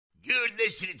You're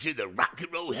listening to the Rock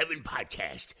and Roll Heaven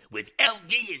podcast with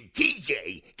LD and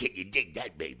TJ. Can you dig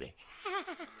that, baby?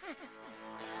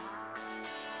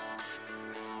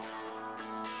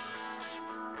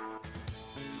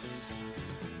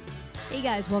 Hey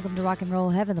guys, welcome to Rock and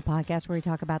Roll Heaven, the podcast where we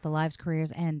talk about the lives,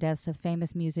 careers, and deaths of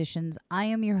famous musicians. I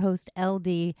am your host,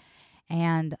 LD,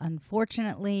 and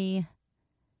unfortunately,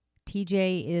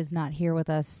 TJ is not here with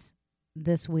us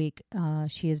this week.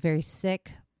 She is very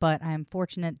sick, but I'm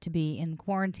fortunate to be in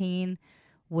quarantine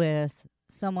with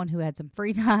someone who had some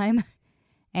free time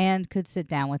and could sit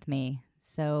down with me.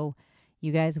 So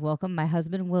you guys welcome my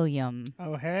husband, William.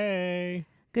 Oh, hey.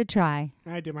 Good try.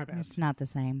 I do my best. It's not the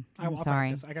same. I'm I'll sorry.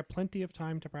 Practice. I got plenty of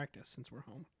time to practice since we're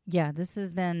home. Yeah, this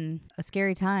has been a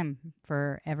scary time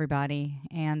for everybody.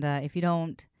 And if you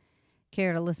don't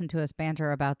care to listen to us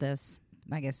banter about this,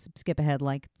 I guess skip ahead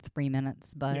like 3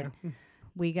 minutes. But Yeah.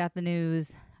 we got the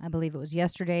news, I believe it was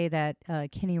yesterday, that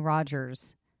Kenny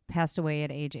Rogers passed away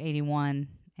at age 81.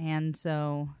 And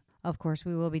so, of course,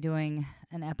 we will be doing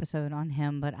an episode on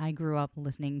him. But I grew up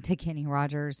listening to Kenny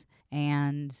Rogers,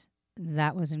 and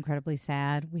that was incredibly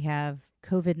sad. We have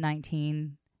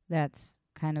COVID-19 that's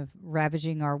kind of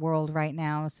ravaging our world right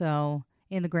now. So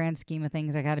in the grand scheme of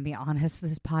things, I got to be honest,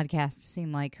 this podcast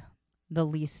seemed like the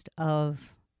least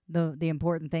of the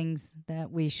important things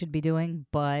that we should be doing.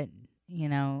 But, you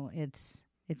know, it's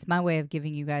my way of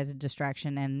giving you guys a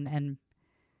distraction and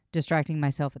distracting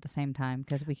myself at the same time,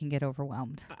 because we can get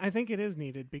overwhelmed. I think it is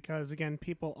needed because, again,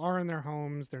 people are in their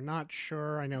homes. They're not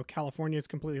sure. I know California is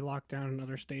completely locked down and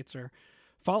other states are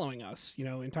following us. You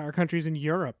know, entire countries in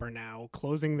Europe are now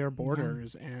closing their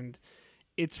borders. Yeah. And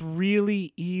it's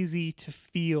really easy to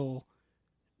feel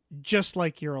just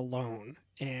like you're alone.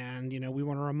 And, you know, we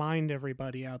want to remind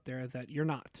everybody out there that you're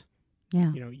not.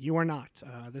 Yeah. You know, you are not.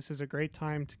 This is a great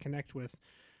time to connect with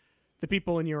the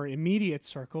people in your immediate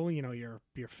circle, you know, your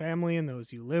family and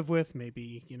those you live with,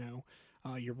 maybe, you know,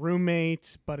 your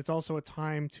roommate, but it's also a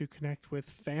time to connect with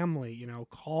family, you know,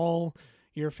 call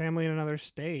your family in another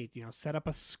state, you know, set up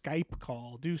a Skype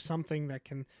call, do something that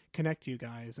can connect you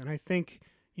guys. And I think,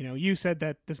 you know, you said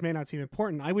that this may not seem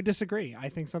important. I would disagree. I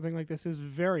think something like this is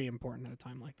very important at a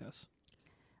time like this.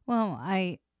 Well,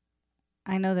 I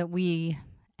know that we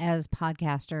as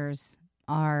podcasters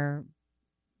are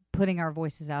putting our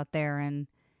voices out there and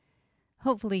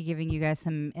hopefully giving you guys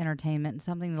some entertainment and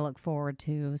something to look forward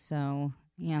to. So,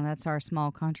 you know, that's our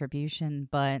small contribution.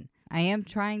 But I am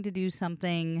trying to do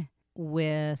something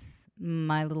with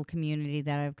my little community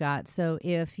that I've got. So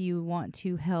if you want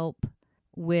to help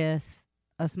with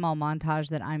a small montage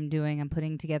that I'm doing, I'm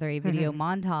putting together a video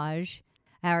montage.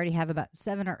 I already have about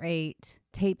 7 or 8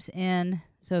 tapes in.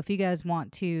 So if you guys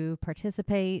want to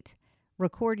participate,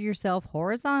 record yourself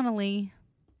horizontally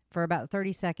for about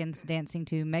 30 seconds dancing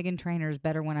to Meghan Trainor's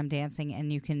Better When I'm Dancing,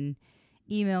 and you can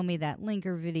email me that link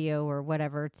or video or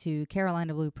whatever to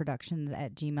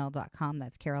carolinablueproductions@gmail.com.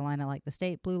 That's Carolina like the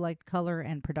state, blue like the color,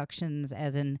 and productions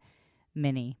as in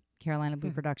mini.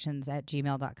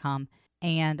 carolinablueproductions@gmail.com.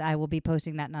 And I will be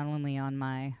posting that not only on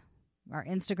our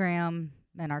Instagram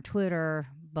and our Twitter,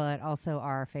 but also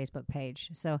our Facebook page.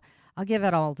 So I'll give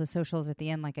out all the socials at the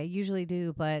end like I usually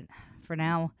do, but for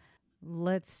now,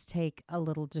 let's take a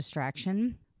little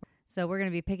distraction. So we're going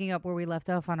to be picking up where we left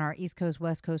off on our East Coast,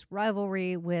 West Coast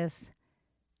rivalry with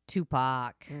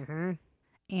Tupac. Mm-hmm.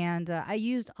 And I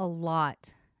used a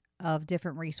lot of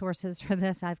different resources for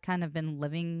this. I've kind of been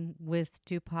living with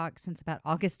Tupac since about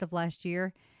August of last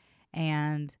year.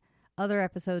 And other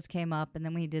episodes came up, and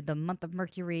then we did the month of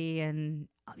Mercury, and,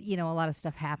 you know, a lot of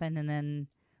stuff happened. And then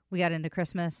we got into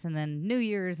Christmas, and then New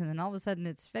Year's, and then all of a sudden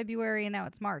it's February, and now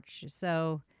it's March.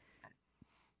 So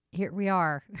here we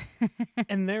are.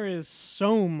 And there is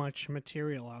so much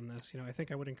material on this. You know, I think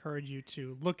I would encourage you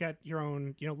to look at your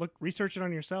own, you know, research it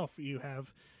on yourself. You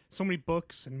have so many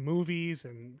books and movies,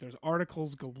 and there's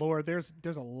articles galore. There's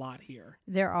a lot here.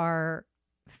 There are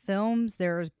films,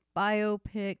 there's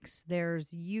biopics,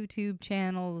 there's YouTube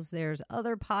channels, there's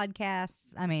other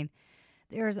podcasts. I mean,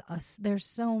 there's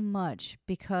so much,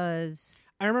 because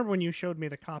I remember when you showed me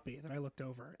the copy that I looked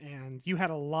over, and you had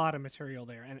a lot of material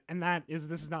there. And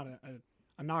this is not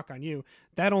a knock on you.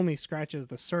 That only scratches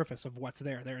the surface of what's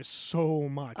there. There is so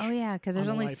much. Oh, yeah, because there's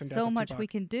only so much we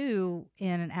can do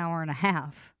in an hour and a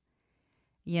half.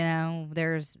 You know,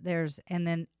 and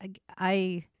then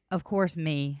I, of course,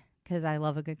 because I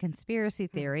love a good conspiracy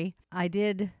theory, I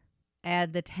did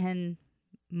add the 10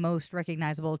 most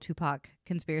recognizable Tupac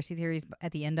conspiracy theories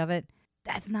at the end of it.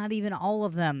 That's not even all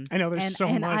of them. I know, there's so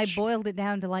much. And I boiled it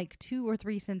down to like 2 or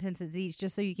 3 sentences each,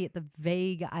 just so you get the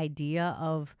vague idea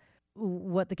of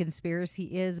what the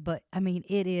conspiracy is. But I mean,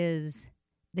 it is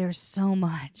There's so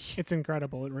much. It's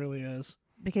incredible. It really is.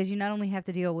 Because you not only have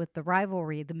to deal with the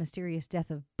rivalry, the mysterious death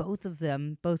of both of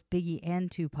them, both Biggie and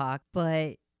Tupac,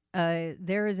 but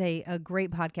there is a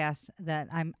great podcast that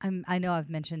I know I've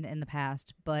mentioned in the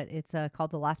past, but it's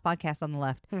called The Last Podcast on the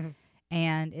Left.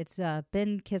 And it's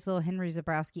Ben Kissel, Henry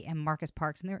Zabrowski, and Marcus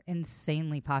Parks, and they're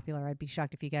insanely popular. I'd be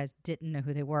shocked if you guys didn't know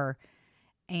who they were.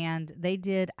 And they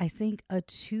did, I think, a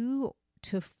 2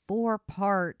 to 4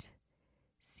 part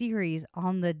series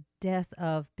on the death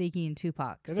of Biggie and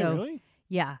Tupac. Did they really?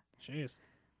 Yeah. Jeez.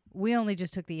 We only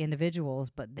just took the individuals,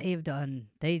 but they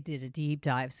did a deep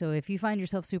dive. So if you find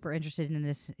yourself super interested in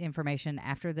this information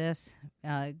after this,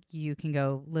 you can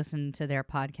go listen to their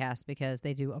podcast because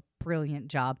they do a brilliant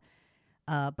job.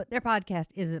 But their podcast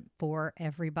isn't for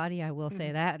everybody, I will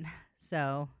say that.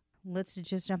 So let's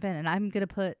just jump in. And I'm gonna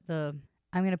put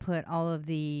all of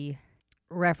the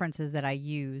references that I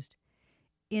used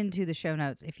into the show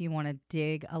notes if you want to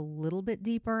dig a little bit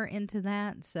deeper into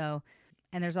that. So,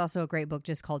 and there's also a great book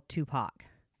just called Tupac,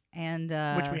 and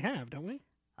which we have, don't we?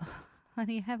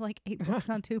 Honey, I have like 8 books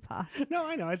on Tupac. No,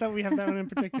 I know. I thought we have that one in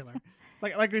particular.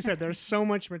 Like we said, there's so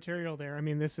much material there. I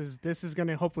mean, this is going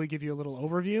to hopefully give you a little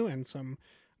overview and some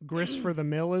grist for the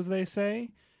mill, as they say.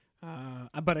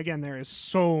 But again, there is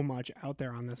so much out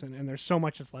there on this, and there's so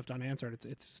much that's left unanswered.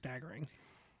 It's staggering.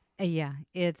 Yeah,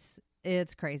 it's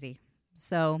crazy.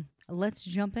 So let's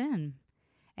jump in.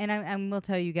 And I will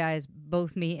tell you guys,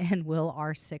 both me and Will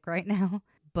are sick right now.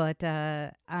 But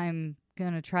I'm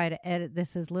going to try to edit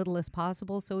this as little as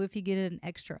possible. So if you get an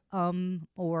extra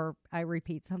or I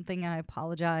repeat something, I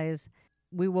apologize.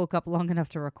 We woke up long enough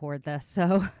to record this.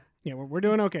 So yeah, we're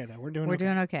doing okay, though. We're doing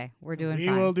okay. We're doing we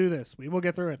fine. We will do this. We will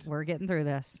get through it. We're getting through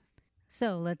this.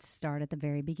 So let's start at the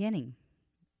very beginning.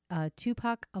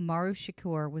 Tupac Amaru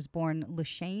Shakur was born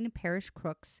Lashane Parish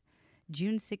Crooks,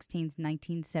 June 16th,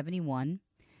 1971,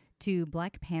 to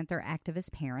Black Panther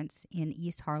activist parents in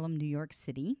East Harlem, New York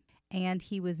City. And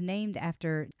he was named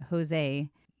after Jose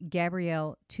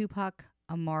Gabriel Tupac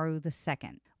Amaru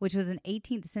II, which was an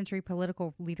 18th century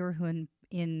political leader who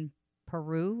in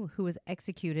Peru who was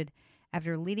executed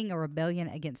after leading a rebellion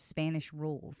against Spanish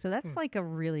rule. So that's like a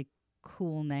really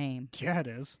cool name. Yeah, it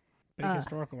is. Big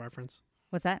historical reference.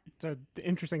 What's that? It's an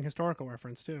interesting historical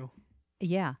reference, too.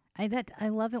 Yeah. I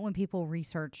love it when people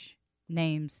research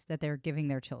names that they're giving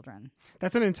their children.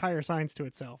 That's an entire science to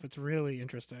itself. It's really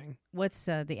interesting. What's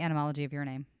the etymology of your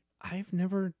name? I've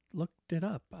never looked it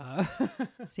up.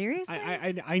 Seriously?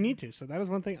 I need to, so that is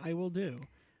one thing I will do.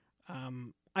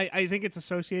 I think it's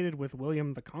associated with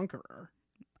William the Conqueror.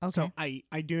 Okay. So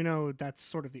I do know that's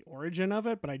sort of the origin of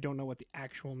it, but I don't know what the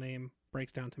actual name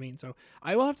breaks down to mean. So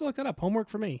I will have to look that up. Homework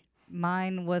for me.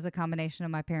 Mine was a combination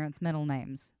of my parents' middle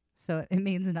names, so it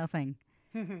means nothing.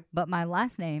 But my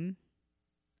last name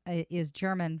is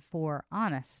German for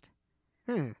honest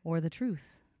or the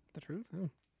truth. The truth? Oh.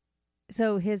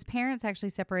 So his parents actually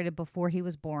separated before he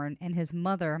was born, and his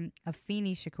mother,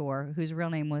 Afeni Shakur, whose real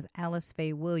name was Alice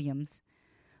Faye Williams,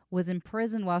 was in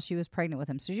prison while she was pregnant with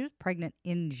him. So she was pregnant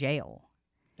in jail.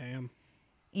 Damn.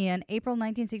 In April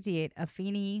 1968,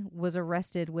 Afeni was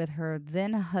arrested with her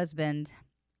then husband,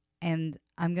 and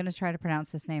I'm going to try to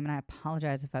pronounce this name, and I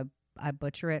apologize if I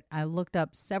butcher it. I looked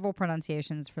up several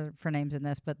pronunciations for names in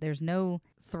this, but there's no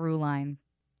through line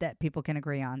that people can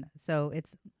agree on. So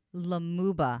it's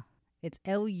Lumumba. It's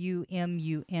Lumumba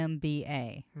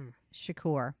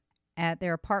Shakur at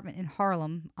their apartment in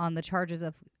Harlem on the charges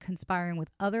of conspiring with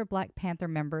other Black Panther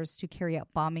members to carry out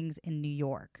bombings in New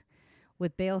York.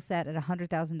 With bail set at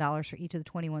 $100,000 for each of the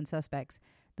 21 suspects,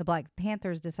 the Black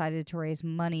Panthers decided to raise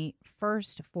money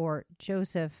first for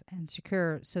Joseph and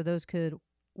Shakur so those could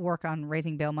work on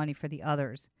raising bail money for the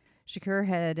others. Shakur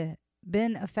had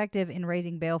been effective in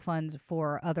raising bail funds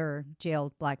for other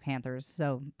jailed Black Panthers,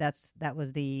 so that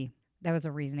was the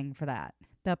reasoning for that.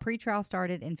 The pretrial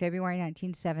started in February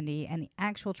 1970 and the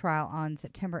actual trial on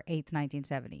September 8th,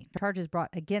 1970. Charges brought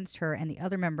against her and the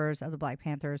other members of the Black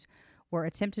Panthers were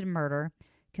attempted murder,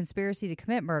 conspiracy to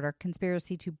commit murder,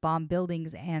 conspiracy to bomb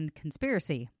buildings, and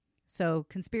conspiracy. So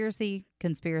conspiracy,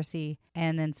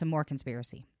 and then some more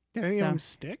conspiracy. Did any of them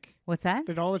stick? What's that?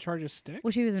 Did all the charges stick?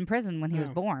 Well, she was in prison when he was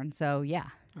born, so yeah.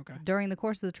 Okay. During the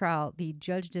course of the trial, the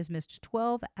judge dismissed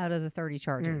 12 out of the 30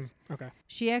 charges. Okay.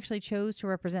 She actually chose to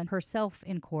represent herself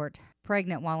in court,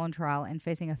 pregnant while on trial, and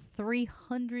facing a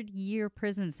 300-year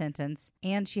prison sentence,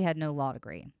 and she had no law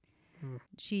degree.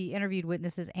 She interviewed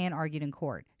witnesses and argued in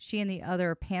court. She and the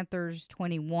other Panthers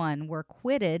 21 were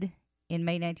acquitted in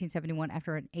May 1971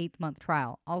 after an 8-month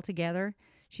trial. Altogether,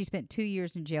 she spent 2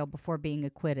 years in jail before being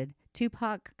acquitted.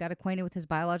 Tupac got acquainted with his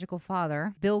biological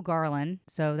father, Bill Garland,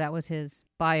 so that was his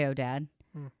bio dad,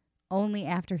 only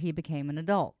after he became an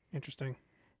adult. Interesting.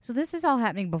 So this is all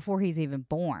happening before he's even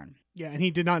born. Yeah, and he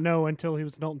did not know until he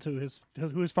was an adult who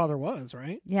his father was,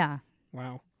 right? Yeah.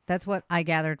 Wow. That's what I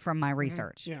gathered from my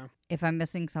research. Yeah. If I'm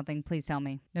missing something, please tell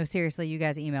me. No, seriously, you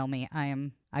guys email me.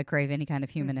 I crave any kind of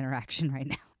human interaction right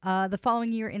now. The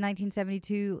following year in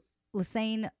 1972,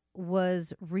 Lassane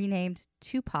was renamed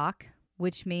Tupac,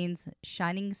 which means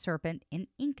shining serpent in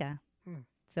Inca.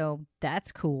 So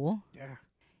that's cool. Yeah.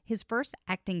 His first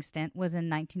acting stint was in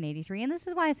 1983, and this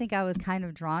is why I think I was kind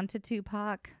of drawn to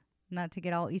Tupac, not to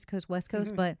get all East Coast, West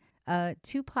Coast, but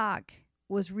Tupac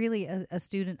was really a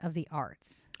student of the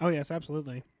arts. Oh, yes,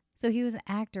 absolutely. So he was an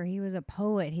actor, he was a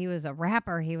poet, he was a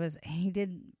rapper, he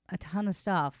did a ton of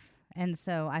stuff. And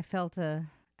so I felt a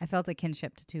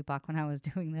kinship to Tupac when I was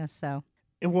doing this. So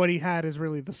And what he had is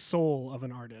really the soul of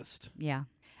an artist. yeah.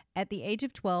 At the age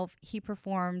of 12, he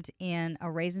performed in A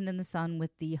Raisin in the Sun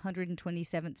with the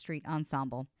 127th Street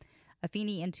Ensemble.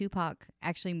 Afeni and Tupac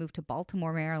actually moved to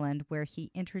Baltimore, Maryland, where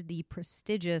he entered the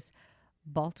prestigious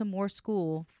Baltimore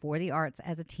School for the Arts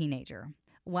as a teenager.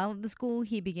 While at the school,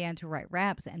 he began to write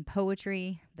raps and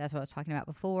poetry. That's what I was talking about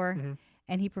before. Mm-hmm.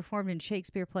 And he performed in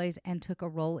Shakespeare plays and took a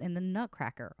role in The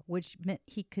Nutcracker, which meant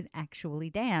he could actually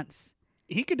dance.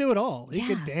 He could do it all. He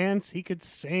could Yeah. dance. He could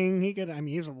sing. He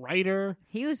was a writer.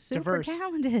 He was super Diverse.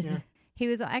 talented. Yeah. He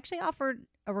was actually offered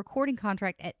a recording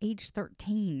contract at age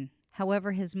 13.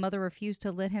 However, his mother refused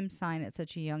to let him sign at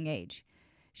such a young age.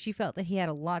 She felt that he had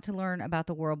a lot to learn about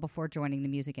the world before joining the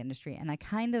music industry, and I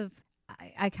kind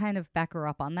of back her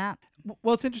up on that.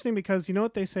 Well, it's interesting because you know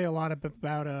what they say a lot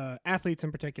about athletes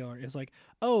in particular is like,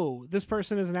 oh, this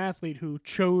person is an athlete who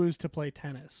chose to play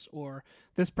tennis, or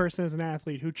this person is an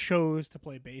athlete who chose to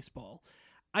play baseball.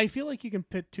 I feel like you can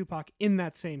put Tupac in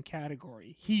that same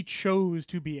category. He chose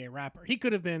to be a rapper. He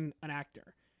could have been an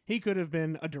actor. He could have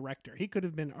been a director. He could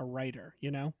have been a writer,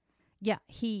 you know? Yeah,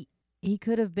 he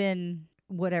could have been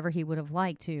whatever he would have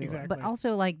liked to. Exactly. But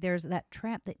also, like, there's that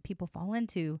trap that people fall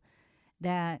into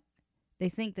that they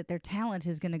think that their talent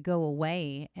is going to go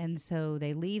away, and so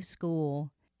they leave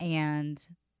school and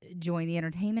join the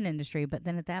entertainment industry. But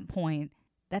then at that point,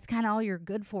 that's kind of all you're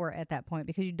good for at that point,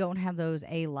 because you don't have those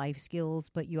life skills,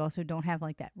 but you also don't have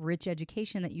like that rich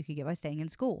education that you could get by staying in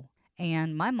school.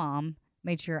 And my mom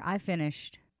made sure I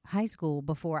finished high school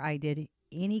before I did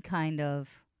any kind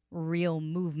of real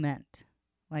movement,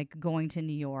 like going to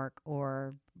New York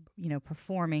or, you know,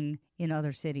 performing in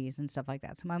other cities and stuff like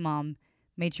that. So my mom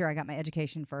made sure I got my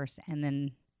education first and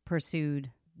then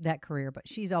pursued that career. But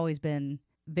she's always been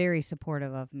very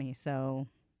supportive of me. So,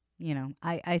 you know,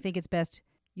 I think it's best.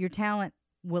 Your talent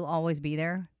will always be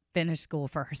there. Finish school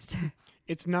first.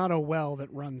 It's not a well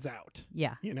that runs out.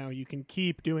 Yeah. You know, you can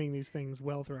keep doing these things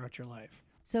well throughout your life.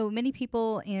 So many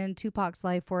people in Tupac's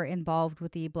life were involved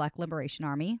with the Black Liberation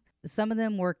Army. Some of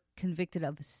them were convicted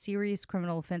of serious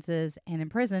criminal offenses and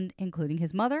imprisoned, including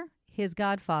his mother, his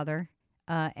godfather,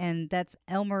 and that's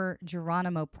Elmer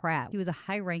Geronimo Pratt. He was a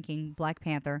high-ranking Black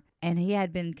Panther, and he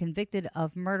had been convicted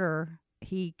of murder.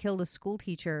 He killed a school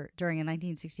teacher during a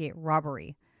 1968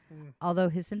 robbery. Although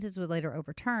his sentence was later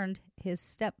overturned, his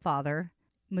stepfather,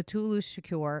 Mutulu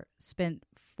Shakur, spent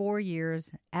 4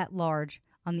 years at large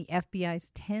on the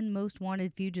FBI's 10 most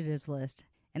wanted fugitives list.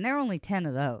 And there are only 10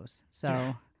 of those.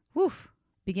 So, woof.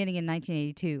 Beginning in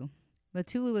 1982,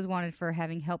 Mutulu was wanted for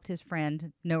having helped his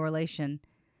friend, no relation,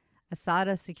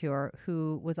 Asada Shakur,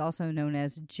 who was also known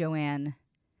as Joanne,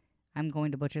 I'm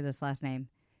going to butcher this last name,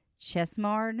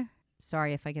 Chesmard.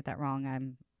 Sorry if I get that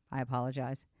wrong. I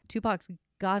apologize. Tupac's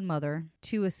godmother,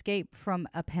 to escape from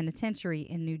a penitentiary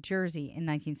in New Jersey in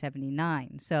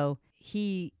 1979. So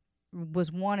he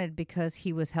was wanted because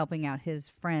he was helping out his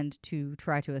friend to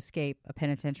try to escape a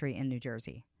penitentiary in New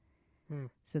Jersey.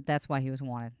 So that's why he was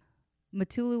wanted.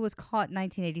 Mutulu was caught in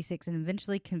 1986 and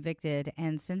eventually convicted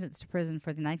and sentenced to prison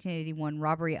for the 1981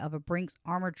 robbery of a Brinks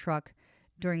armored truck,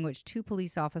 during which 2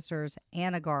 police officers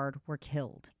and a guard were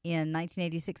killed. In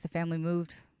 1986, the family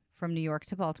moved from New York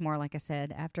to Baltimore, like I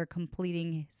said. After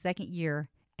completing his second year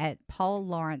at Paul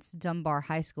Laurence Dunbar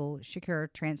High School,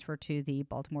 Shakur transferred to the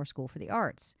Baltimore School for the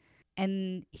Arts.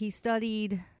 And he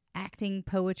studied acting,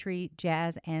 poetry,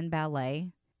 jazz, and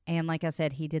ballet. And like I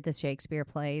said, he did the Shakespeare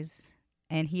plays.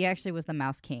 And he actually was the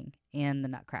Mouse King in The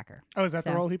Nutcracker. Oh, is that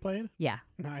the role he played? Yeah.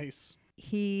 Nice.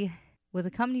 He was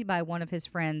accompanied by one of his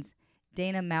friends,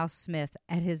 Dana Mouse Smith,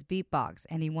 at his beatbox,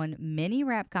 and he won many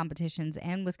rap competitions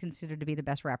and was considered to be the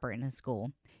best rapper in his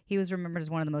school. He was remembered as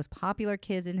one of the most popular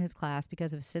kids in his class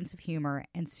because of his sense of humor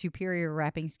and superior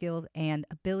rapping skills and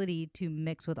ability to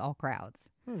mix with all crowds.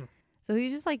 So he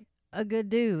was just like a good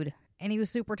dude, and he was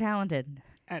super talented.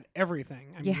 at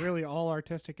everything. I mean, Yeah. really all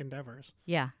artistic endeavors.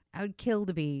 Yeah, I would kill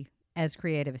to be as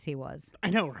creative as he was. I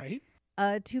know, right?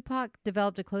 Tupac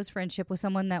developed a close friendship with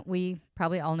someone that we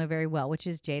probably all know very well, which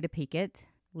is Jada Pinkett,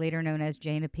 later known as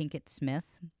Jada Pinkett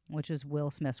Smith, which was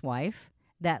Will Smith's wife,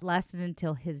 that lasted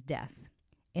until his death.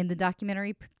 In the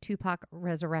documentary Tupac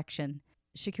Resurrection,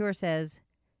 Shakur says,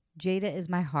 "Jada is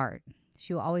my heart.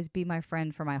 She will always be my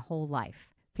friend for my whole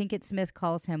life. Pinkett Smith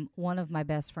calls him one of my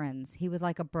best friends. He was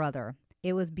like a brother.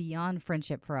 It was beyond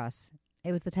friendship for us.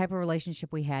 It was the type of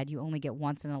relationship we had you only get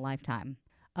once in a lifetime."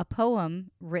 A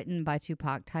poem written by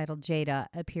Tupac titled Jada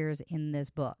appears in this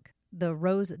book. The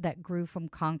Rose That Grew from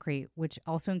Concrete, which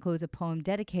also includes a poem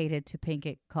dedicated to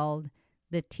Pinkett called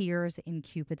The Tears in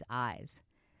Cupid's Eyes.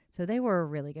 So they were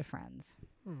really good friends.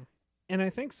 And I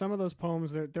think some of those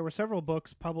poems, there were several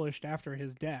books published after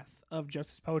his death of just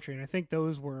his poetry, and I think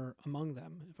those were among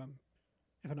them, if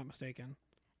I'm not mistaken.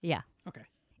 Yeah. Okay.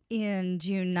 In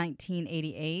June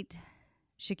 1988,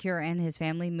 Shakur and his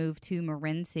family moved to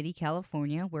Marin City,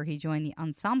 California, where he joined the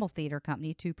Ensemble Theater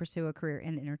Company to pursue a career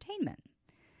in entertainment.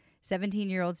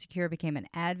 17-year-old Shakur became an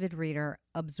avid reader,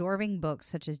 absorbing books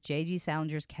such as J.G.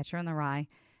 Salinger's Catcher in the Rye.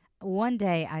 One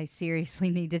day, I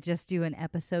seriously need to just do an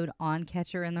episode on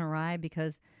Catcher in the Rye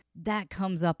because that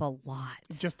comes up a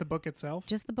lot. Just the book itself?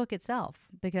 Just the book itself.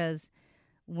 Because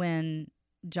when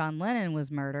John Lennon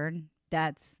was murdered,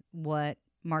 that's what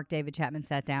Mark David Chapman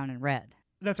sat down and read.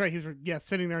 That's right. He was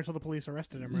sitting there until the police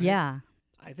arrested him, right? Yeah.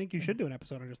 I think you should do an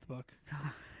episode on just the book.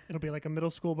 It'll be like a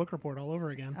middle school book report all over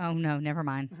again. Oh, no, never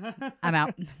mind. I'm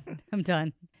out. I'm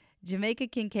done. Jamaica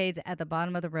Kincaid's At the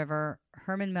Bottom of the River,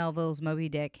 Herman Melville's Moby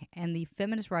Dick, and the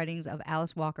feminist writings of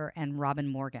Alice Walker and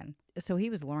Robin Morgan. So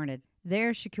he was learned.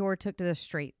 There, Shakur took to the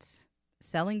streets,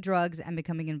 selling drugs and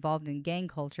becoming involved in gang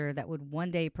culture that would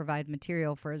one day provide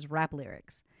material for his rap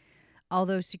lyrics.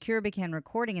 Although Shakur began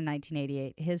recording in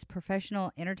 1988, his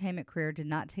professional entertainment career did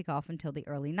not take off until the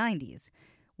early 90s.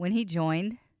 When he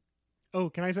joined... Oh,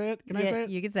 can I say it? Can I say it?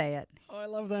 You can say it. Oh, I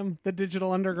love them. The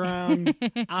Digital Underground.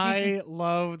 I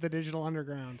love the Digital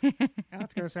Underground.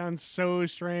 That's going to sound so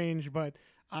strange, but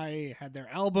I had their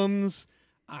albums.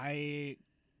 I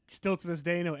still to this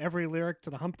day know every lyric to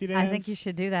the Humpty Dance. I think you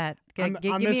should do that. On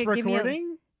this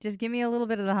recording? Just give me a little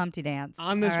bit of the Humpty Dance.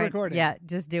 On this recording? Yeah,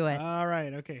 just do it. All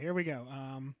right. Okay, here we go.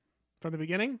 From the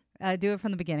beginning? Do it from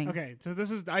the beginning. Okay, so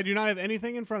I do not have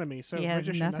anything in front of me, so He has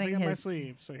magician, nothing up my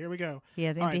sleeve. So here we go. He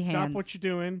has All empty right, hands. stop what you're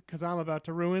doing, because I'm about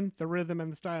to ruin the rhythm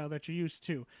and the style that you're used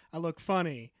to. I look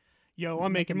funny. Yo,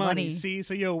 I'm making money. See?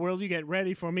 So, yo, world, you get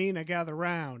ready for me, now gather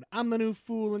round. I'm the new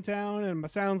fool in town, and my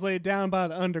sound's laid down by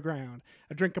the underground.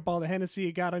 I drink up all the Hennessy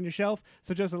you got on your shelf,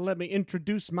 so just let me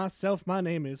introduce myself. My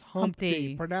name is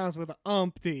Humpty. Pronounced with a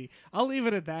umpty. I'll leave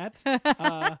it at that.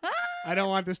 I don't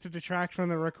want this to detract from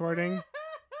the recording.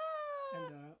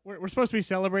 And, we're supposed to be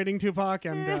celebrating Tupac,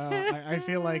 and I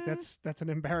feel like that's an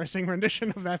embarrassing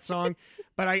rendition of that song.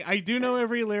 But I do know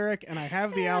every lyric, and I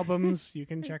have the albums. You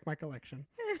can check my collection.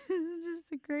 This is just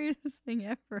the greatest thing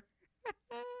ever.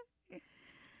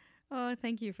 Oh,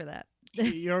 thank you for that.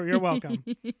 You're welcome.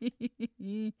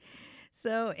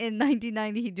 So in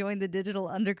 1990, he joined the Digital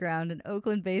Underground, an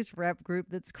Oakland-based rap group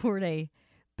that scored a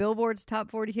Billboard's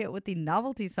Top 40 hit with the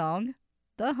novelty song,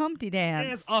 The Humpty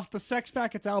Dance. It's off the Sex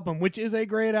Packets album, which is a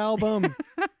great album.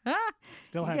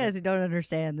 Still You guys don't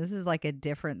understand. This is like a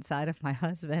different side of my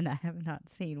husband I have not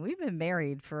seen. We've been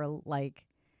married for like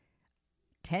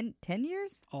 10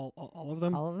 years? All of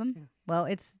them? All of them? Yeah.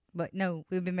 Well, no,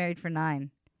 we've been married for 9.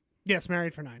 Yes,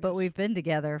 married for 9. But yes. we've been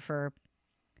together for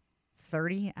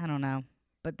 30? I don't know.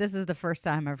 But this is the first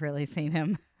time I've really seen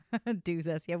him do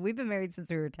this. Yeah, we've been married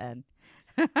since we were 10.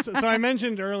 So I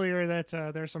mentioned earlier that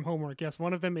there's some homework. Yes,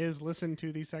 one of them is listen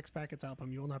to the Sex Packets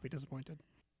album. You will not be disappointed.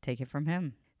 Take it from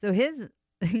him. So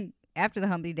after the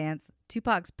Humpty Dance,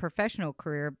 Tupac's professional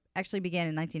career actually began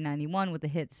in 1991 with the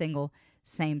hit single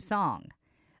Same Song.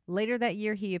 Later that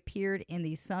year, he appeared in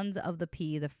the Sons of the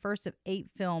P, the first of 8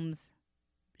 films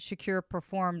Shakur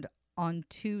performed on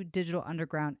 2 Digital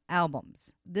Underground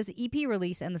albums. This EP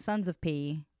release and the Sons of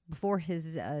P, before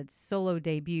his solo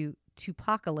debut,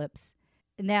 Tupacalypse.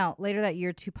 Now, later that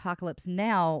year, Tupacalypse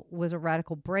Now was a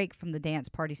radical break from the dance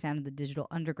party sound of the Digital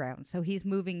Underground. So he's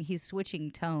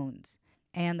switching tones.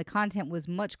 And the content was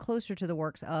much closer to the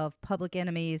works of Public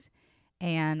Enemies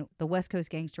and the West Coast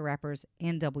gangster rappers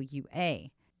NWA.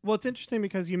 Well, it's interesting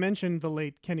because you mentioned the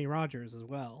late Kenny Rogers as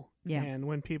well. Yeah. And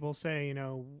when people say,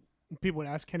 people would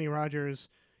ask Kenny Rogers,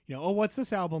 oh, what's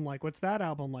this album like? What's that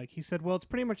album like? He said, well, it's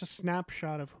pretty much a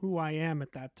snapshot of who I am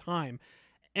at that time.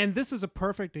 And this is a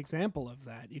perfect example of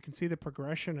that. You can see the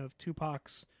progression of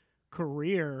Tupac's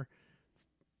career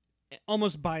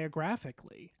almost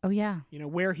biographically. Oh, yeah. You know,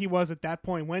 where he was at that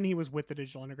point when he was with the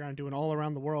Digital Underground doing All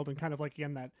Around the World, and kind of like,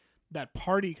 again, that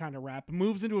party kind of rap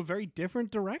moves into a very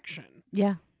different direction.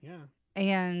 Yeah. Yeah.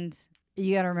 And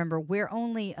you got to remember, we're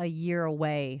only a year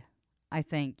away, I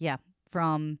think,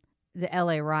 from the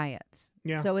LA riots.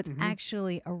 Yeah. So it's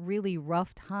actually a really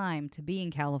rough time to be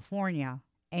in California,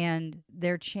 and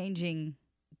they're changing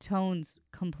tones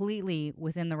completely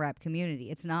within the rap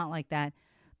community. It's not like that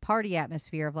party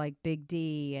atmosphere of like Big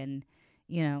D and,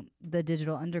 you know, the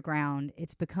Digital Underground.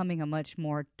 It's becoming a much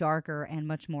more darker and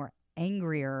much more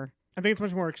angrier. I think it's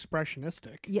much more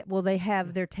expressionistic. Yeah, well,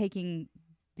 they're taking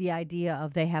the idea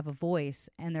of they have a voice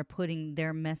and they're putting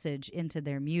their message into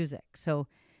their music. So,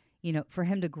 you know, for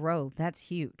him to grow, that's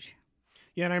huge.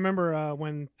 Yeah, and I remember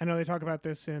when, I know they talk about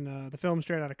this in the film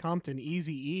Straight Outta Compton,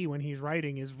 Eazy-E, when he's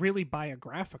writing, is really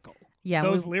biographical. Yeah,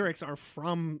 Those lyrics are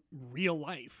from real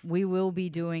life. We will be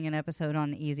doing an episode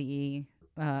on Eazy-E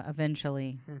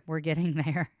eventually. We're getting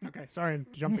there. Okay, sorry, I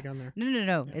jumped the gun there.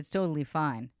 No. Yeah. It's totally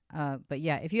fine. But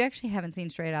yeah, if you actually haven't seen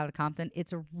Straight Outta Compton,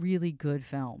 it's a really good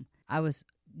film. I was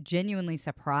genuinely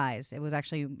surprised. It was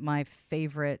actually my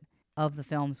favorite of the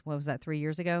films. What was that, 3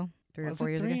 years ago? 3 or 4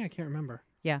 years ago? I can't remember.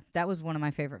 Yeah, that was one of my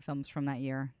favorite films from that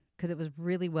year because it was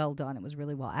really well done. It was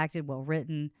really well acted, well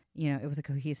written. You know, it was a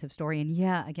cohesive story. And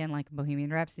yeah, again, like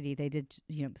Bohemian Rhapsody, they did,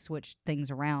 you know, switch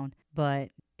things around, but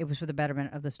it was for the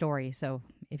betterment of the story. So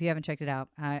if you haven't checked it out,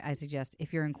 I suggest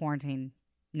if you're in quarantine,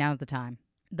 now's the time.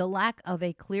 The lack of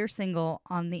a clear single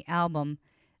on the album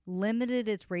limited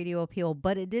its radio appeal,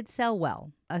 but it did sell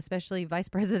well, especially Vice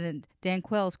President Dan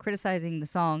Quayle's criticizing the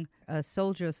song A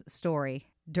Soldier's Story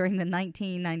during the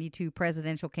 1992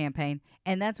 presidential campaign.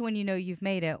 And that's when you know you've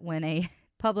made it, when a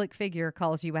public figure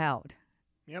calls you out.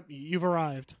 Yep, you've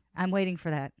arrived. I'm waiting for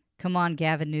that. Come on,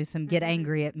 Gavin Newsom, get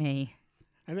angry at me.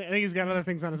 I think he's got other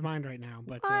things on his mind right now.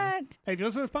 But What? Hey, if you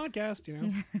listen to this podcast, you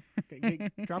know,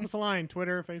 drop us a line.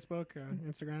 Twitter, Facebook,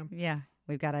 Instagram. Yeah,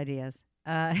 we've got ideas.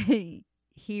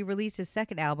 He released his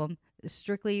second album,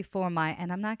 Strictly for My,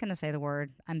 and I'm not going to say the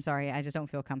word. I'm sorry, I just don't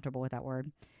feel comfortable with that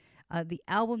word. The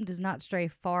album does not stray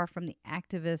far from the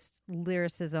activist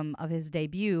lyricism of his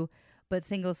debut, but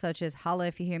singles such as Holla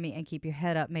If You Hear Me and Keep Your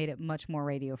Head Up made it much more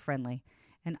radio friendly.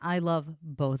 And I love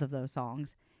both of those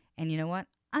songs. And you know what?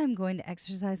 I'm going to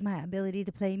exercise my ability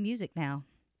to play music now.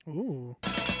 Ooh.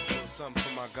 Something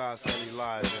for my godson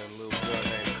Elijah and a little girl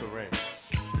named Corinne.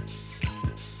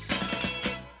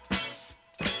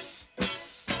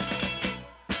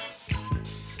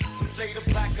 Some say the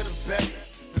blacker the better,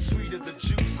 the sweeter the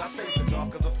juice. I say the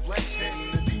darker the flesh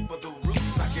and the deeper the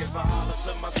roots. I give a holler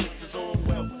to my sisters on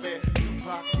welfare.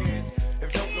 Tupac kids,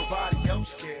 if don't nobody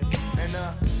else care. And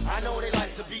I know they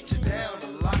like to beat you down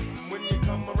a lot. When you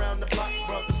come around the block,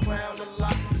 brothers clown a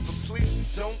lot. But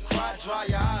please don't cry, dry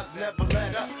your eyes, never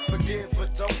let up. Forgive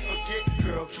but don't forget,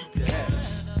 girl, keep your head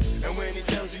up. And when he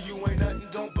tells you you ain't nothing,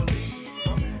 don't believe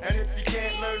him. And if you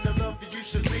can't learn to love you, you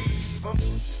should leave him.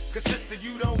 Cause sister,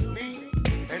 you don't need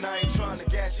it. And I ain't trying to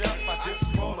gas you up, I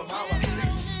just call them how I see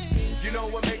it. You know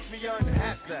what makes me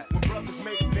unhappy? When brothers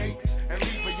make babies and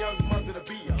leave a young mother to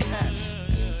be a cat.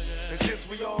 And since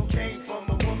we all came from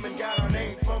a woman, got our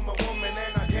name from a woman,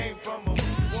 and I came from a woman.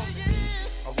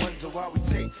 I wonder why we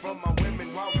take from our women,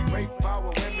 why we rape our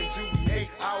women, do we hate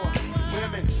our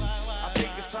women? I think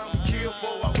it's time to kill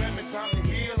for our women, time to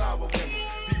heal our women,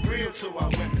 be real to our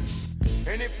women.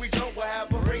 And if we don't, we'll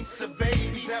have a race of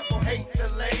babies that will hate the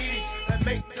ladies that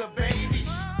make the babies.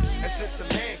 And since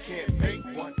a man can't make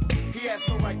one, he has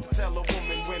no right to tell a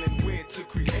woman when and where to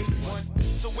create one.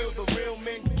 So will the real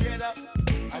men get up?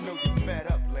 I know you're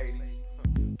fed up, ladies,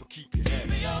 but keep your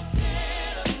head up.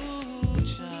 Ooh,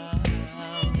 child,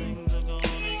 things are gonna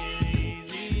get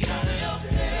easy. Keep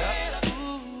your head up.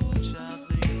 Ooh, child,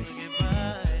 things will get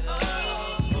brighter.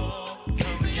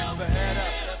 Keep your head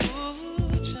up.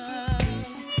 Ooh, child,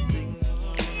 things are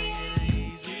gonna get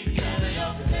easy. Keep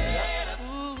your head up.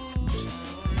 Ooh,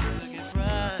 child, things will get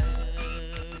brighter.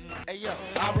 Hey yo,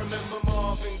 I remember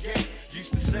Marvin Gaye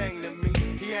used to sing to me.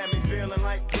 He had me feeling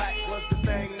like black was the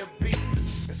thing to be.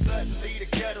 And suddenly the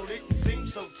ghetto didn't seem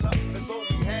so tough. And though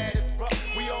we had it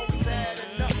rough, we always had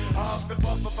enough. I huffed and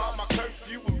puffed about my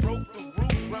curfew and broke the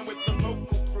rules. Ran with the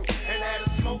local crew and had a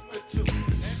smoke or two.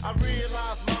 I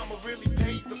realized mama really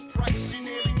paid the price. She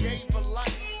nearly gave her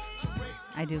life to raise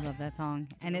me. I do love that song.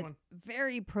 And good it's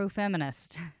very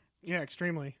pro-feminist. Yeah,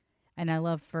 extremely. And I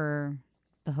love for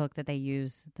the hook that they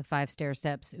use, the 5 stair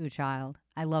steps, Ooh Child.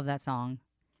 I love that song.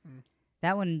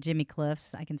 That one, Jimmy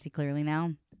Cliff's, I can see clearly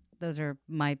now. Those are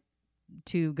my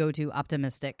 2 go-to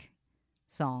optimistic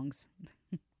songs.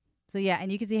 So yeah,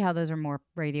 and you can see how those are more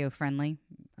radio friendly.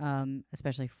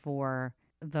 especially for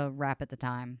the rap at the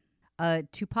time.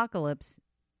 Tupacalypse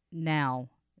Now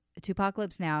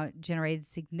generated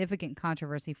significant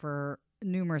controversy for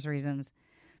numerous reasons.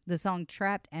 The song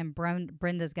Trapped and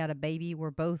Brenda's Got a Baby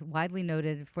were both widely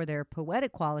noted for their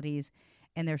poetic qualities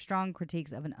and their strong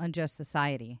critiques of an unjust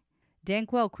society. Dan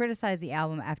Quayle criticized the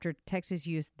album after Texas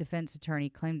youth defense attorney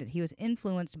claimed that he was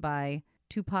influenced by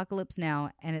Tupacalypse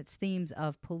Now and its themes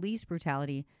of police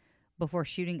brutality before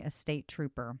shooting a state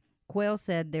trooper. Quayle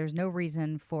said there's no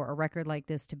reason for a record like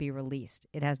this to be released.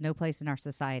 It has no place in our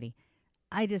society.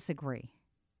 I disagree.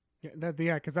 Yeah,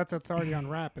 because that's authority on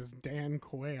rap is Dan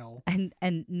Quayle.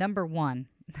 And number one,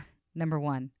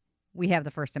 we have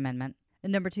the First Amendment.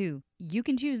 And number two, you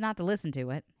can choose not to listen to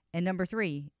it. And number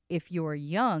three, if you're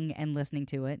young and listening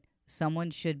to it,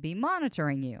 someone should be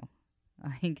monitoring you.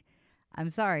 Like, I'm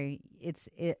sorry,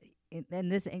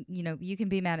 and this, you can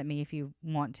be mad at me if you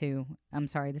want to. I'm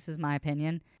sorry, this is my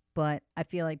opinion, but I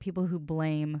feel like people who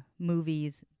blame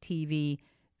movies, TV,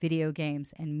 video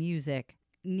games, and music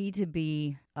need to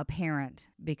be a parent,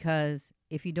 because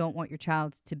if you don't want your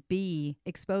child to be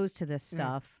exposed to this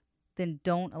stuff, then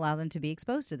don't allow them to be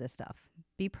exposed to this stuff.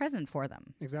 Be present for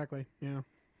them. Exactly. Yeah.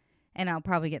 And I'll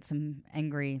probably get some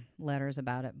angry letters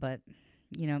about it, but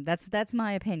that's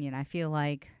my opinion. I feel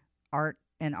like art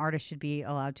and artists should be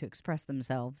allowed to express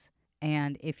themselves,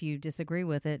 and if you disagree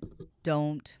with it,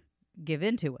 don't give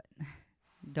into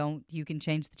it. You can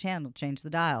change the channel, change the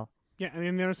dial. Yeah, I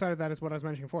mean, the other side of that is what I was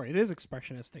mentioning before. It is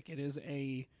expressionistic. It is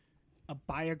a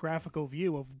biographical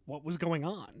view of what was going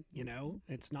on,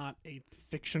 It's not a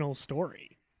fictional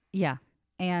story. Yeah,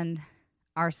 and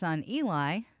our son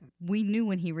Eli, we knew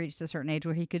when he reached a certain age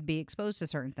where he could be exposed to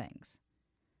certain things.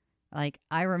 Like,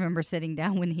 I remember sitting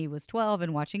down when he was 12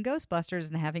 and watching Ghostbusters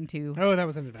and having to... Oh, that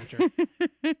was an adventure.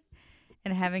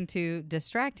 and having to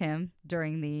distract him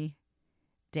during the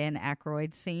Dan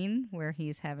Aykroyd scene where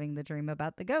he's having the dream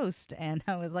about the ghost. And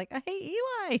I was like, hey,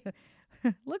 Eli,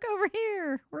 look over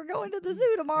here. We're going to the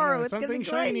zoo tomorrow. Yeah, it's going to be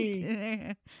something great.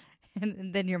 shiny.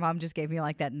 And then your mom just gave me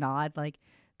like that nod, like,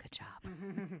 good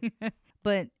job.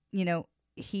 But,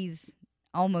 he's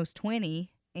almost 20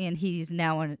 and he's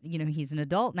now, he's an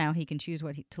adult now. He can choose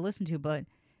what to listen to. But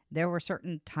there were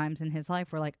certain times in his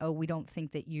life where like, oh, we don't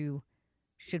think that you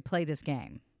should play this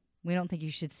game. We don't think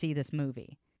you should see this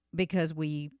movie, because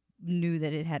we knew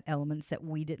that it had elements that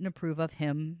we didn't approve of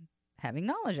him having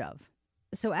knowledge of.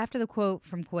 So after the quote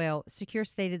from Quayle, Secure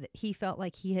stated that he felt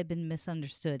like he had been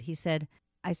misunderstood. He said,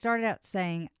 I started out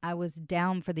saying I was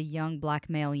down for the young black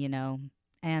male,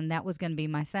 and that was going to be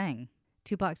my thing.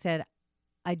 Tupac said,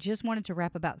 I just wanted to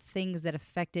rap about things that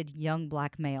affected young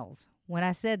black males. When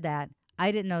I said that,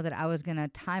 I didn't know that I was going to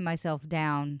tie myself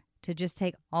down to just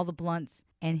take all the blunts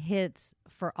and hits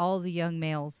for all the young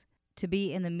males to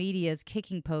be in the media's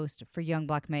kicking post for young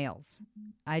black males.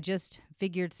 I just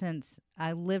figured since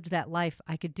I lived that life,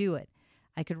 I could do it.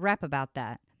 I could rap about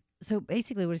that. So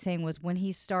basically what he's saying was when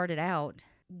he started out,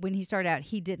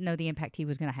 he didn't know the impact he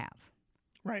was going to have.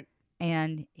 Right.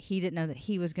 And he didn't know that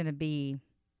he was going to be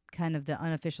kind of the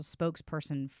unofficial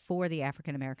spokesperson for the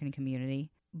African American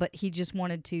community, but he just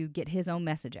wanted to get his own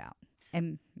message out.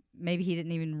 And maybe he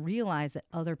didn't even realize that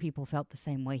other people felt the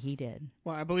same way he did.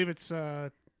 Well, I believe it's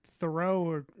Thoreau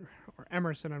or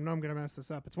Emerson. I know I'm going to mess this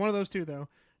up. It's one of those two, though,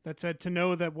 that said, to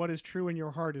know that what is true in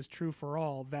your heart is true for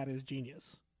all, that is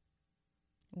genius.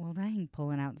 Well, dang,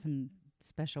 pulling out some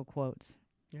special quotes.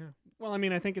 Yeah. Well, I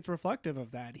mean, I think it's reflective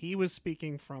of that. He was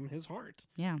speaking from his heart.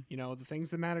 Yeah. The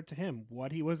things that mattered to him,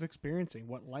 what he was experiencing,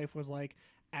 what life was like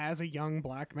as a young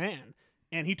black man.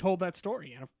 And he told that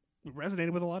story, and it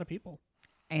resonated with a lot of people.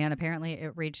 And apparently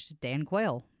it reached Dan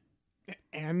Quayle.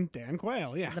 And Dan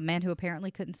Quayle, yeah. The man who apparently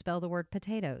couldn't spell the word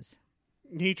potatoes.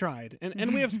 He tried.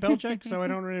 And we have spell check, so I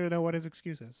don't really know what his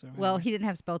excuse is. So well, he didn't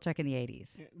have spell check in the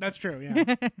 80s. Yeah, that's true,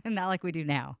 yeah. Not like we do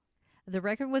now. The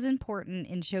record was important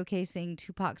in showcasing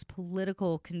Tupac's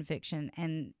political conviction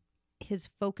and his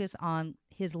focus on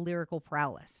his lyrical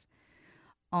prowess.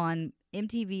 On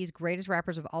MTV's Greatest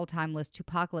Rappers of All Time list,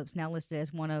 Tupacalypse, now listed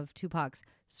as one of Tupac's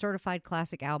certified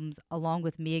classic albums, along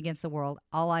with Me Against the World,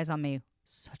 All Eyes on Me.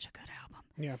 Such a good album.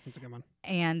 Yeah, that's a good one.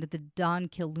 And the Don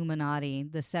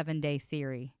Killuminati, The 7 Day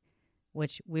Theory,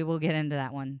 which we will get into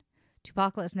that one.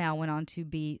 Tupacalypse Now went on to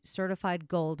be certified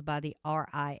gold by the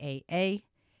RIAA.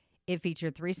 It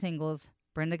featured 3 singles,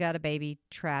 Brenda Got a Baby,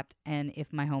 Trapped, and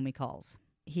If My Homie Calls.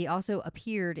 He also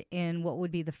appeared in what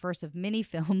would be the first of many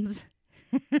films,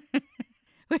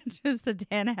 which was the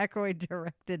Dan Aykroyd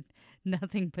directed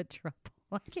Nothing But Trouble.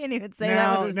 I can't even say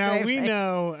that with a straight Now we face.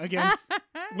 know against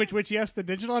which yes, the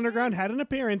Digital Underground had an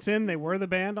appearance in. They were the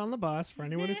band on the bus for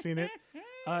anyone who's seen it.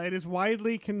 It is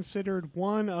widely considered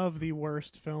one of the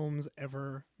worst films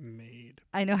ever made.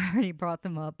 I know I already brought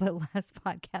them up, but last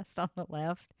podcast on the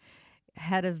left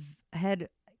had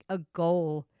a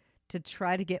goal to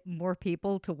try to get more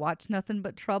people to watch Nothing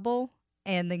But Trouble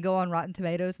and then go on Rotten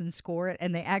Tomatoes and score it,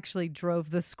 and they actually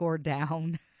drove the score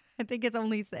down. I think it's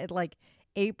only at like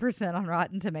 8% on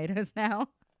Rotten Tomatoes now.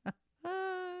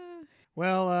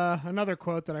 Well, another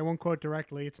quote that I won't quote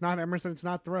directly. It's not Emerson, it's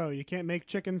not Thoreau. You can't make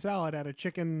chicken salad out of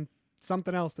chicken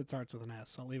something else that starts with an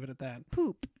S. I'll leave it at that.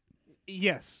 Poop.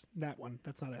 Yes, that one.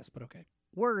 That's not S, but okay.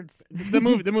 Words. The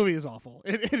movie is awful.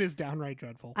 It is downright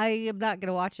dreadful. I am not going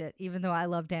to watch it, even though I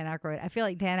love Dan Aykroyd. I feel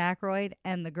like Dan Aykroyd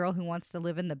and the girl who wants to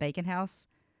live in the bacon house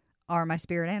are my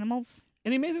spirit animals.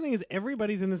 And the amazing thing is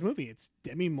everybody's in this movie. It's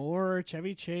Demi Moore,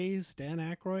 Chevy Chase, Dan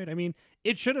Aykroyd. I mean,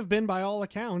 it should have been, by all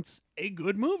accounts, a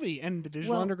good movie. And the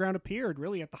Digital Underground appeared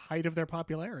really at the height of their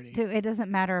popularity. Dude, it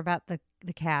doesn't matter about the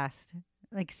cast.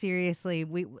 Like, seriously,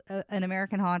 An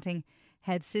American Haunting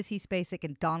had Sissy Spacek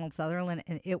and Donald Sutherland,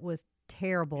 and it was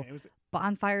terrible. Yeah, it was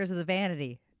Bonfires of the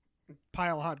Vanity.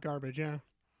 pile of hot garbage, yeah.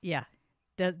 Yeah.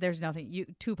 There's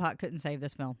nothing. Tupac couldn't save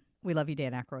this film. We love you,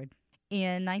 Dan Aykroyd.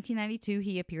 In 1992,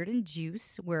 he appeared in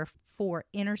Juice, where 4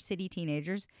 inner-city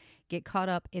teenagers get caught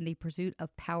up in the pursuit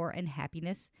of power and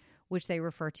happiness, which they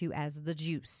refer to as the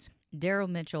Juice. Daryl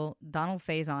Mitchell, Donald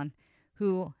Faison,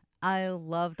 who I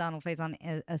love Donald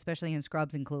Faison, especially in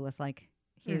Scrubs and Clueless. Like,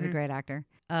 he's a great actor.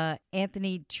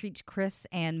 Anthony Treach Chris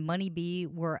and Money B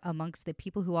were amongst the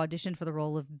people who auditioned for the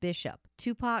role of Bishop.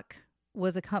 Tupac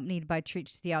was accompanied by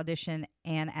Treach to the audition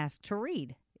and asked to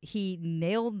read. He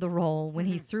nailed the role when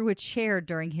he threw a chair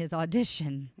during his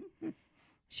audition.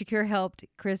 Shakur helped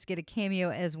Chris get a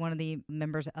cameo as one of the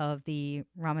members of the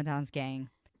Ramadan's gang.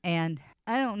 And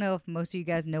I don't know if most of you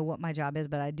guys know what my job is,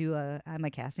 but I'm a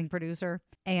casting producer.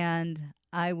 And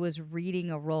I was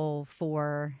reading a role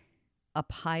for a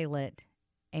pilot,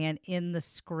 and in the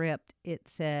script it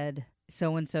said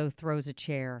so-and-so throws a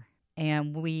chair.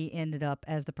 And we ended up,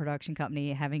 as the production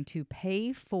company, having to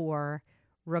pay for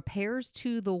repairs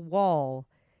to the wall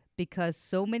because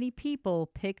so many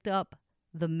people picked up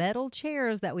the metal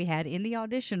chairs that we had in the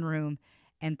audition room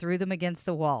and threw them against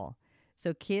the wall.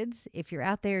 So kids, if you're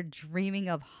out there dreaming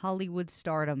of Hollywood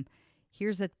stardom,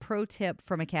 here's a pro tip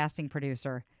from a casting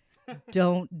producer.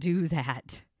 Don't do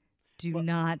that.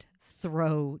 Don't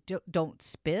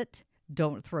spit.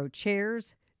 Don't throw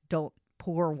chairs. Don't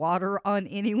pour water on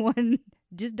anyone.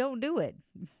 Just don't do it.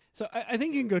 So I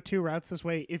think you can go 2 routes this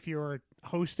way if you're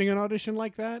hosting an audition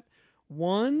like that.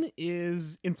 One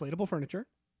is inflatable furniture.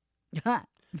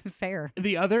 Fair.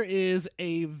 The other is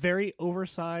a very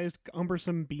oversized,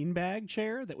 cumbersome beanbag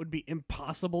chair that would be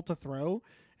impossible to throw,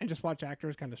 and just watch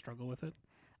actors kind of struggle with it.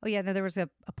 Oh, yeah. No, there was a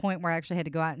point where I actually had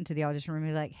to go out into the audition room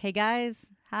and be like, hey,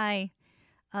 guys, hi.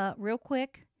 Real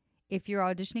quick, if you're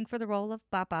auditioning for the role of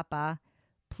Ba,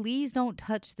 please don't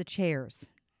touch the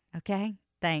chairs. Okay?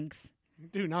 Thanks.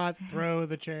 Do not throw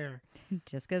the chair.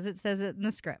 Just because it says it in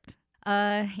the script.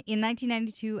 In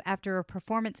 1992, after a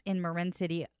performance in Marin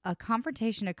City, a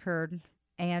confrontation occurred,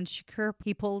 and Shakur,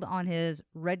 he pulled on his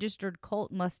registered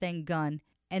Colt Mustang gun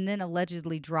and then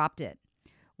allegedly dropped it.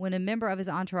 When a member of his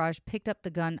entourage picked up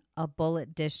the gun, a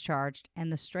bullet discharged,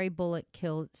 and the stray bullet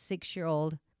killed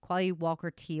 6-year-old Quali Walker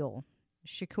Teal.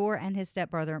 Shakur and his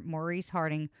stepbrother, Maurice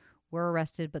Harding, were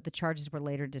arrested, but the charges were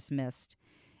later dismissed.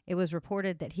 It was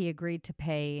reported that he agreed to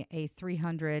pay a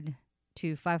 $300,000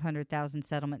 to $500,000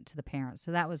 settlement to the parents.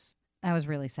 So that was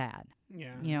really sad.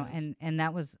 Yeah. You know, and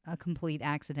that was a complete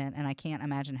accident, and I can't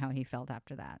imagine how he felt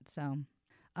after that. So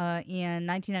in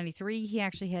 1993, he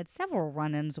actually had several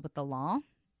run-ins with the law.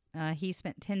 He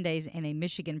spent 10 days in a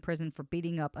Michigan prison for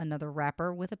beating up another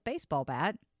rapper with a baseball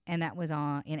bat, and that was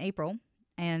in April.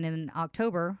 And in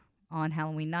October, on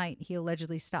Halloween night, he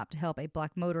allegedly stopped to help a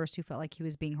black motorist who felt like he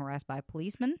was being harassed by a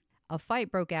policeman. A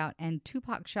fight broke out, and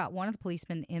Tupac shot one of the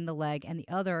policemen in the leg and the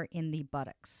other in the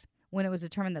buttocks. When it was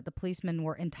determined that the policemen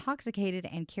were intoxicated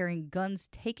and carrying guns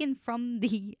taken from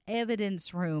the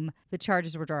evidence room, the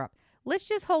charges were dropped. Let's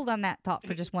just hold on that thought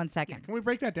for just 1 second. Yeah, can we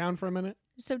break that down for a minute?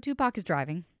 So Tupac is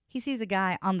driving. He sees a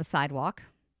guy on the sidewalk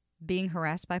being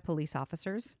harassed by police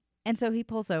officers. And so he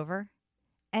pulls over.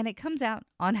 And it comes out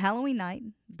on Halloween night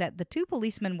that the 2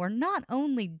 policemen were not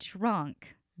only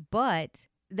drunk, but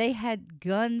they had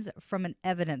guns from an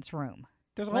evidence room.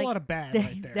 There's a whole lot of bad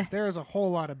right there. There is a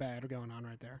whole lot of bad going on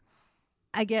right there.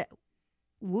 I get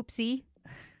whoopsie.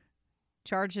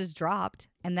 Charges dropped.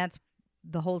 And that's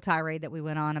the whole tirade that we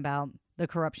went on about the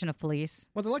corruption of police.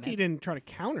 Well, they're lucky he didn't try to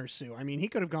countersue. I mean, he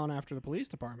could have gone after the police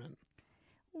department.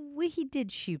 He did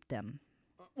shoot them.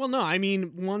 Well, no, I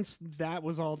mean, once that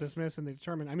was all dismissed and they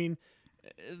determined, I mean,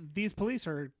 These police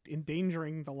are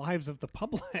endangering the lives of the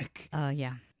public.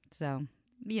 Yeah. So,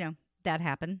 that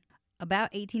happened. About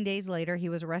 18 days later, he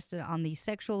was arrested on the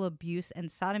sexual abuse and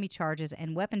sodomy charges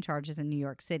and weapon charges in New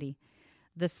York City.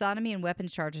 The sodomy and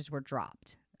weapons charges were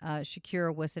dropped.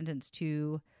 Shakur was sentenced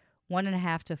to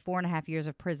 1.5 to 4.5 years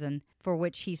of prison, for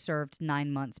which he served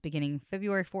 9 months, beginning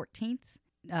February 14th,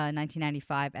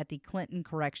 1995, at the Clinton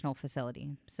Correctional Facility.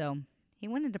 So he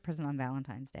went into prison on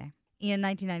Valentine's Day. In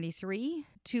 1993,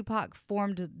 Tupac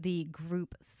formed the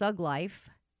group Thug Life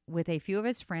with a few of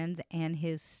his friends and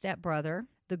his stepbrother.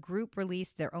 The group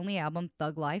released their only album,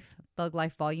 Thug Life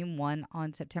Volume 1,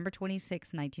 on September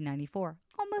 26, 1994.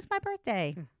 Almost my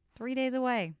birthday. 3 days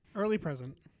away. Early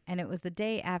present. And it was the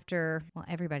day after, well,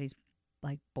 everybody's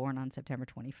like born on September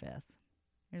 25th.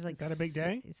 There's like Is that a big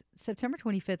day? September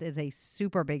 25th is a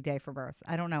super big day for births.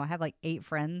 I don't know. I have like 8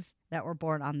 friends that were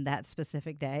born on that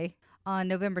specific day. On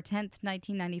November 10th,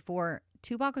 1994,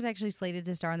 Tupac was actually slated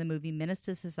to star in the movie Menace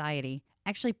to Society,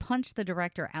 actually punched the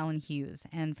director Alan Hughes,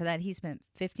 and for that he spent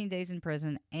 15 days in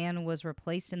prison and was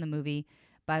replaced in the movie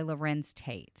by Lorenz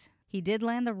Tate. He did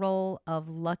land the role of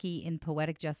Lucky in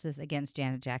Poetic Justice against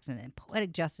Janet Jackson. And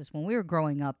Poetic Justice, when we were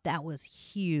growing up, that was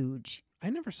huge. I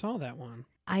never saw that one.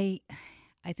 I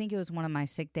think it was one of my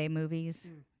sick day movies.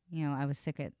 I was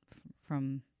sick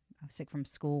from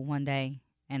school one day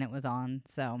and it was on.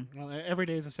 So Well, every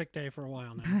day is a sick day for a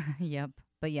while now. yep.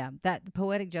 But yeah, that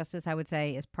Poetic Justice, I would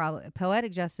say, is probably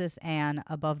Poetic Justice and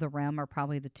Above the Rim are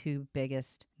probably the 2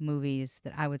 biggest movies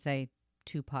that I would say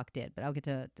Tupac did. But I'll get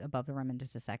to Above the Rim in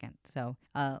just a second. So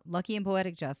Lucky in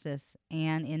Poetic Justice.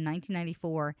 And in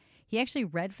 1994, he actually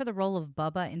read for the role of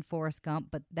Bubba in Forrest Gump,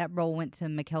 but that role went to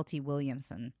McKelty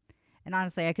Williamson. And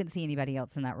honestly, I couldn't see anybody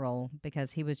else in that role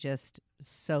because he was just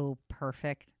so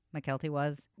perfect. McKelty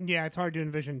was. Yeah, it's hard to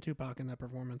envision Tupac in that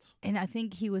performance. And I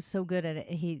think he was so good at it.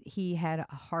 He had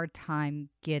a hard time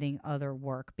getting other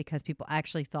work because people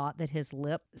actually thought that his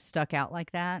lip stuck out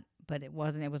like that, but it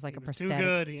wasn't. It was like He a was prosthetic. too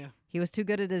good, yeah. He was too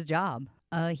good at his job.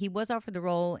 He was offered the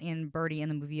role in Birdie in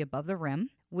the movie Above the Rim,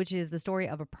 which is the story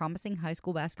of a promising high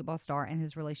school basketball star and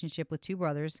his relationship with 2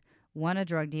 brothers, one a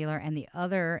drug dealer and the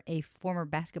other a former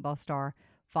basketball star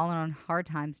fallen on hard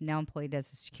times, now employed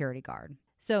as a security guard.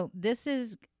 So this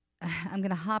is... I'm going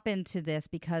to hop into this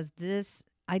because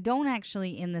I don't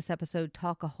actually in this episode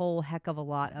talk a whole heck of a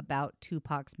lot about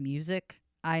Tupac's music.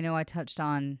 I know I touched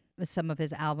on some of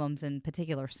his albums and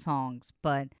particular songs,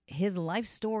 but his life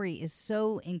story is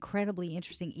so incredibly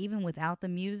interesting. Even without the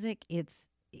music,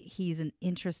 he's an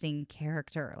interesting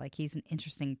character. Like he's an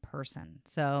interesting person.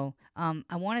 So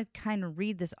I want to kind of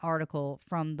read this article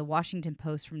from the Washington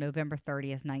Post from November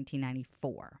 30th,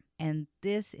 1994. And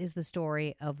this is the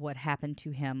story of what happened to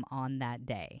him on that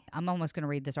day. I'm almost going to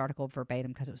read this article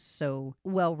verbatim because it was so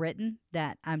well written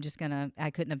that I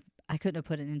couldn't have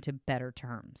put it into better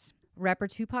terms. Rapper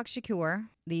Tupac Shakur,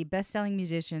 the best-selling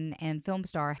musician and film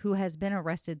star who has been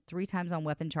arrested 3 times on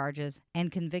weapon charges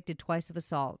and convicted twice of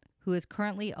assault, who is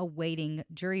currently awaiting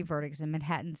jury verdicts in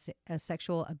Manhattan's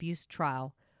sexual abuse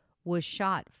trial, was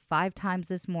shot 5 times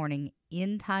this morning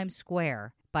in Times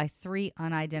Square by 3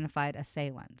 unidentified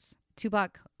assailants.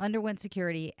 Tupac underwent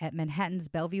security at Manhattan's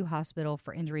Bellevue Hospital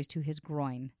for injuries to his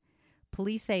groin.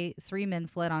 Police say 3 men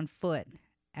fled on foot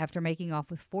after making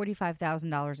off with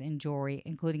 $45,000 in jewelry,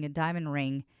 including a diamond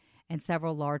ring and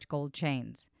several large gold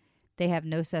chains. They have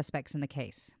no suspects in the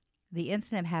case. The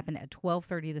incident happened at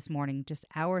 12:30 this morning, just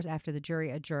hours after the jury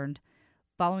adjourned,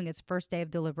 following its first day of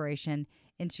deliberation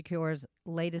in Shakur's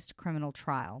latest criminal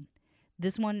trial.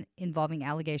 This one involving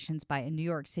allegations by a New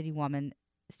York City woman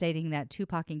stating that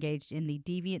Tupac engaged in the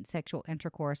deviant sexual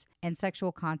intercourse and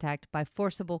sexual contact by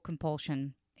forcible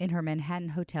compulsion in her Manhattan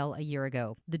hotel a year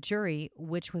ago. The jury,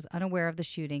 which was unaware of the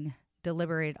shooting,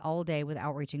 deliberated all day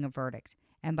without reaching a verdict,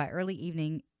 and by early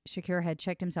evening, Shakur had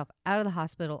checked himself out of the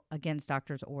hospital against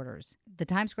doctor's orders. The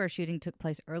Times Square shooting took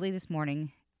place early this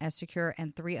morning as Shakur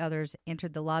and 3 others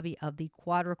entered the lobby of the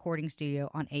Quad Recording Studio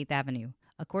on 8th Avenue.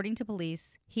 According to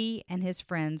police, he and his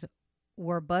friends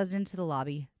were buzzed into the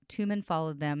lobby. 2 men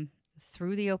followed them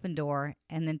through the open door,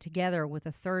 and then together with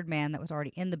a 3rd man that was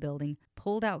already in the building,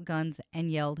 pulled out guns and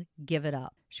yelled, "Give it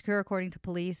up." Shakur, according to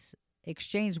police,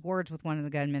 exchanged words with one of the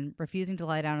gunmen, refusing to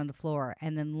lie down on the floor,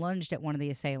 and then lunged at one of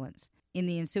the assailants. In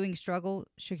the ensuing struggle,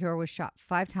 Shakur was shot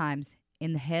 5 times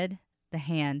in the head, the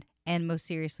hand, and most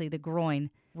seriously, the groin,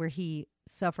 where he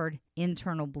suffered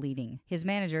internal bleeding. His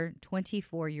manager,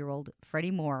 24-year-old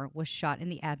Freddie Moore, was shot in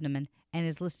the abdomen and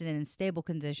is listed in stable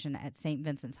condition at St.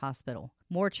 Vincent's Hospital.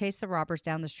 Moore chased the robbers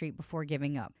down the street before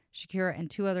giving up. Shakur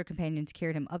and 2 other companions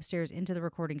carried him upstairs into the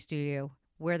recording studio,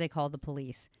 where they called the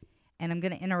police. And I'm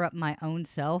going to interrupt my own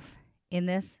self in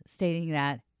this, stating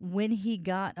that when he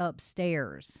got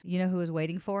upstairs, you know who was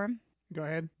waiting for him? Go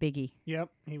ahead. Biggie. Yep,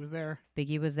 he was there.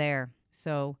 Biggie was there.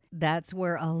 So that's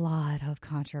where a lot of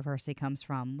controversy comes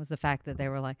from, was the fact that they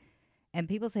were like, and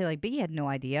people say like Biggie had no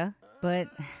idea, but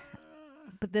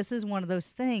this is one of those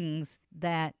things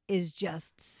that is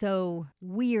just so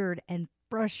weird and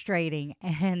frustrating.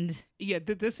 And Yeah,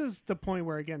 this is the point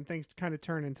where, again, things kind of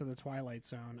turn into the Twilight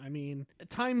Zone. I mean,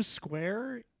 Times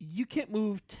Square, you can't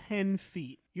move 10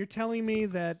 feet. You're telling me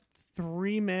that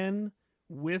 3 men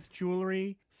with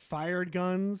jewelry, fired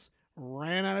guns,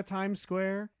 ran out of Times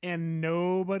Square, and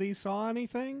nobody saw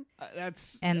anything?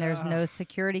 And there's no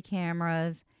security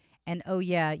cameras. And oh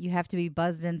yeah, you have to be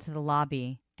buzzed into the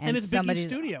lobby. And it's Biggie's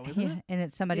studio, isn't it? And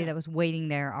it's somebody that was waiting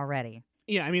there already.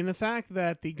 Yeah, I mean, the fact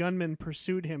that the gunman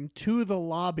pursued him to the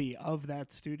lobby of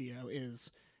that studio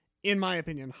is, in my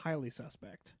opinion, highly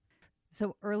suspect.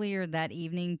 So earlier that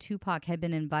evening, Tupac had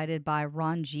been invited by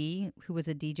Ron G, who was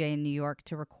a DJ in New York,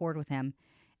 to record with him.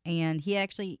 And he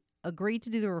actually agreed to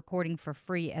do the recording for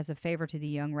free as a favor to the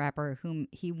young rapper whom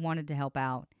he wanted to help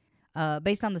out.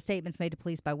 Based on the statements made to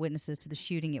police by witnesses to the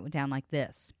shooting, it went down like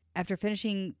this. After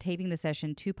finishing taping the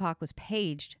session, Tupac was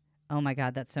paged, oh my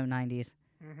God, that's so 90s,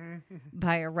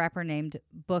 by a rapper named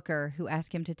Booker, who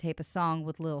asked him to tape a song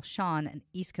with Lil Sean, an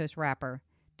East Coast rapper.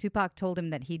 Tupac told him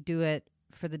that he'd do it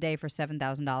for the day for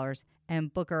 $7,000,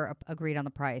 and Booker agreed on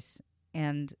the price.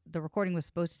 And the recording was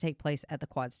supposed to take place at the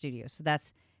Quad Studio, so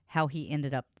that's how he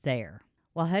ended up there.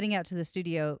 While heading out to the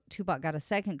studio, Tupac got a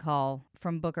second call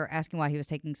from Booker asking why he was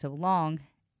taking so long,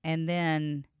 and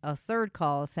then a third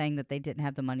call saying that they didn't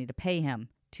have the money to pay him.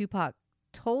 Tupac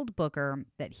told Booker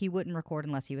that he wouldn't record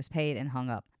unless he was paid and hung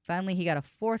up. Finally, he got a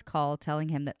fourth call telling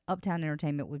him that Uptown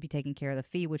Entertainment would be taking care of the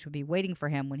fee, which would be waiting for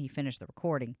him when he finished the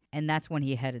recording, and that's when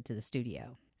he headed to the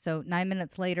studio. So 9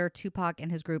 minutes later, Tupac and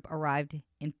his group arrived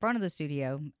in front of the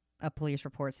studio, a police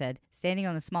report said, standing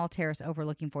on the small terrace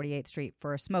overlooking 48th Street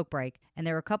for a smoke break, and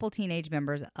there were a couple teenage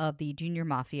members of the Junior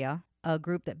Mafia, a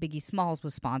group that Biggie Smalls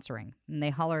was sponsoring, and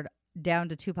they hollered down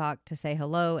to Tupac to say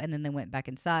hello, and then they went back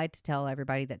inside to tell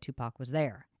everybody that Tupac was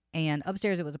there. And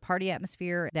upstairs, it was a party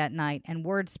atmosphere that night, and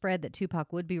word spread that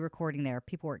Tupac would be recording there.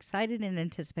 People were excited in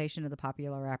anticipation of the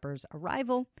popular rapper's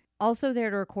arrival. Also there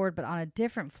to record, but on a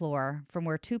different floor from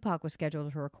where Tupac was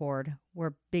scheduled to record,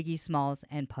 were Biggie Smalls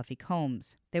and Puffy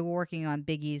Combs. They were working on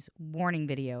Biggie's Warning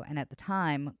video, and at the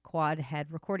time, Quad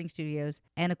had recording studios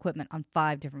and equipment on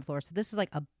 5 different floors. So this is like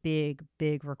a big,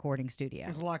 big recording studio.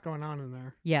 There's a lot going on in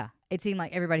there. Yeah. It seemed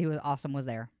like everybody who was awesome was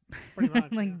there. Pretty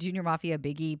much. Like Junior Mafia,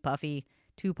 Biggie, Puffy,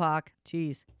 Tupac.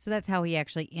 Jeez. So that's how he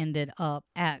actually ended up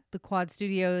at the Quad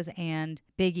Studios, and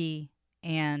Biggie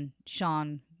and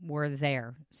Sean were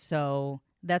there. So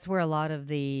that's where a lot of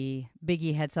the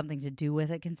Biggie had something to do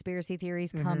with it conspiracy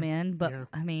theories come in. But Yeah.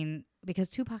 I mean, because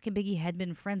Tupac and Biggie had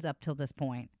been friends up till this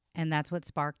point, and that's what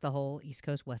sparked the whole East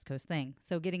Coast, West Coast thing.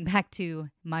 So getting back to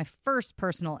my first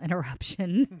personal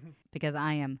interruption, because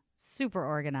I am super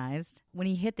organized, when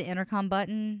he hit the intercom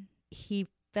button, he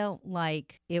felt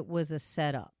like it was a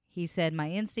setup. He said, "My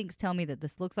instincts tell me that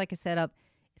this looks like a setup,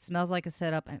 it smells like a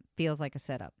setup, and it feels like a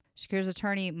setup." Shakira's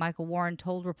attorney, Michael Warren,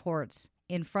 told reports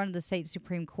in front of the state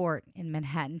Supreme Court in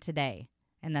Manhattan today,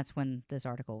 and that's when this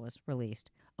article was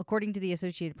released. According to the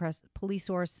Associated Press, police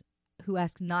source who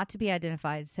asked not to be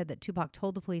identified said that Tupac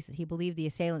told the police that he believed the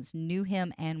assailants knew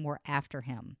him and were after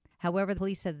him. However, the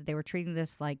police said that they were treating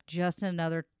this like just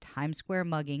another Times Square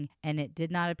mugging, and it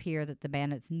did not appear that the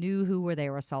bandits knew who they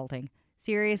were assaulting.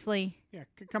 Seriously? Yeah,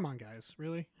 come on, guys.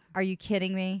 Really? Are you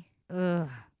kidding me? Ugh.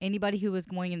 Anybody who was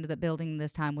going into the building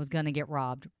this time was going to get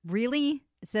robbed. Really?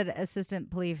 Said Assistant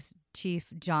Police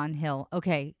Chief John Hill.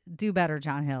 Okay, do better,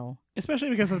 John Hill. Especially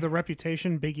because of the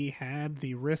reputation Biggie had,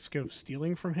 the risk of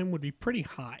stealing from him would be pretty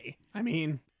high. I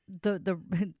mean,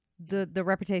 The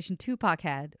reputation Tupac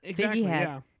had, exactly, Biggie had.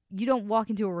 yeah. You don't walk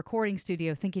into a recording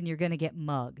studio thinking you're going to get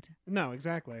mugged. No,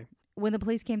 exactly. When the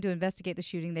police came to investigate the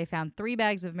shooting, they found 3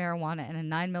 bags of marijuana and a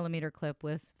 9mm clip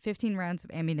with 15 rounds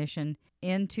of ammunition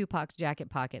in Tupac's jacket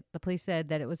pocket. The police said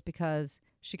that it was because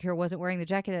Shakur wasn't wearing the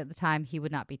jacket at the time, he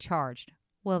would not be charged.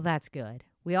 Well, that's good.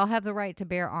 We all have the right to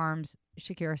bear arms,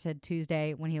 Shakur said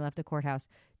Tuesday when he left the courthouse.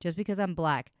 Just because I'm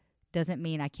black doesn't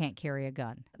mean I can't carry a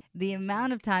gun. The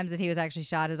amount of times that he was actually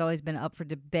shot has always been up for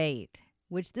debate,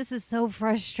 which this is so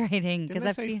frustrating. Didn't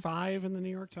they say 5 in the New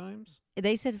York Times?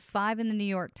 They said 5 in the New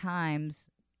York Times,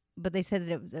 but they said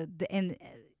that and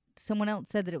someone else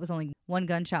said that it was only 1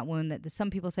 gunshot wound, that some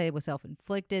people say it was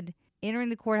self-inflicted. Entering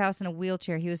the courthouse in a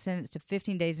wheelchair, he was sentenced to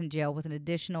 15 days in jail with an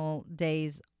additional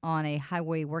days on a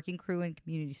highway working crew and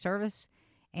community service.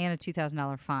 and a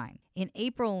 $2,000 fine. In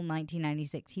April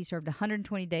 1996, he served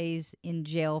 120 days in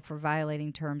jail for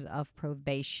violating terms of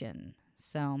probation.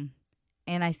 So,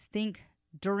 and I think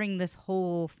during this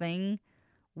whole thing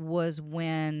was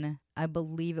when I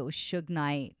believe it was Suge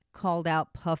Knight called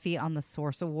out Puffy on the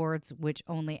Source Awards, which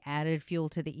only added fuel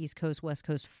to the East Coast, West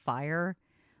Coast fire.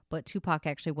 But Tupac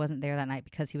actually wasn't there that night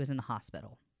because he was in the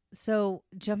hospital. So,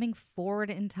 jumping forward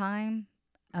in time,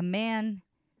 a man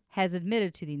has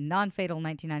admitted to the non-fatal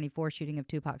 1994 shooting of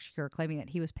Tupac Shakur, claiming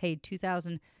that he was paid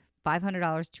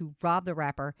 $2,500 to rob the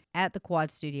rapper at the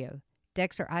Quad Studio.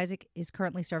 Dexter Isaac is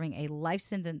currently serving a life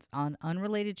sentence on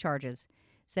unrelated charges.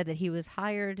 Said that he was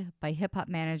hired by hip-hop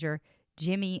manager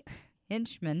Jimmy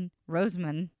Henchman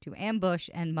Roseman to ambush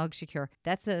and mug Shakur.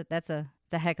 That's a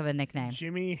heck of a nickname.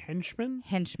 Jimmy Henchman?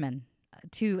 Henchman.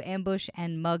 To ambush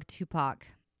and mug Tupac,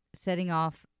 setting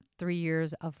off 3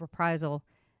 years of reprisal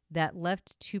that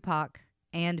left Tupac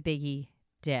and Biggie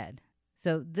dead.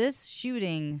 So this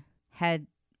shooting had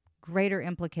greater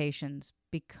implications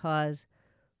because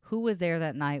who was there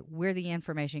that night, where the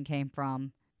information came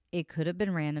from. It could have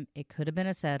been random. It could have been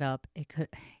a setup. It could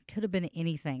have been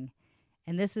anything.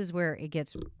 And this is where it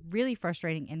gets really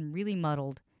frustrating and really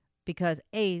muddled because,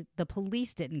 A, the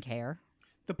police didn't care.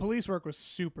 The police work was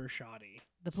super shoddy.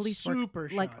 The police super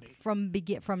work, shoddy. like from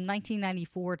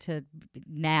 1994 to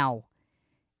now,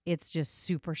 it's just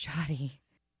super shoddy.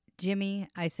 Jimmy,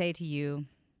 I say to you,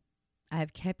 I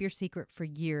have kept your secret for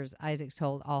years, Isaacs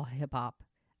told All Hip Hop.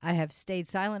 I have stayed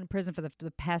silent in prison for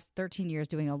the past 13 years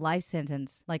doing a life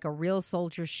sentence like a real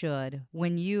soldier should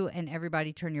when you and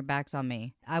everybody turn your backs on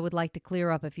me. I would like to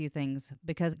clear up a few things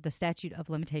because the statute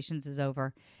of limitations is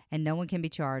over and no one can be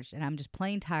charged, and I'm just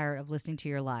plain tired of listening to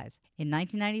your lies. In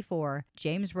 1994,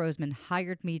 James Roseman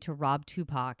hired me to rob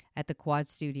Tupac at the Quad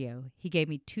Studio. He gave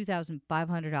me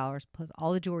 $2,500 plus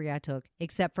all the jewelry I took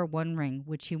except for one ring,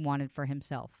 which he wanted for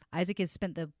himself. Isaac has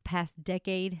spent the past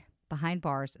decade behind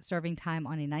bars, serving time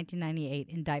on a 1998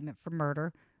 indictment for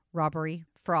murder, robbery,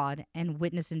 fraud, and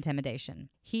witness intimidation.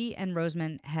 He and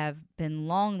Roseman have been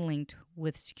long linked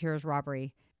with Shakur's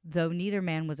robbery, though neither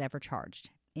man was ever charged.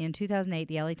 In 2008,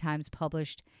 the LA Times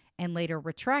published and later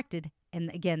retracted,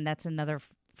 and again, that's another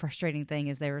frustrating thing,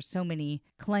 is there are so many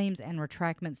claims and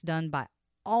retractments done by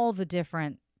all the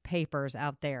different papers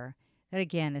out there that,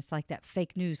 again, it's like that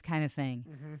fake news kind of thing.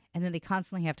 Mm-hmm. And then they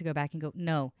constantly have to go back and go,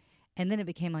 no. And then it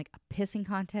became like a pissing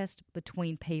contest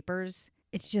between papers.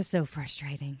 It's just so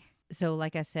frustrating. So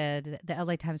like I said, the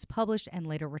LA Times published and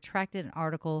later retracted an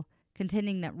article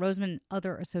contending that Roseman and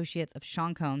other associates of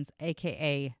Sean Combs,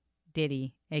 a.k.a.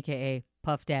 Diddy, a.k.a.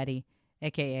 Puff Daddy,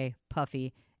 a.k.a.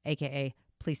 Puffy, a.k.a.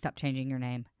 please stop changing your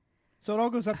name. So it all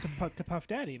goes up to Puff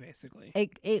Daddy, basically.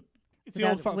 It's the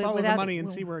old follow the money and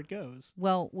see where it goes.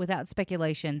 Well, without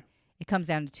speculation, it comes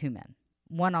down to two men.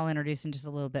 One I'll introduce in just a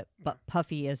little bit, but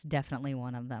Puffy is definitely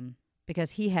one of them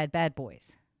because he had bad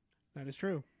boys. That is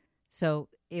true. So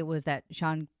it was that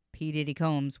Sean P. Diddy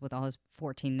Combs, with all his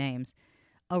 14 names,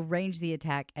 arranged the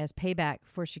attack as payback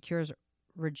for Shakur's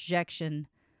rejection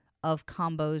of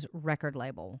Combo's record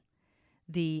label.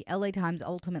 The LA Times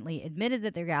ultimately admitted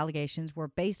that their allegations were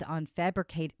based on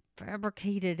fabricated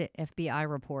FBI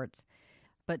reports,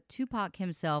 but Tupac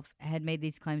himself had made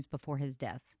these claims before his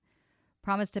death.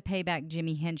 Promised to pay back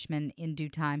Jimmy Henchman in due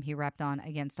time, he rapped on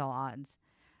against all odds.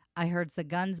 I heard the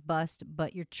guns bust,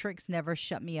 but your tricks never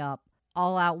shut me up.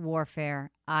 All out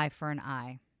warfare, eye for an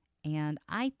eye. And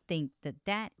I think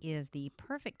that is the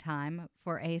perfect time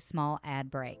for a small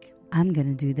ad break. I'm going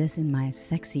to do this in my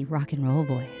sexy rock and roll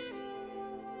voice.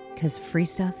 Because free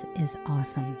stuff is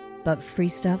awesome. But free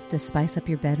stuff to spice up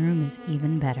your bedroom is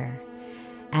even better.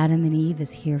 Adam and Eve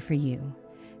is here for you.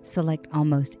 Select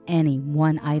almost any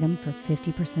one item for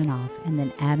 50% off, and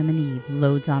then Adam and Eve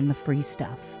loads on the free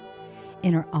stuff.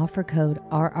 Enter offer code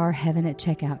RRHeaven at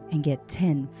checkout and get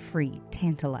 10 free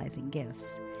tantalizing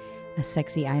gifts. A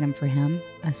sexy item for him,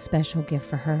 a special gift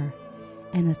for her,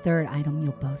 and a third item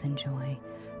you'll both enjoy,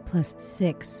 plus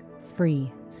 6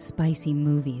 free spicy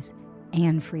movies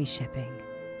and free shipping.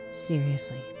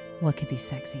 Seriously, what could be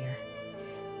sexier?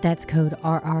 That's code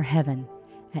RRHeaven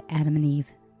at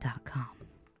adamandeve.com.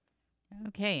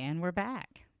 Okay, and we're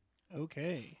back.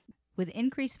 Okay. With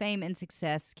increased fame and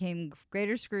success came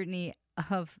greater scrutiny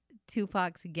of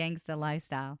Tupac's gangsta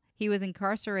lifestyle. He was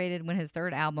incarcerated when his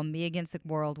third album, Me Against the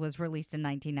World, was released in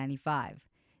 1995.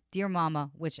 Dear Mama,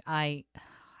 which I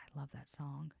love that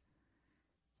song.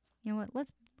 You know what?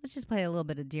 Let's just play a little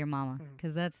bit of Dear Mama,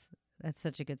 because that's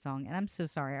such a good song. And I'm so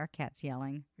sorry, our cat's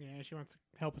yelling. Yeah, she wants to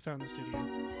help us out in the studio.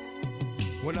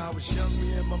 When I was young,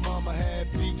 me and my mama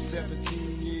had beef,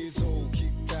 17 years old,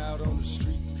 kicked out on the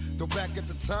streets. Though back at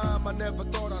the time, I never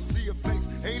thought I'd see her face.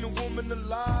 Ain't a woman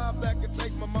alive that could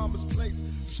take my mama's place.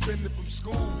 Suspended from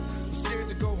school, I'm scared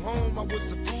to go home. I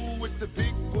was a fool with the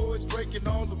big boys breaking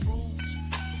all the rules.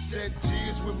 Shed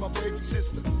tears with my baby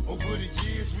sister. Over the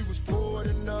years, we was poor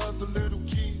than other little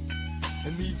kids.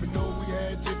 And even though we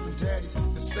had different daddies,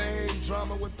 the same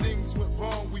drama when things went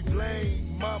wrong, we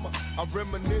blame mama. I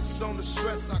reminisce on the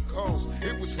stress I caused.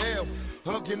 It was hell,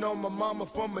 hugging on my mama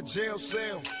from a jail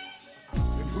cell.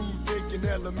 And who thinking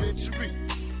elementary?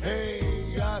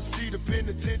 Hey, I see the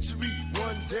penitentiary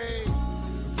one day.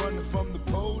 Running from the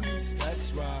police,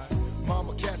 that's right.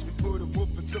 Mama catch me, put a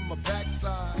whooping to my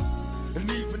backside. And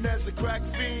even as a crack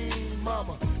fiend,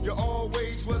 mama, you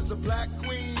always was a black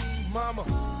queen, mama.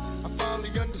 I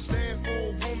finally understand for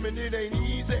a woman it ain't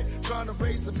easy trying to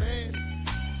raise a man.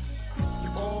 You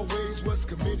always was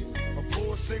committed, a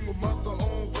poor single mother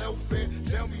on welfare.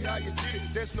 Tell me how you did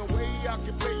it, there's no way I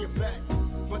can pay you back.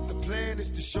 But the plan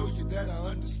is to show you that I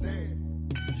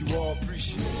understand. You all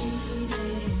appreciate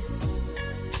it.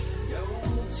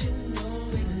 Don't you know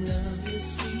we love you,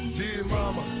 sweet dear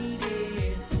mama.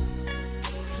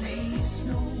 Place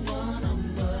no one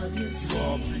above you, sweet. You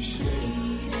all appreciate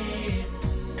it.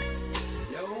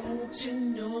 Don't you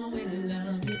know we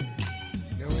love you?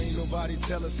 Now ain't nobody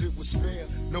tell us it was fair.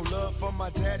 No love for my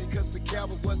daddy cause the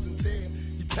coward wasn't there.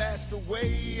 He passed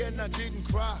away and I didn't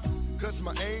cry cause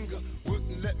my anger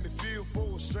wouldn't let me feel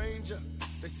for a stranger.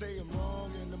 They say I'm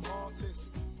wrong and I'm heartless,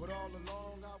 but all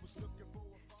along I was looking for.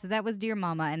 So that was Dear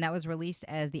Mama, and that was released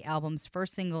as the album's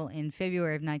first single in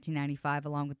February of 1995,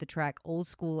 along with the track Old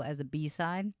School as a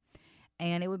B-side.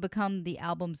 And it would become the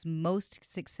album's most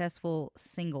successful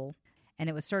single, and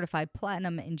it was certified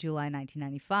platinum in July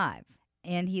 1995.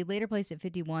 And he later placed at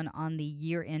 51 on the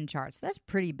year-end charts. That's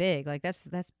pretty big. Like, that's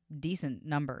decent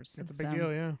numbers. That's a big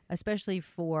deal, yeah. Especially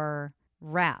for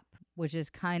rap, which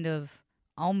is kind of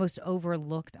almost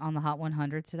overlooked on the Hot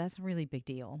 100, so that's a really big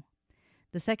deal.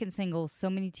 The second single, So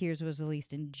Many Tears, was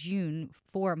released in June,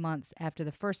 4 months after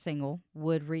the first single,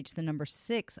 would reach the number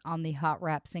 6 on the Hot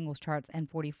Rap Singles charts and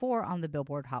 44 on the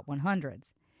Billboard Hot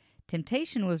 100s.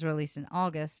 Temptation was released in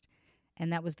August,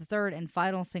 and that was the third and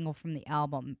final single from the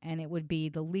album, and it would be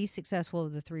the least successful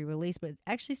of the three released, but it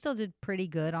actually still did pretty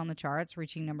good on the charts,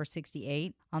 reaching number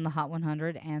 68 on the Hot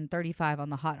 100 and 35 on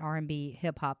the Hot R&B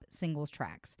Hip-Hop Singles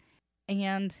tracks.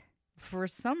 And for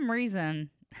some reason...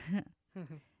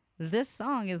 This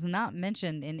song is not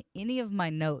mentioned in any of my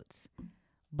notes,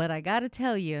 but I gotta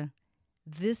tell you,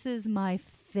 this is my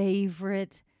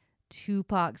favorite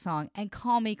Tupac song. And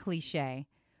call me cliche,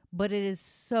 but it is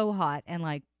so hot. And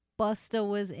like Busta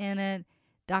was in it,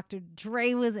 Dr.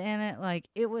 Dre was in it. Like,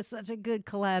 it was such a good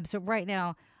collab. So right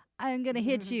now, I'm gonna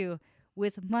hit you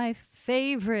with my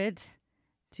favorite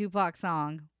Tupac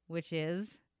song, which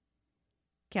is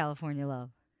California Love.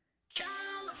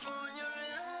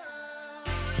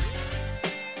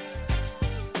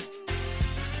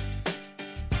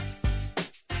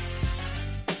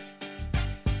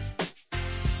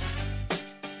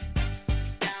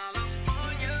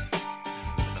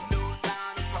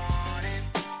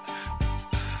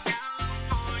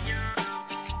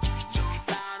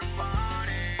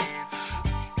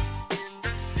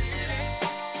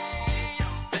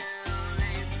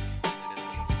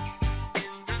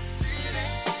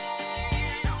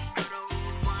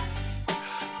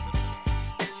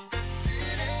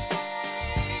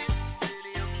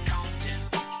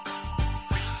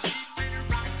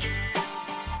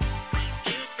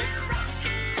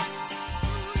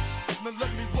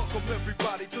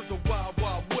 Everybody to the Wild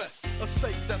Wild West, a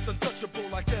state that's untouchable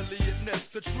like Elliot Ness.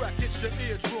 The track hits your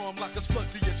eardrum like a slug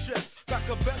to your chest. Back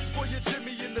a vest for your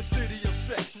Jimmy in the city of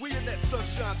sex. We in that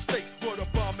sunshine state where the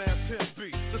bomb ass him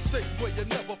be. The state where you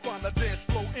never find a dance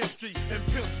floor empty and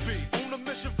pimp speed. On a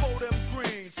mission for them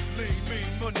greens. Lean,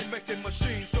 mean, money making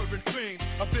machines serving fiends.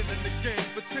 I've been in the game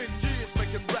for 10 years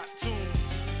making rap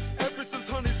tunes. Ever since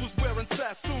Honeys was wearing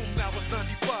Sassoon, now it's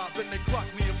 95 and they clock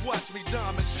me and watch me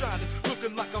diamond shining,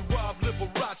 looking like a Rob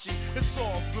Liberace. It's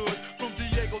all good from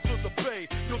Diego to the Bay.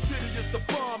 Your city is the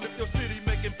bomb if your city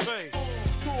making pay.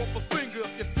 Throw up a finger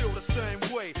if you feel the same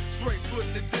way. Straight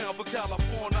putting it down for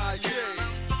California, yeah.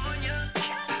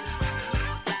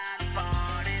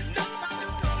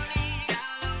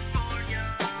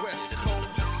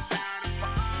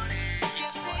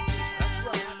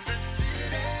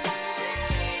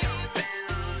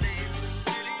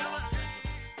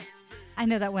 I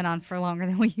know that went on for longer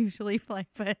than we usually play,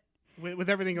 but... With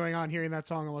everything going on, hearing that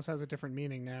song almost has a different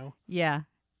meaning now. Yeah.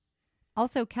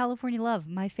 Also, California Love,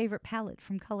 my favorite palette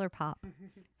from ColourPop.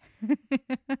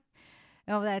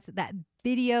 Oh, that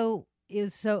video it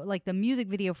was so, like, the music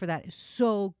video for that is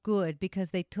so good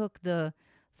because they took the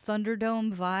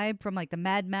Thunderdome vibe from, like, the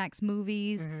Mad Max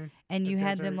movies, and you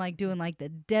had them, like, doing, like, the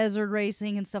desert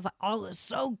racing and stuff. Oh, it was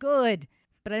so good.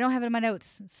 But I don't have it in my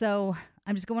notes, so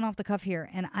I'm just going off the cuff here.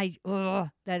 And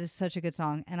that is such a good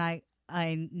song. And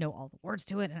I know all the words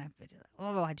to it, and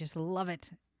I just love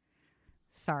it.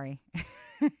 Sorry.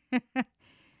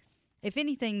 If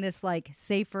anything, this, like,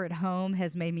 safer at home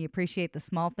has made me appreciate the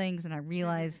small things, and I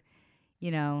realize, you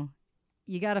know,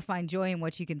 you got to find joy in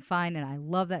what you can find, and I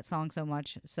love that song so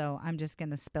much, so I'm just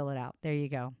going to spill it out. There you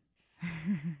go.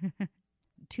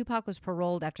 Tupac was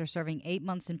paroled after serving 8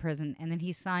 months in prison, and then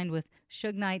he signed with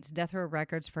Suge Knight's Death Row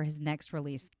Records for his next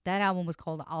release. That album was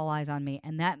called All Eyes on Me,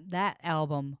 and that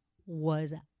album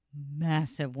was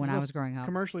massive when I was growing up.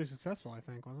 Commercially successful, I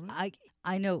think, wasn't it?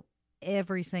 I know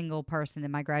every single person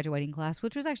in my graduating class,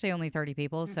 which was actually only 30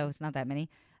 people, so it's not that many,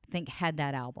 I think had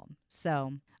that album.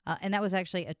 So, and that was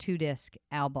actually a 2-disc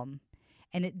album.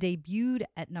 And it debuted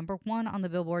at number 1 on the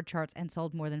Billboard charts and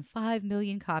sold more than 5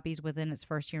 million copies within its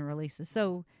first year in releases.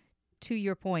 So, to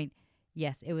your point,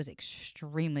 yes, it was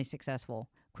extremely successful.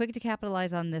 Quick to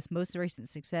capitalize on this most recent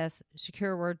success,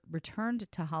 Shakur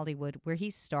returned to Hollywood, where he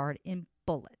starred in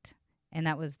Bullet, and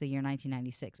that was the year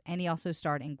 1996. And he also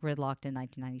starred in Gridlocked in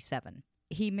 1997.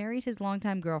 He married his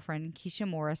longtime girlfriend, Keisha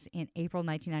Morris, in April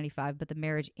 1995, but the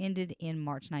marriage ended in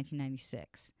March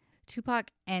 1996.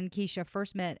 Tupac and Keisha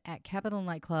first met at Capitol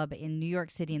Nightclub in New York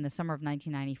City in the summer of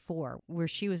 1994, where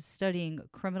she was studying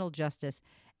criminal justice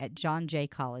at John Jay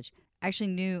College. I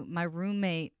actually knew my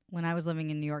roommate when I was living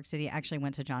in New York City actually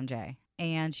went to John Jay.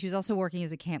 And she was also working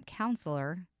as a camp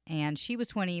counselor, and she was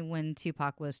 20 when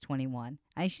Tupac was 21.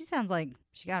 I mean, she sounds like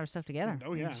she got her stuff together.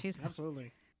 Oh, yeah, She's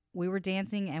absolutely. We were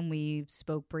dancing and we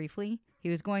spoke briefly. He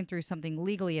was going through something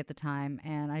legally at the time,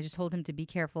 and I just told him to be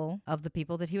careful of the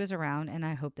people that he was around, and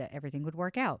I hoped that everything would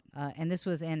work out. And this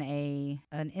was in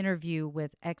an interview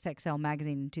with XXL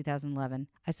Magazine in 2011.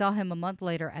 I saw him a month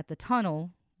later at the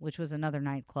Tunnel, which was another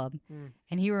nightclub,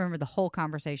 and he remembered the whole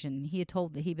conversation. He had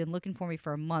told that he'd been looking for me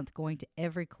for a month, going to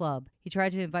every club. He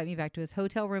tried to invite me back to his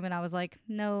hotel room, and I was like,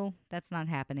 no, that's not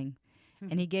happening.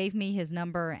 And he gave me his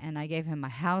number, and I gave him my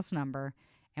house number,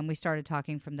 and we started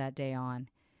talking from that day on.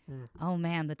 Oh,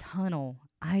 man, the Tunnel.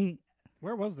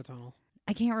 Where was the Tunnel?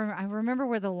 I can't remember. I remember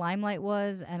where the Limelight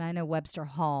was, and I know Webster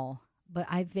Hall. But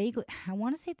I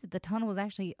want to say that the Tunnel was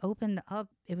actually opened up.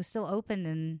 It was still open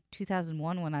in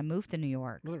 2001 when I moved to New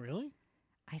York. Was it really?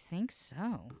 I think so.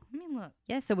 Let me look.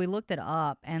 Yeah, so we looked it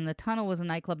up, and the Tunnel was a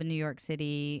nightclub in New York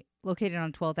City located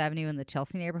on 12th Avenue in the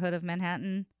Chelsea neighborhood of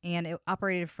Manhattan, and it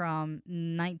operated from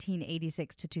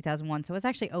 1986 to 2001. So it was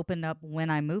actually opened up when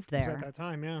I moved there. It was at that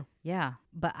time, yeah. Yeah,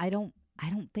 but I don't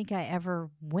think I ever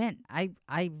went.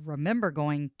 I remember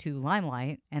going to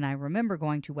Limelight, and I remember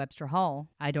going to Webster Hall.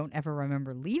 I don't ever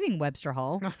remember leaving Webster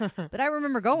Hall, but I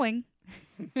remember going.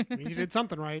 I mean, you did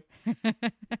something right.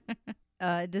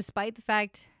 Despite the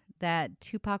fact that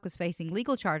Tupac was facing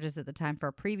legal charges at the time for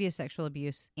a previous sexual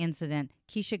abuse incident,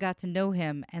 Keisha got to know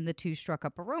him, and the two struck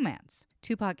up a romance.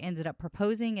 Tupac ended up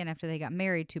proposing, and after they got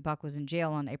married, Tupac was in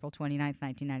jail on April 29th,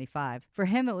 1995. For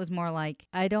him, it was more like,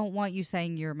 I don't want you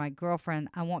saying you're my girlfriend.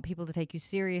 I want people to take you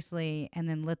seriously and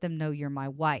then let them know you're my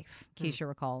wife, Keisha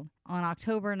recalled. On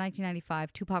October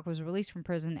 1995, Tupac was released from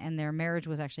prison, and their marriage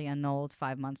was actually annulled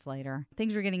 5 months later.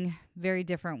 Things were getting very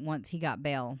different once he got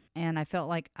bail, and I felt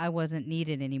like I wasn't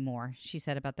needed anymore, she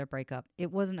said about their breakup.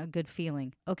 It wasn't a good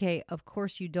feeling. Okay, of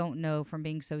course you don't know from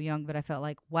being so young, but I felt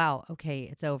like, wow, okay,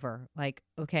 it's over. Like,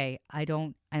 okay, I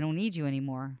don't need you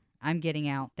anymore. I'm getting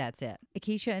out. That's it.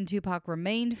 Keisha and Tupac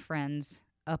remained friends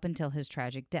up until his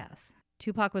tragic death.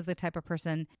 Tupac was the type of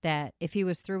person that if he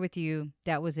was through with you,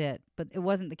 that was it. But it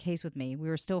wasn't the case with me. We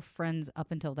were still friends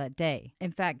up until that day.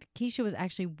 In fact, Keisha was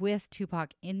actually with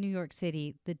Tupac in New York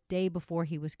City the day before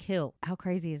he was killed. How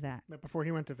crazy is that? But before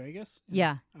he went to Vegas?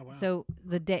 Yeah. Oh, wow. So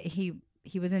the day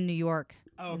he was in New York,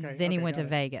 then he went to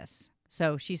Vegas.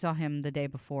 So she saw him the day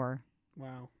before.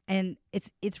 Wow. And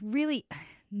it's really,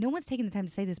 no one's taking the time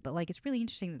to say this, but like it's really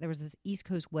interesting that there was this East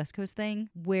Coast, West Coast thing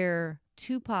where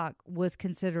Tupac was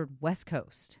considered West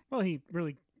Coast. Well,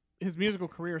 his musical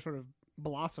career sort of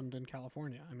blossomed in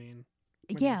California. I mean,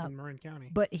 when Yeah. he was in Marin County.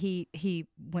 But he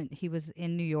was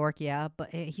in New York, yeah,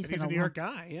 but he's been a New York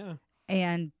guy, yeah.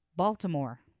 And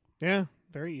Baltimore. Yeah,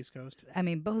 very East Coast. I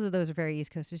mean, both of those are very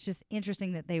East Coast. It's just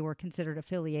interesting that they were considered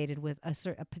affiliated with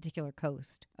a particular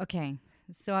coast. Okay,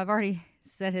 so I've already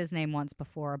said his name once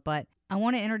before, but I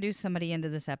want to introduce somebody into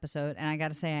this episode, and I got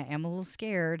to say I am a little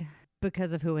scared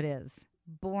because of who it is.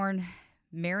 Born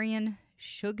Marion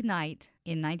Suge Knight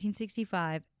in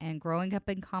 1965, and growing up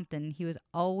in Compton, he was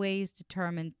always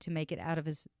determined to make it out of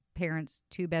his parents'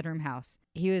 two-bedroom house.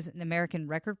 He was an American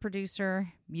record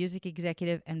producer, music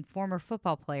executive, and former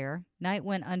football player. Knight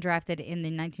went undrafted in the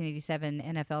 1987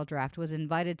 NFL draft, was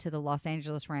invited to the Los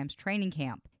Angeles Rams training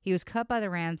camp. He was cut by the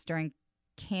Rams during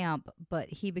camp, but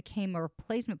he became a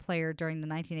replacement player during the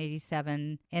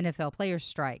 1987 NFL players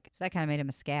strike. So that kind of made him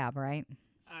a scab, right?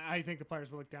 I think the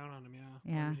players will look down on him,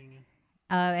 yeah. Yeah. Virginia.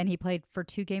 And he played for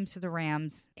 2 games for the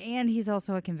Rams, and he's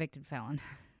also a convicted felon.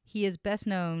 He is best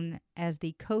known as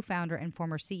the co-founder and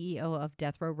former CEO of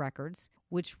Death Row Records,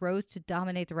 which rose to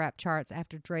dominate the rap charts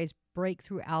after Dre's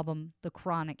breakthrough album, The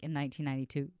Chronic, in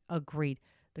 1992. Agreed.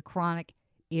 The Chronic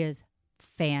is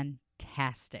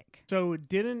fantastic. So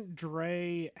didn't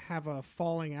Dre have a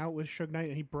falling out with Suge Knight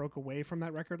and he broke away from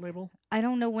that record label? I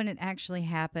don't know when it actually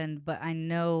happened, but I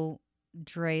know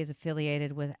Dre is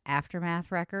affiliated with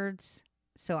Aftermath Records,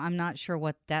 so I'm not sure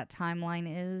what that timeline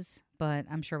is, but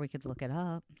I'm sure we could look it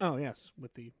up. Oh, yes.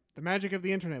 With the magic of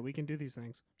the internet, we can do these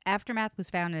things. Aftermath was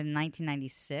founded in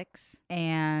 1996,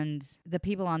 and the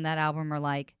people on that album are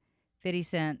like 50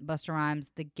 Cent, Busta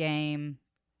Rhymes, The Game,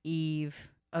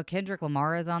 Eve. Kendrick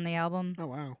Lamar is on the album. Oh,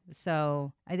 wow.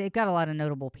 So they've got a lot of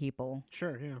notable people.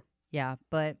 Sure, yeah. Yeah,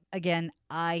 but again,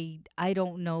 I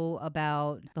don't know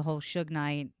about the whole Suge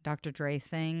Knight, Dr. Dre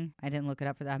thing. I didn't look it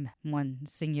up for that. I'm one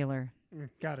singular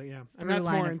Got it, yeah. And through that's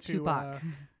line more of into Tupac.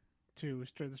 To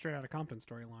the Straight Outta Compton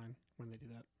storyline when they do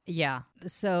that. Yeah.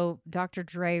 So Dr.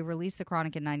 Dre released The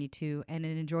Chronic in 92, and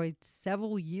it enjoyed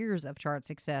several years of chart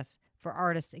success for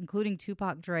artists, including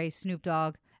Tupac, Dre, Snoop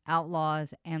Dogg,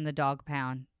 Outlawz, and the Dog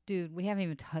Pound. Dude, we haven't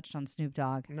even touched on Snoop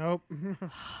Dogg. Nope.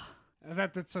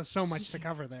 That's so much to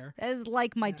cover there. That is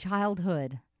like my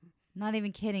childhood. Not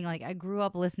even kidding. Like, I grew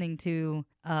up listening to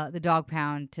the Dog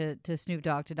Pound, to Snoop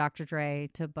Dogg, to Dr. Dre,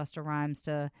 to Busta Rhymes,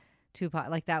 to Tupac.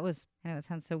 Like, that was, I know it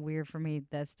sounds so weird for me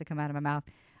that's to come out of my mouth.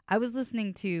 I was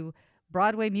listening to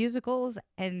Broadway musicals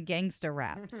and gangsta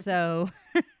rap. So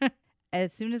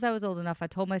as soon as I was old enough, I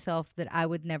told myself that I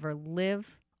would never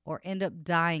live or end up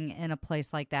dying in a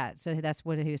place like that. So that's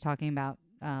what he was talking about,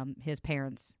 his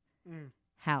parents'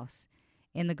 house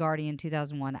in The Guardian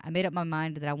 2001. I made up my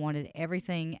mind that I wanted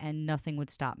everything and nothing would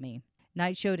stop me.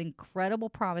 Knight showed incredible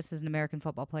promise as an American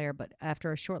football player, but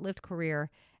after a short-lived career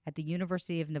at the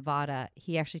University of Nevada,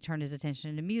 he actually turned his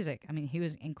attention to music. I mean, he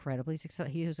was incredibly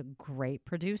successful. He was a great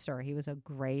producer. He was a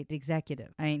great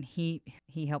executive. I mean, he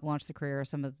helped launch the career of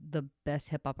some of the best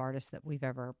hip-hop artists that we've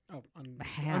ever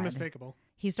had. Unmistakable.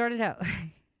 He started out...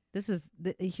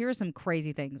 Here are some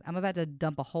crazy things. I'm about to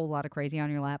dump a whole lot of crazy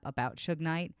on your lap about Suge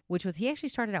Knight, which was he actually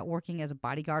started out working as a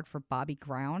bodyguard for Bobby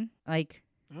Brown. Like,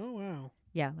 oh, wow.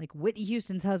 Yeah, like Whitney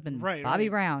Houston's husband, Right, Bobby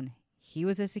right. Brown. He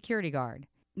was a security guard,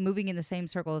 moving in the same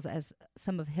circles as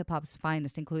some of hip-hop's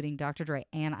finest, including Dr. Dre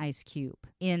and Ice Cube.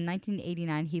 In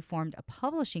 1989, he formed a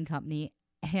publishing company,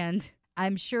 and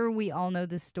I'm sure we all know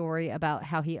this story about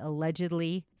how he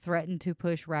allegedly threatened to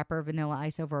push rapper Vanilla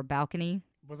Ice over a balcony.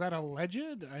 Was that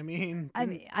alleged? I mean,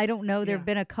 I don't know. There have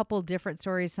Yeah. been a couple different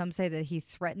stories. Some say that he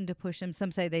threatened to push him. Some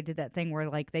say they did that thing where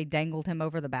like they dangled him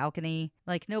over the balcony.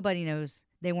 Like nobody knows.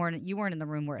 You weren't in the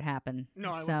room where it happened.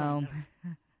 no, I was so, not.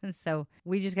 No. So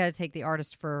we just got to take the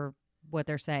artist for what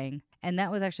they're saying. And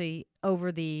that was actually over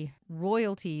the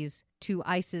royalties to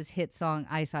Ice's hit song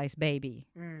Ice Ice Baby.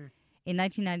 In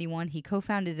 1991, he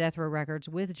co-founded Death Row Records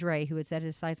with Dre, who had set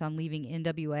his sights on leaving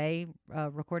NWA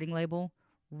recording label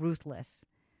Ruthless.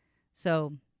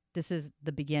 So this is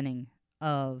the beginning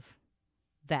of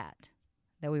that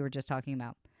we were just talking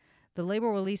about. The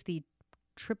label released the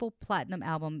triple platinum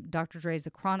album Dr. Dre's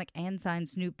The Chronic and signed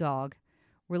Snoop Dogg,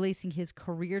 releasing his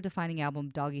career-defining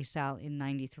album Doggy Style in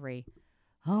 93.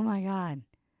 Oh my God.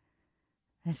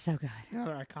 That's so good.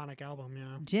 Another iconic album,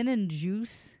 yeah. Gin and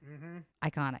Juice. Mm-hmm.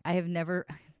 Iconic. I have never,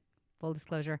 full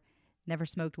disclosure, never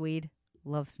smoked weed.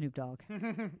 Love Snoop Dogg.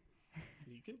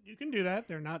 You can do that.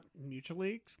 They're not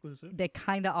mutually exclusive. They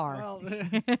kind of are. Well,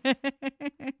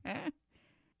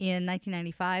 In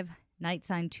 1995, Knight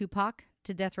signed Tupac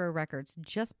to Death Row Records.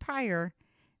 Just prior,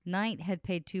 Knight had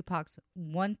paid Tupac's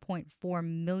 $1.4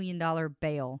 million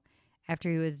bail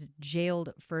after he was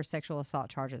jailed for sexual assault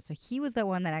charges. So he was the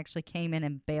one that actually came in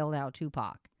and bailed out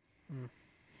Tupac.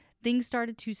 Things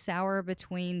started to sour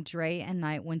between Dre and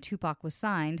Knight when Tupac was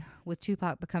signed, with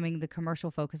Tupac becoming the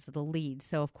commercial focus of the lead.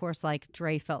 So, of course, like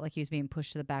Dre felt like he was being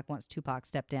pushed to the back once Tupac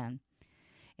stepped in.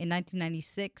 In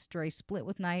 1996, Dre split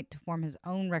with Knight to form his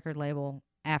own record label,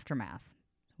 Aftermath.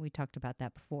 We talked about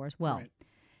that before as well. Right.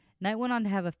 Knight went on to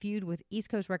have a feud with East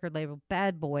Coast record label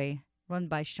Bad Boy, run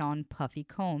by Sean Puffy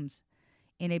Combs.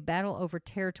 in a battle over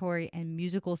territory and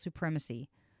musical supremacy.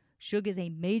 Suge is a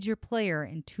major player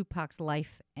in Tupac's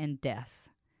life and death.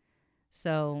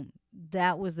 So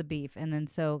that was the beef. And then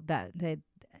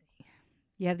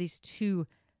you have these two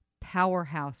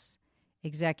powerhouse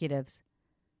executives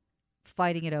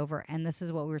fighting it over. And this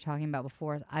is what we were talking about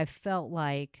before. I felt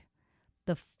like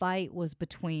the fight was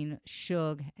between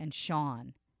Suge and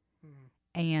Sean.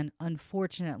 And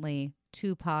unfortunately,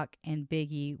 Tupac and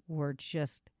Biggie were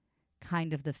just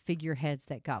kind of the figureheads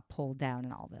that got pulled down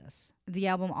in all this. The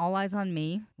album All Eyes on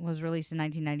Me was released in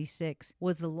 1996,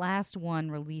 was the last one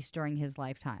released during his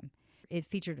lifetime. It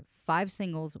featured 5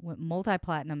 singles, went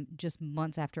multi-platinum just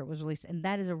months after it was released, and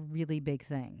that is a really big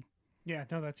thing. Yeah,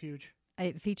 no, that's huge.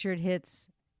 It featured hits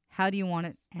How Do You Want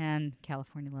It and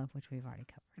California Love, which we've already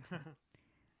covered.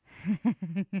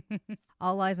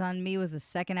 All Eyes on Me was the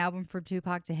second album for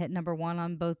Tupac to hit number 1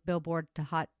 on both Billboard to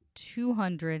Hot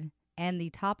 200 and the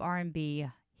top R&B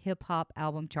hip-hop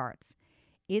album charts.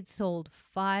 It sold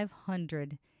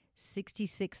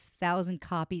 566,000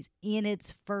 copies in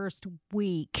its first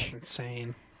week. That's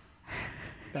insane.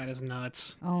 That is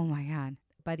nuts. Oh, my God.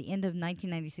 By the end of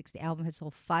 1996, the album had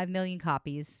sold 5 million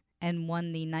copies and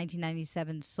won the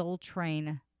 1997 Soul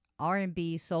Train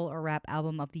R&B Soul or Rap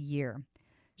Album of the Year.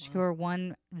 Shakur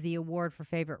won the award for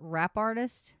Favorite Rap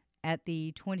Artist at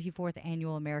the 24th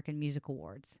Annual American Music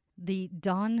Awards. The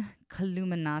Don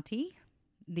Killuminati,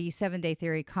 the 7-Day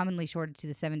Theory, commonly shortened to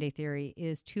the 7-Day Theory,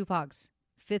 is Tupac's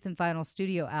 5th and final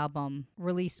studio album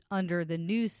released under the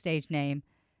new stage name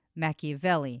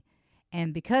Machiavelli.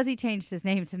 And because he changed his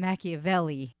name to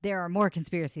Machiavelli, there are more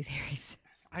conspiracy theories.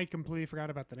 I completely forgot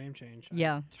about the name change.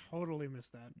 Yeah. I totally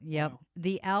missed that. Yep. Wow.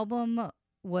 The album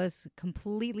was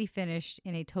completely finished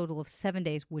in a total of 7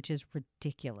 days, which is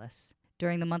ridiculous.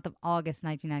 During the month of August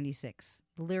 1996.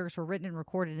 The lyrics were written and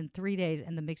recorded in 3 days,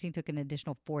 and the mixing took an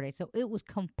additional 4 days. So it was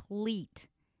complete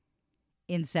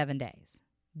in 7 days.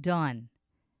 Done.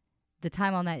 The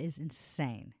time on that is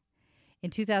insane.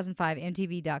 In 2005,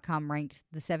 MTV.com ranked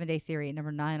the 7-Day Theory at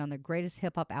number 9 on the greatest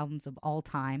hip-hop albums of all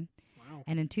time. Wow.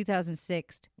 And in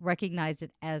 2006, recognized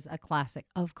it as a classic.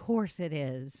 Of course it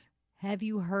is. Have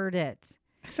you heard it?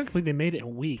 I still can't believe they made it in a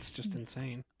week. It's just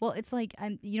insane. Well, it's like,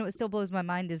 what still blows my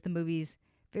mind is the movies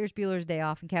Ferris Bueller's Day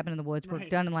Off and Cabin in the Woods were Right.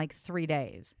 done in like 3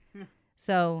 days.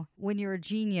 So when you're a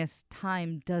genius,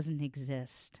 time doesn't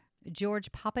exist.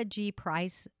 George Papa G.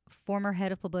 Price, former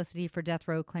head of publicity for Death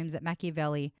Row, claims that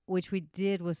Machiavelli, which we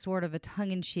did was sort of a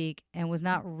tongue-in-cheek and was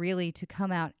not really to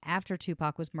come out after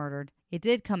Tupac was murdered. It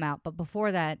did come out, but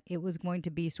before that, it was going to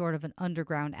be sort of an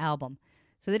underground album.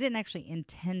 So they didn't actually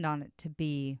intend on it to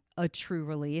be a true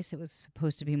release. It was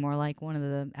supposed to be more like one of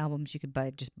the albums you could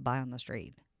buy on the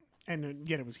street. And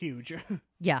yet it was huge.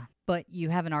 Yeah, but you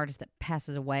have an artist that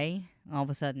passes away, all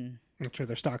of a sudden, I'm sure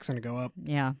their stock's going to go up.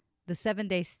 yeah. The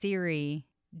 7-Day Theory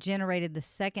generated the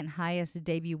second highest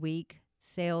debut week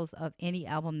sales of any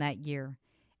album that year,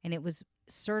 and it was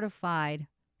certified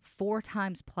 4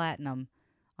 times platinum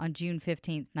on June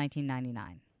 15th,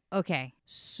 1999. Okay,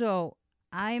 so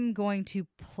I'm going to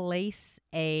place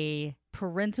a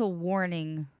parental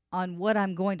warning on what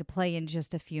I'm going to play in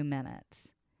just a few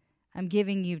minutes. I'm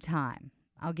giving you time.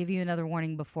 I'll give you another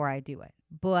warning before I do it.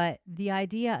 But the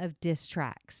idea of diss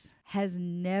tracks has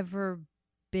never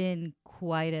been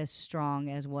quite as strong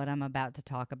as what I'm about to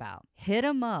talk about. Hit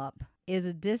 'Em Up is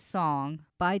a diss song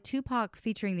by Tupac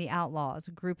featuring the Outlaws,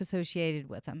 a group associated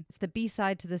with him. It's the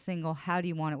B-side to the single How Do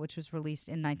You Want It, which was released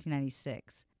in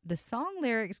 1996. The song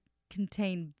lyrics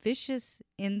contain vicious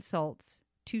insults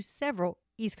to several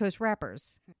East Coast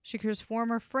rappers. Shakur's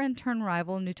former friend turned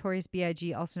rival, Notorious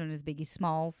B.I.G., also known as Biggie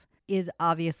Smalls, is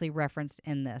obviously referenced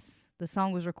in this. The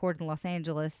song was recorded in Los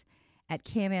Angeles at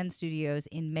Can-Am Studios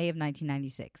in May of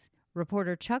 1996.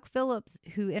 Reporter Chuck Phillips,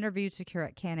 who interviewed Shakur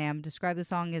at Can-Am, described the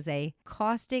song as a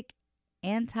caustic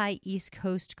anti-East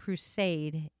Coast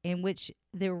crusade in which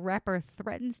the rapper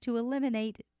threatens to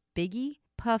eliminate Biggie,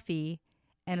 Puffy,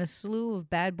 and a slew of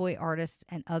bad boy artists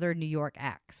and other New York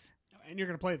acts. And you're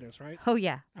going to play this, right? Oh,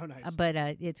 yeah. Oh, nice. But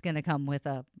it's going to come with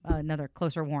another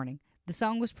closer warning. The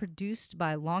song was produced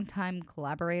by longtime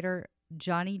collaborator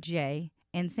Johnny J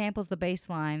and samples the bass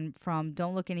line from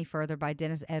Don't Look Any Further by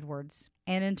Dennis Edwards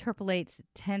and interpolates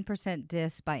 10%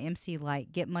 Diss by MC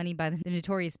Lyte, Get Money by the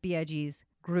Notorious B.I.G.'s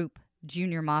group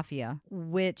Junior Mafia,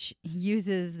 which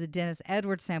uses the Dennis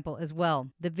Edwards sample as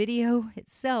well. The video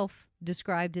itself,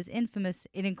 described as infamous,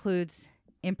 it includes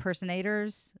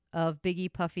impersonators of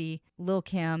Biggie, Puffy, Lil'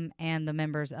 Kim, and the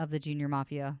members of the Junior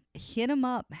Mafia. Hit 'Em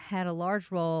Up had a large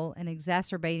role in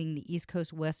exacerbating the East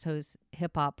Coast-West Coast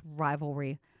hip-hop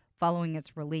rivalry following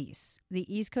its release. The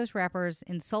East Coast rappers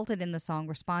insulted in the song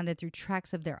responded through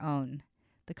tracks of their own.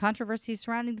 The controversy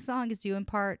surrounding the song is due in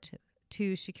part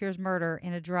to Shakur's murder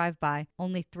in a drive-by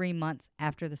only 3 months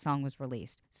after the song was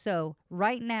released. So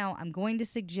right now, I'm going to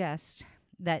suggest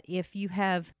that if you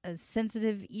have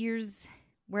sensitive ears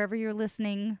wherever you're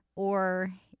listening,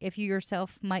 or if you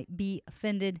yourself might be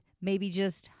offended, maybe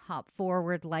just hop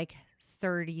forward like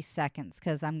 30 seconds,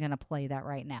 because I'm going to play that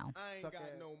right now. I ain't got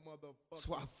no motherfucker.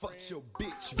 So I fucked your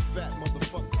bitch, you fat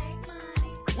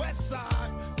motherfucker. West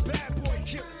side, bad boy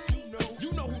killers.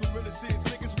 You know who the realest is,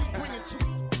 niggas. We bring it to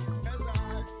you.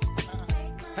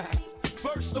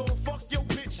 First off, fuck your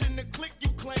bitch in the clique you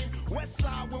claim. West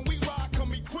side, when we ride,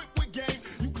 come equipped with game.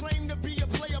 You claim to be a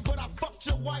player, but I fucked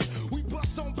your wife. We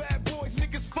bust on bad boys,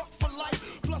 niggas fuck for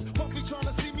life. Plus, Puffy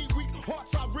tryna see me weak,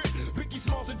 hearts I rip. Biggie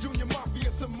Smalls and Junior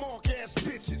Mafia, some mark ass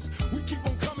bitches. We keep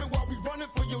on coming while we running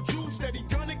for your juice. Steady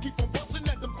gunning, keep on busting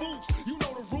at the fools. You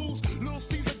know the rules. Lil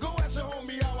Caesar, go ask your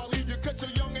homie how I leave you. Cut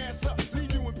your young ass up,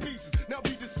 leave you in pieces. Now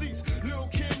be deceased. Lil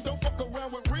Kim, don't fuck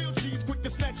around with real G's. Quick to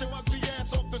snatch your ugly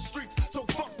ass off the streets. So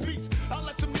fuck peace. I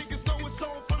let them niggas know it's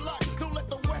on for life. Don't let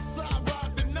the West Side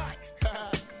ride the night.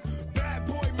 Bad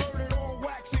boy murdered on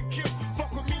wax and kill.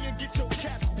 Fuck with me and get your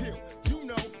caps peeled. You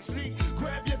know, see,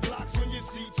 grab your blocks when you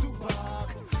see Tupac.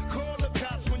 Call the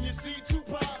cops when you see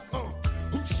Tupac.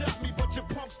 Who shot me? But your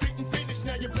pumps didn't finish.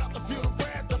 Now you're about to feel the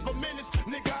wrath of a menace.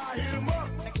 Nigga, I hit him up.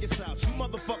 Check this out. You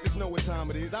motherfuckers know what time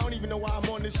it is. I don't even know why I'm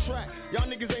on this track. Y'all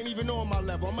niggas ain't even on my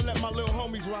level. I'ma let my little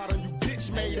homies ride on you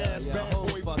bitch made ass bad boy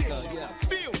bitches.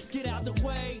 Feel it. Get out the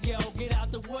way, yo, get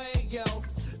out the way, yo.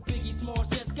 Biggie Smalls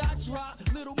just got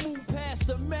dropped. Little move past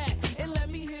the mat and let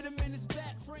me hit him in his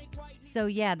back. Frank White. So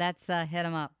yeah, that's Hit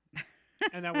 'Em Up.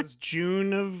 And that was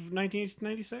June of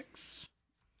 1996.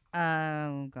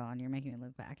 Oh, God, you're making me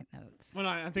look back at notes. Well, no,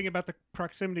 I'm thinking about the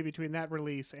proximity between that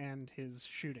release and his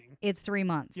shooting. It's 3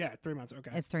 months. Yeah, 3 months.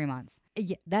 Okay. It's 3 months.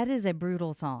 Yeah, that is a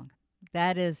brutal song.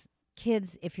 That is,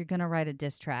 kids, if you're going to write a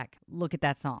diss track, look at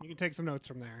that song. You can take some notes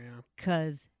from there, yeah.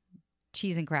 Because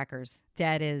Cheese and Crackers,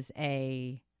 that is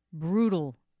a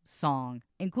brutal song,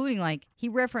 including, like, he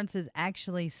references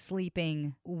actually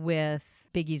sleeping with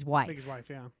Biggie's wife. Biggie's wife,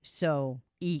 yeah. So,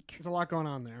 eek. There's a lot going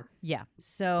on there. Yeah.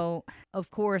 So, of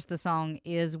course, the song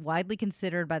is widely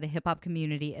considered by the hip-hop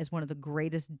community as one of the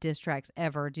greatest diss tracks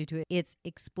ever due to its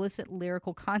explicit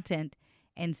lyrical content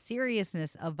and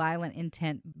seriousness of violent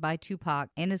intent by Tupac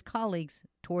and his colleagues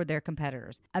toward their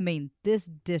competitors. I mean, this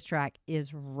diss track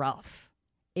is rough.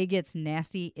 It gets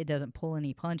nasty. It doesn't pull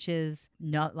any punches.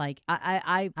 Not like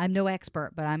I'm no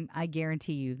expert, but I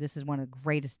guarantee you this is one of the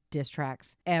greatest diss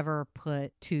tracks ever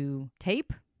put to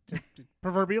tape.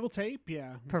 Proverbial tape,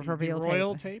 yeah. Proverbial The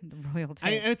royal tape. The royal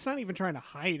tape. And it's not even trying to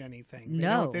hide anything.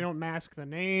 No. They don't mask the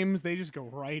names. They just go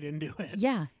right into it.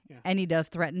 Yeah. Yeah. And he does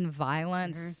threaten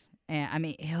violence. And I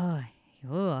mean, ugh.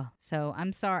 So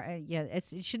I'm sorry. Yeah, it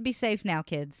should be safe now,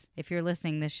 kids. If you're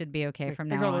listening, this should be okay from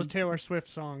Makes now all on. those Taylor Swift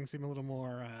songs seem a little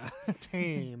more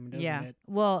tame, doesn't Yeah. it?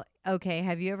 Well, okay.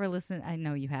 Have you ever listened? I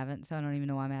know you haven't, so I don't even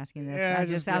know why I'm asking this. Yeah,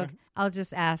 I'll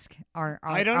just ask our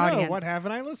I don't audience. know. What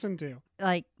haven't I listened to?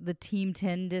 Like the Team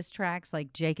 10 diss tracks,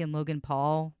 like Jake and Logan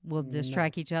Paul will diss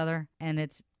track each other, and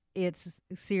it's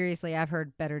seriously, I've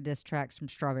heard better diss tracks from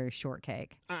Strawberry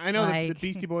Shortcake. I know that the Like-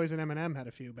 Beastie Boys and Eminem had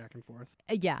a few back and forth.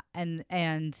 Yeah, and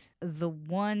the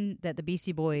one that the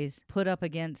Beastie Boys put up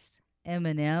against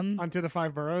Eminem Onto the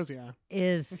Five Boroughs, yeah.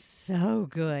 is so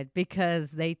good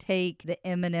because they take the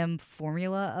Eminem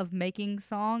formula of making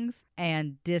songs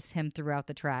and diss him throughout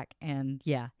the track. And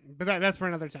yeah, But that's for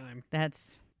another time.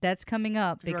 that's coming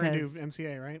up We're going to because do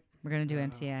MCA, right? we're going to do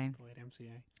MCA, Great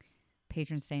MCA.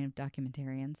 patron saint of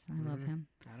documentarians. I love him.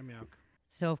 Adam Yauch.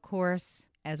 So, of course,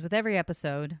 as with every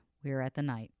episode, we are at the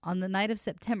night. On the night of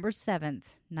September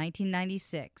 7th,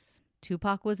 1996,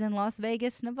 Tupac was in Las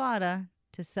Vegas, Nevada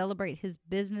to celebrate his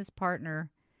business partner,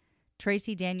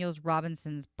 Tracy Daniels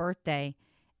Robinson's birthday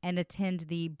and attend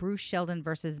the Bruce Sheldon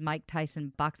versus Mike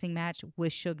Tyson boxing match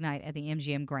with Suge Knight at the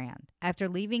MGM Grand. After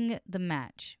leaving the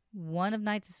match, one of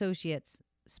Knight's associates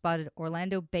spotted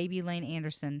Orlando Baby Lane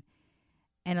Anderson,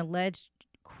 an alleged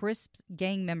Crips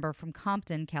gang member from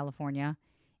Compton, California,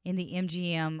 in the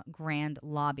MGM Grand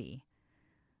lobby.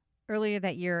 Earlier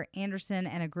that year, Anderson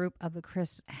and a group of the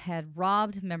Crips had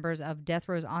robbed members of Death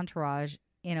Row's entourage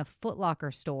in a Foot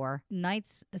Locker store.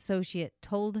 Knight's associate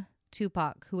told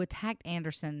Tupac, who attacked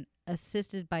Anderson,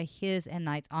 assisted by his and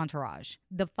Knight's entourage.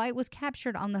 The fight was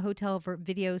captured on the hotel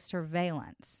video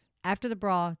surveillance. After the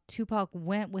brawl, Tupac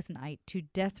went with Knight to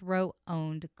Death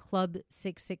Row-owned Club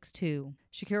 662.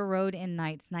 Shakur rode in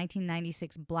Knight's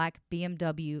 1996 black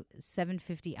BMW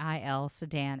 750iL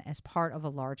sedan as part of a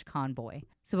large convoy.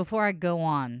 So before I go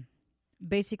on,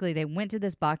 basically they went to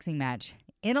this boxing match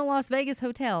in a Las Vegas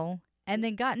hotel and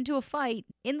then got into a fight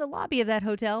in the lobby of that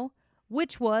hotel,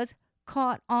 which was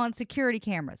caught on security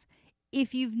cameras.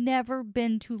 If you've never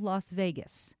been to Las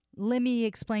Vegas, let me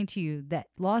explain to you that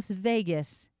Las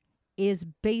Vegas is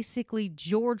basically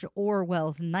George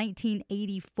Orwell's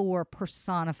 1984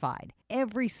 personified.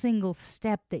 Every single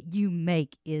step that you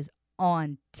make is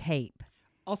on tape.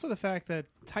 Also, the fact that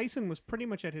Tyson was pretty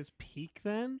much at his peak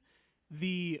then,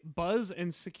 the buzz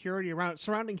and security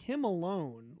surrounding him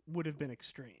alone would have been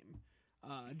extreme.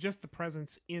 Just the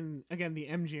presence in, again, the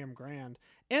MGM Grand,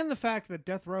 and the fact that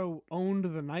Death Row owned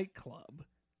the nightclub.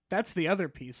 That's the other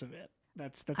piece of it.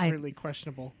 That's really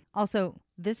questionable. Also,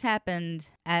 this happened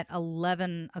at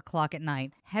 11 o'clock at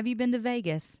night. Have you been to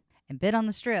Vegas and been on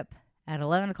the Strip at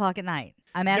 11 o'clock at night?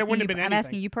 I'm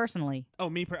asking you personally.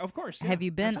 Oh, of course. Yeah, have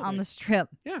you been absolutely. on the Strip?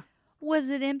 Yeah. Was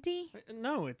it empty?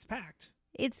 No, it's packed.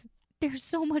 There's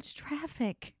so much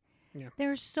traffic. Yeah.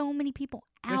 There are so many people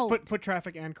There's out. foot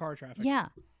traffic and car traffic. Yeah.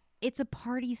 It's a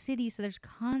party city, so there's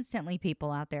constantly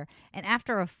people out there. And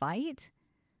after a fight,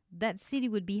 that city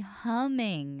would be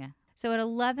humming. So at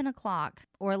 11 o'clock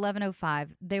or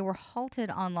 11:05, they were halted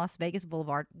on Las Vegas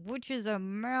Boulevard, which is a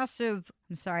massive...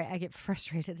 I'm sorry, I get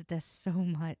frustrated at this so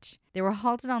much. They were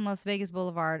halted on Las Vegas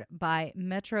Boulevard by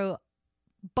Metro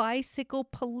Bicycle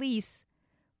Police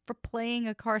for playing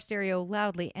a car stereo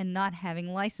loudly and not having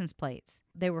license plates.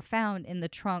 They were found in the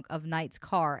trunk of Knight's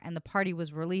car, and the party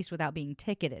was released without being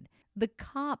ticketed. The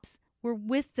cops were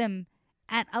with them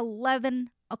at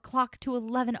 11 o'clock to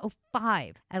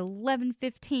 11:05. At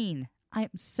 11:15, I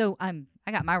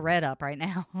got my red up right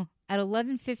now. At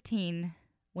 11:15,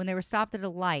 when they were stopped at a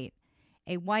light,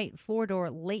 a white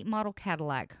four-door late model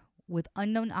Cadillac with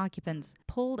unknown occupants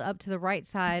pulled up to the right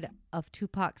side of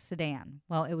Tupac's sedan.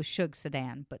 Well, it was Suge's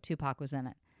sedan, but Tupac was in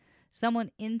it.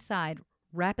 Someone inside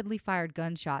rapidly fired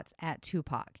gunshots at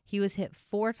Tupac. He was hit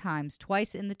 4 times,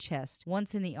 twice in the chest,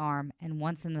 once in the arm, and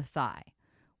once in the thigh.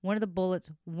 One of the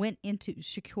bullets went into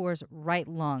Shakur's right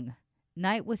lung.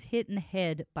 Knight was hit in the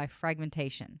head by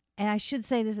fragmentation. And I should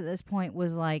say this at this point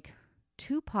was like,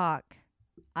 Tupac,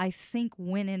 I think,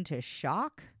 went into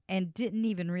shock and didn't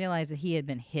even realize that he had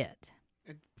been hit.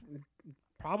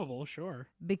 Probable, sure.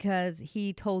 Because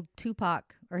he told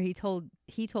Tupac, or he told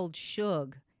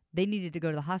Suge they needed to go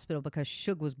to the hospital because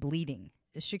Suge was bleeding.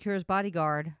 Shakur's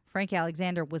bodyguard, Frank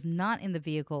Alexander, was not in the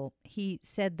vehicle. He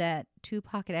said that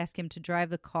Tupac had asked him to drive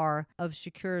the car of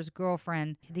Shakur's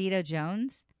girlfriend, Hadida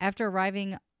Jones. After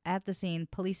arriving at the scene,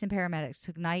 police and paramedics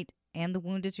took Knight and the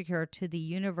wounded Shakur to the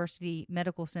University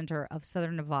Medical Center of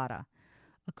Southern Nevada.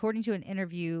 According to an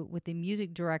interview with the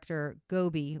music director,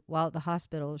 Gobi, while at the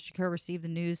hospital, Shakur received the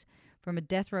news from a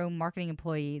Death Row marketing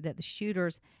employee that the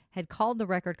shooters had called the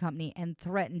record company and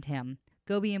threatened him.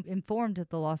 Gobi informed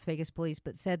the Las Vegas police,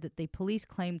 but said that the police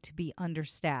claimed to be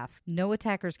understaffed. No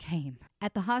attackers came.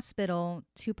 At the hospital,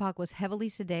 Tupac was heavily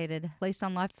sedated, placed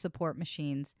on life support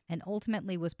machines, and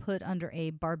ultimately was put under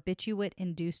a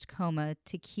barbiturate-induced coma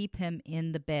to keep him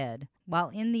in the bed. While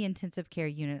in the intensive care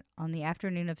unit on the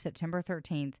afternoon of September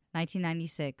 13th,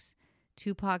 1996,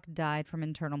 Tupac died from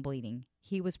internal bleeding.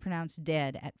 He was pronounced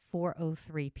dead at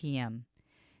 4:03 p.m.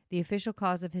 The official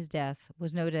cause of his death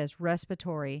was noted as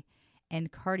respiratory and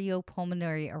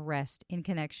cardiopulmonary arrest in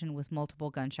connection with multiple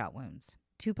gunshot wounds.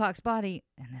 Tupac's body,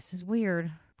 and this is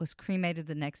weird, was cremated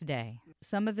the next day.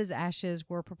 Some of his ashes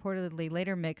were purportedly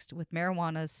later mixed with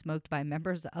marijuana smoked by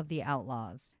members of the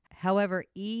Outlaws. However,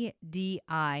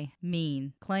 E.D.I.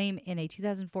 Mean claimed in a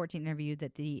 2014 interview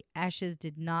that the ashes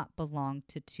did not belong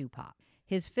to Tupac.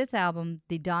 His 5th album,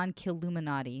 The Don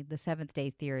Killuminati, The Seventh Day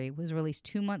Theory, was released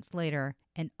 2 months later,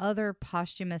 and other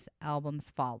posthumous albums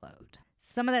followed.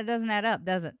 Some of that doesn't add up,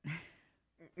 does it?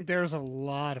 There's a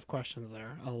lot of questions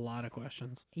there. A lot of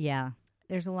questions. Yeah.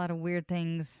 There's a lot of weird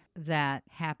things that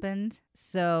happened.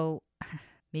 So,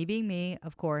 me being me,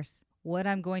 of course, what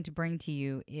I'm going to bring to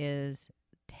you is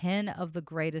 10 of the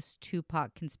greatest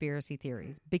Tupac conspiracy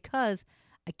theories. Because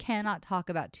I cannot talk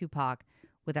about Tupac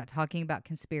without talking about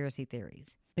conspiracy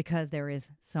theories. Because there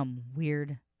is some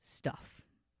weird stuff.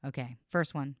 Okay,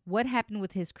 first one. What happened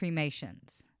with his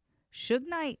cremations? Suge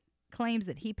Knight claims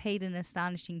that he paid an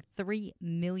astonishing $3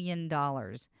 million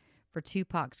for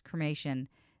Tupac's cremation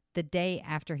the day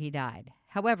after he died.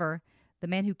 However, the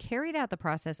man who carried out the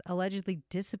process allegedly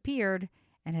disappeared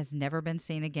and has never been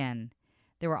seen again.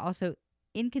 There were also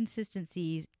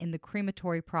inconsistencies in the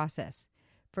crematory process.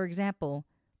 For example,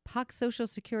 Pac's social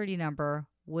security number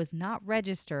was not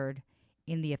registered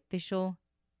in the official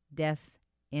death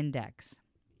index.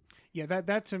 Yeah,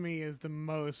 that to me is the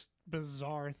most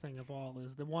bizarre thing of all,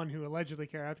 is the one who allegedly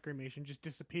carried out the cremation just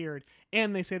disappeared,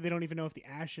 and they say they don't even know if the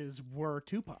ashes were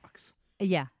Tupac's.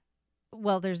 Yeah.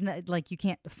 Well, there's no, like, you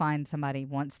can't find somebody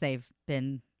once they've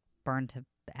been burned to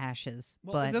ashes.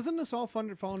 Well, but doesn't this all fall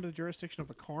under the jurisdiction of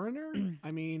the coroner?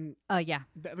 I mean, yeah.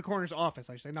 the coroner's office,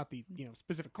 I should say, not the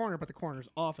specific coroner, but the coroner's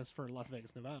office for Las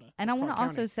Vegas, Nevada. And I want to Clark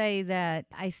also County. say that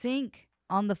I think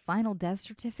on the final death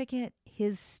certificate,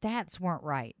 his stats weren't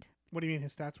right. What do you mean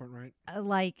his stats weren't right?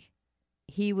 Like,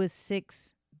 he was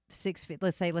six feet.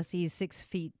 Let's say he's 6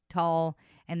 feet tall,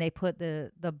 and they put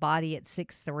the body at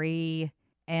 6'3",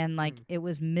 and like it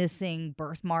was missing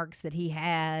birthmarks that he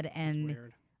had, That's and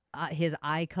weird. his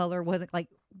eye color wasn't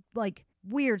like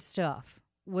weird stuff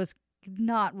was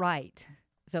not right.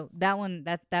 So that one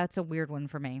that's a weird one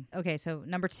for me. Okay, so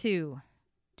number 2,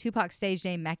 Tupac's stage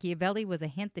name Machiavelli was a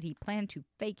hint that he planned to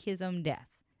fake his own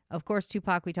death. Of course,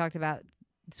 Tupac, we talked about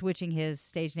switching his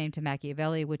stage name to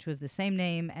Machiavelli, which was the same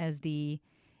name as the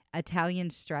Italian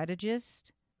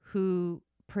strategist who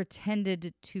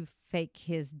pretended to fake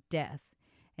his death.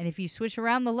 And if you switch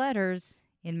around the letters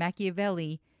in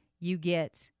Machiavelli, you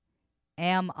get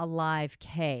Am Alive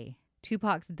K.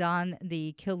 Tupac's Don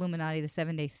the Killuminati, the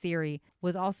 7 Day Theory,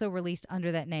 was also released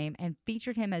under that name and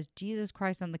featured him as Jesus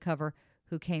Christ on the cover,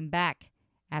 who came back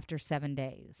after 7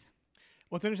 days.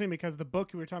 Well, it's interesting because the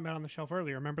book we were talking about on the shelf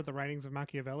earlier, remember the writings of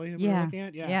Machiavelli that we were Yeah. looking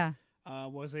at? Yeah.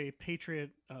 Was a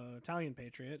patriot, Italian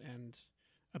patriot, and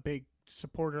a big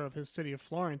supporter of his city of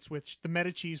Florence, which the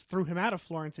Medicis threw him out of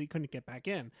Florence so he couldn't get back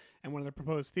in. And one of the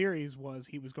proposed theories was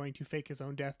he was going to fake his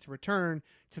own death to return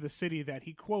to the city that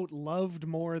he, quote, loved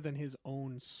more than his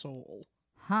own soul.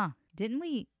 Huh. Did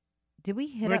we hit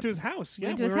We went up? to his house. we Yeah,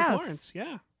 went to we his were in house. Florence.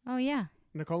 Yeah. Oh, yeah.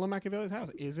 Niccolo Machiavelli's house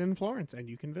is in Florence, and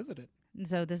you can visit it.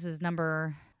 So this is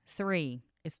number 3.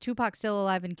 Is Tupac still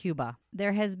alive in Cuba?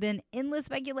 There has been endless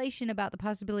speculation about the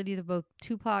possibilities of both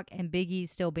Tupac and Biggie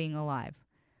still being alive.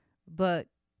 But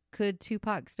could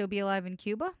Tupac still be alive in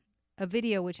Cuba? A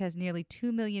video which has nearly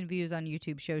 2 million views on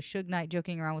YouTube shows Suge Knight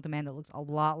joking around with a man that looks a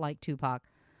lot like Tupac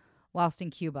whilst in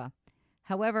Cuba.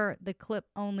 However, the clip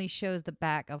only shows the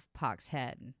back of Pac's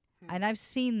head. And I've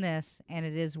seen this, and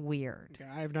it is weird. Okay,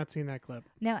 I have not seen that clip.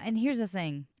 Now, and here's the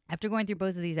thing. After going through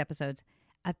both of these episodes,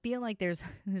 I feel like there's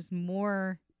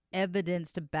more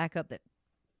evidence to back up that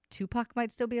Tupac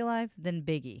might still be alive than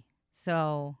Biggie.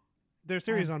 So There's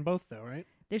theories on both, though, right?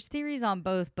 there's theories on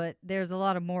both, but there's a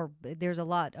lot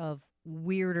of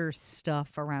weirder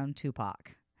stuff around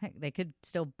Tupac. Heck, they could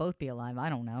still both be alive. I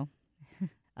don't know.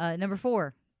 Number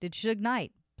 4, did Suge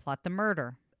Knight plot the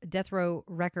murder? Death Row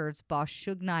Records boss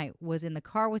Suge Knight was in the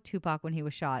car with Tupac when he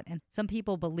was shot, and some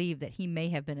people believe that he may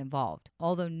have been involved.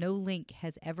 Although no link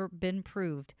has ever been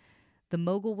proved, the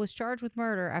mogul was charged with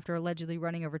murder after allegedly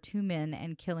running over 2 men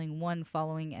and killing one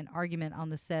following an argument on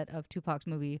the set of Tupac's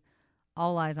movie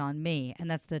All Eyes on Me, and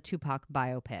that's the Tupac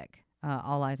biopic,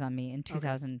 All Eyes on Me, in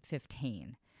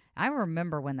 2015. I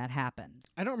remember when that happened.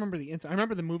 I don't remember the incident. I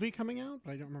remember the movie coming out,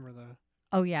 but I don't remember the.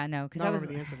 Oh yeah, no, because I I don't was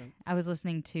remember the incident. I was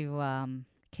listening to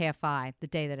KFI the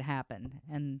day that it happened,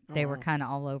 and they were wow. kind of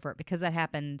all over it because that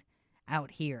happened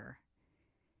out here.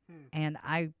 And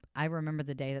I remember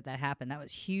the day that happened. That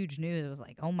was huge news. It was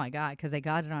like, oh my God, because they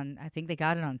got it on, I think they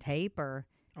got it on tape or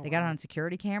they got it on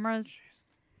security cameras.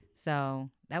 So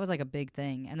that was like a big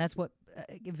thing. And that's what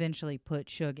eventually put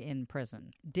Suge in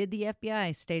prison. Did the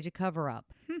FBI stage a cover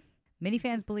up? Many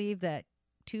fans believe that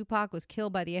Tupac was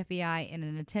killed by the FBI in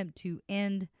an attempt to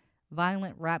end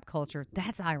violent rap culture.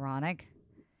 That's ironic.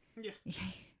 Yeah.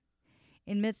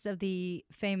 In midst of the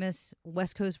famous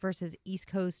West Coast versus East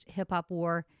Coast hip-hop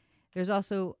war, there's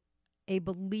also a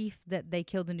belief that they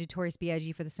killed the Notorious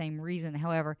B.I.G. for the same reason.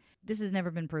 However, this has never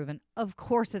been proven. Of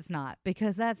course it's not,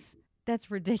 because that's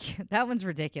ridiculous. That one's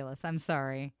ridiculous. I'm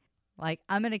sorry. Like,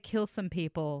 I'm going to kill some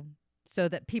people so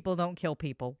that people don't kill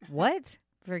people. What?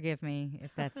 Forgive me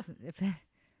if that's...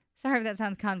 Sorry if that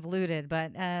sounds convoluted,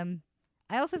 but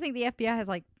I also think the FBI has,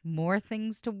 like, more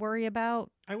things to worry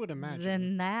about I would imagine.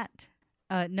 than that.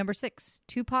 Number 6,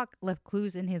 Tupac left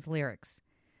clues in his lyrics.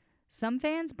 Some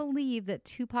fans believe that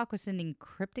Tupac was sending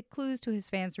cryptic clues to his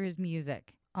fans through his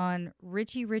music. On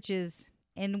Richie Rich's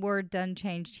N-Word Done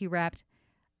Changed, he rapped,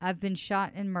 "I've been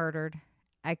shot and murdered.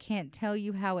 I can't tell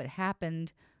you how it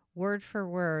happened, word for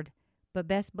word, but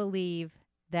best believe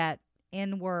that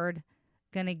N-word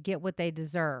gonna get what they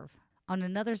deserve." On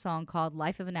another song called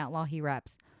Life of an Outlaw, he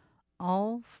raps,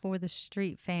 "All for the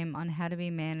street fame on how to be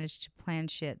managed to plan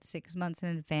shit 6 months in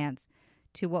advance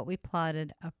to what we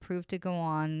plotted, approved to go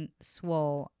on,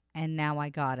 swole. and now I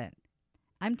got it.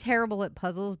 I'm terrible at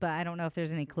puzzles, but I don't know if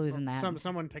there's any clues in that.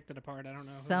 Someone picked it apart. I don't know.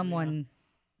 Someone.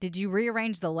 Did you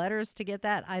rearrange the letters to get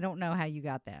that? I don't know how you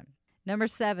got that. Number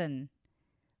 7.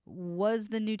 Was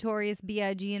the Notorious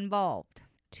B.I.G. involved?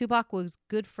 Tupac was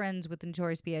good friends with the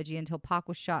Notorious B.I.G. until Pac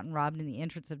was shot and robbed in the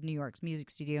entrance of New York's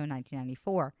music studio in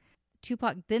 1994.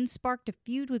 Tupac then sparked a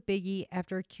feud with Biggie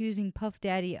after accusing Puff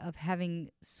Daddy of having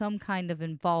some kind of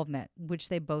involvement, which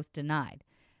they both denied.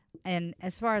 And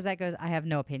as far as that goes, I have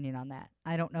no opinion on that.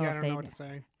 I don't know I if don't they know what to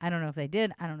say. I don't know if they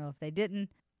did. I don't know if they didn't.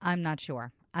 I'm not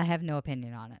sure. I have no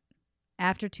opinion on it.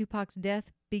 After Tupac's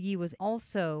death, Biggie was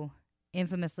also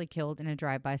infamously killed in a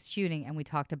drive-by shooting, and we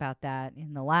talked about that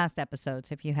in the last episode,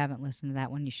 so if you haven't listened to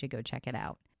that one, you should go check it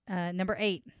out. Number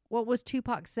 8. What was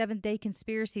Tupac's seventh-day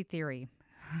conspiracy theory?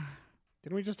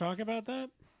 Didn't we just talk about that?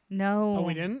 No. Oh,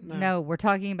 we didn't? No, we're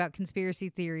talking about conspiracy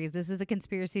theories. This is a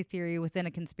conspiracy theory within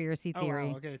a conspiracy theory.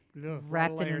 Oh, wow, okay. Ugh, a lot of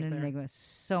Wrapped in layers an there. enigma.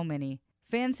 So many.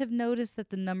 Fans have noticed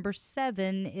that the number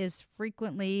 7 is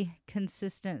frequently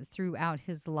consistent throughout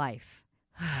his life.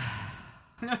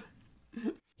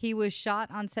 He was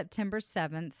shot on September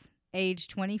 7th, age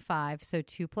 25, so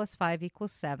 2 + 5 =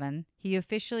 7. He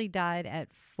officially died at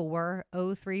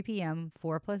 4:03 p.m.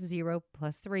 4 + 0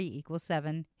 + 3 =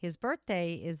 7. His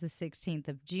birthday is the 16th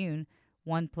of June,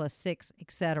 1 + 6,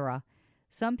 etc.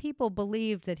 Some people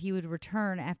believed that he would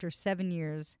return after 7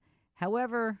 years.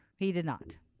 However, he did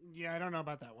not. Yeah, I don't know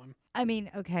about that one. I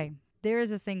mean, okay, there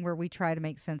is a thing where we try to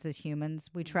make sense as humans.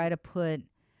 We try to put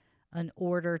an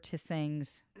order to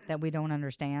things that we don't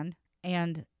understand.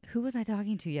 And who was I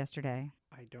talking to yesterday?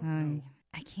 I don't know.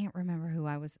 I can't remember who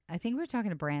I was. I think we were talking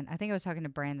to Brandon. I think I was talking to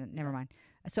Brandon. Never mind.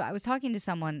 So I was talking to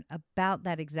someone about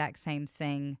that exact same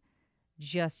thing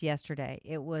just yesterday.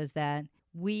 It was that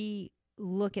we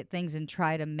look at things and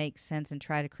try to make sense and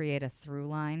try to create a through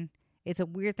line. It's a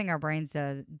weird thing our brains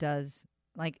does.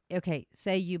 Like, okay,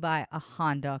 say you buy a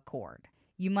Honda Accord.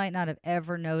 You might not have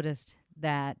ever noticed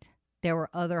that there were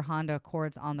other Honda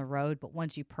Accords on the road, but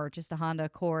once you purchased a Honda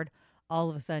Accord,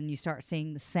 all of a sudden you start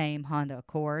seeing the same Honda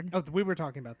Accord. Oh, we were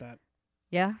talking about that.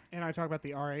 Yeah? And I talked about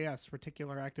the RAS,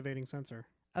 reticular activating sensor.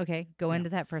 Okay, go into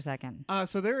that for a second.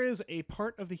 So there is a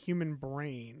part of the human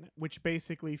brain which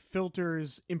basically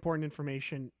filters important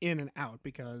information in and out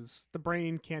because the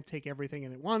brain can't take everything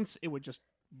in at once. It would just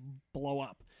blow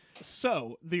up.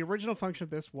 So the original function of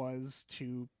this was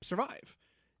to survive.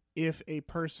 If a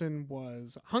person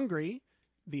was hungry,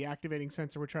 the activating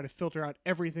sensor would try to filter out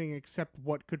everything except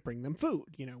what could bring them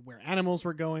food. You know, where animals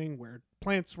were going, where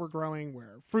plants were growing,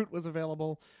 where fruit was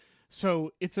available.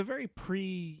 So it's a very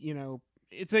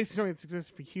it's basically something that's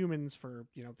existed for humans for,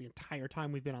 the entire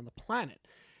time we've been on the planet.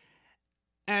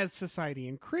 As society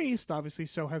increased, obviously,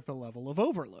 so has the level of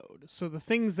overload. So the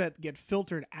things that get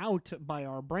filtered out by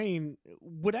our brain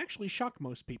would actually shock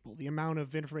most people, the amount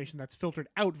of information that's filtered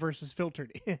out versus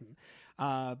filtered in.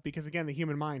 Because, again, the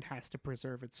human mind has to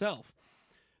preserve itself.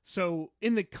 So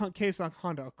in the case of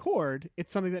Honda Accord,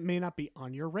 it's something that may not be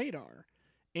on your radar.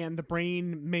 And the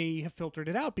brain may have filtered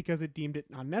it out because it deemed it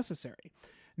unnecessary.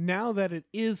 Now that it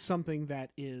is something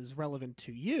that is relevant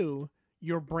to you,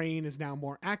 your brain is now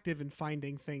more active in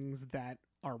finding things that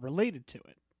are related to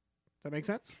it. Does that make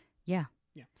sense? Yeah.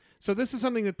 Yeah. So this is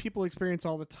something that people experience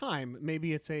all the time.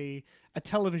 Maybe it's a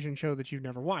television show that you've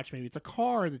never watched. Maybe it's a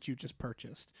car that you just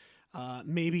purchased.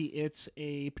 Maybe it's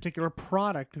a particular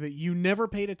product that you never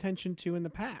paid attention to in the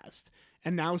past.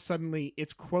 And now suddenly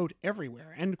it's, quote,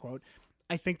 everywhere, end quote.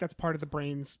 I think that's part of the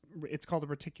brain's, it's called a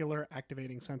reticular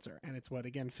activating sensor. And it's what,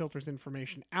 again, filters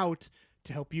information out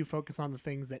to help you focus on the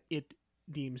things that it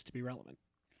deems to be relevant.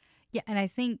 Yeah, and I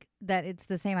think that it's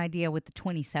the same idea with the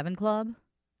 27 Club.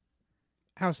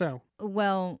 How so?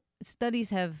 Well, studies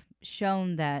have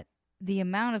shown that the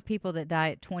amount of people that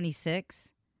die at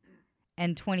 26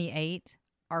 and 28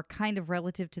 are kind of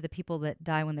relative to the people that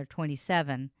die when they're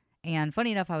 27. And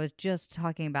funny enough, I was just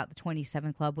talking about the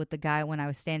 27 Club with the guy when I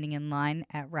was standing in line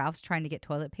at Ralph's trying to get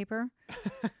toilet paper.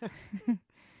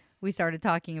 We started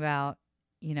talking about,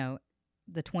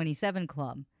 the 27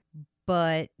 Club.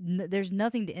 But there's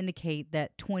nothing to indicate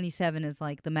that 27 is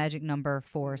like the magic number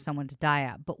for someone to die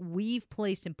at. But we've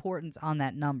placed importance on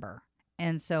that number.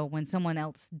 And so when someone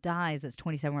else dies that's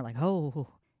 27, we're like, oh,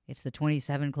 it's the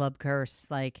 27 Club curse.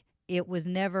 Like, it was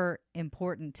never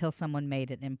important till someone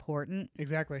made it important.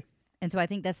 Exactly. And so I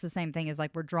think that's the same thing as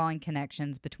like we're drawing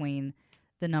connections between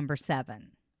the number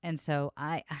 7. And so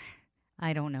I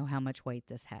don't know how much weight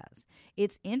this has.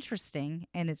 It's interesting,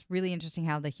 and it's really interesting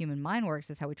how the human mind works,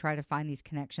 is how we try to find these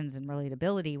connections and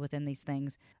relatability within these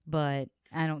things, but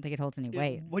I don't think it holds any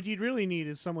weight. What you'd really need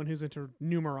is someone who's into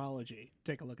numerology.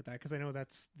 Take a look at that, because I know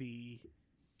that's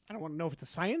I don't want to know if it's a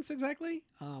science exactly,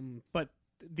 but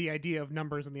the idea of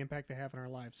numbers and the impact they have in our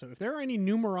lives. So if there are any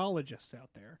numerologists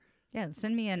out there, Yeah,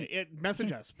 send me an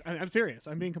message us. I'm serious.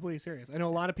 I'm being completely serious. I know a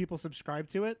lot of people subscribe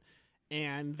to it,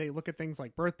 and they look at things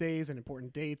like birthdays and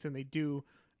important dates, and they do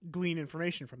glean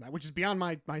information from that, which is beyond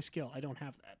my skill. I don't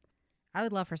have that. I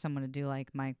would love for someone to do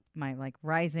like my like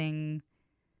rising,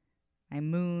 my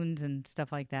moons and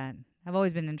stuff like that. I've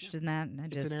always been interested in that.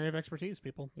 It's an area of expertise,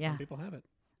 people. Yeah. Some people have it.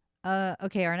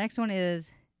 Okay, our next one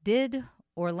is, did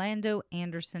Orlando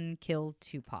Anderson kill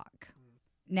Tupac?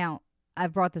 Now,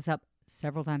 I've brought this up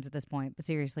several times at this point, but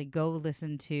seriously, go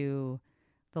listen to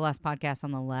the last podcast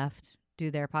on the left,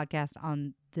 do their podcast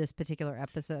on this particular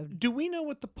episode. Do we know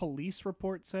what the police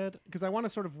report said? Because I want to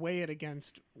sort of weigh it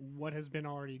against what has been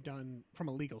already done from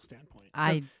a legal standpoint.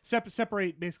 'Cause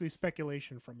separate basically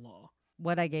speculation from law.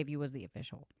 What I gave you was the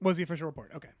official. Was the official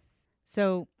report? Okay.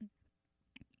 So,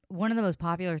 one of the most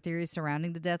popular theories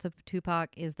surrounding the death of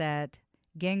Tupac is that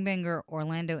gangbanger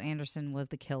Orlando Anderson was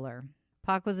the killer.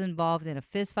 Pac was involved in a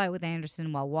fistfight with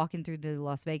Anderson while walking through the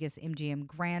Las Vegas MGM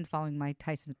Grand following Mike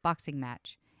Tyson's boxing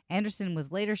match. Anderson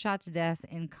was later shot to death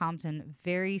in Compton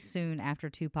very soon after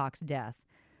Tupac's death,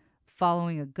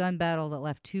 following a gun battle that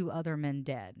left 2 other men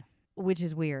dead, which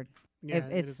is weird. Yeah,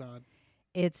 it is odd.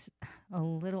 It's a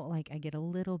little like I get a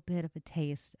little bit of a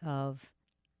taste of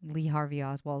Lee Harvey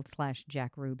Oswald /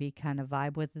 Jack Ruby kind of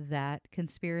vibe with that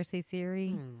conspiracy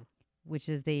theory, which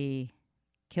is the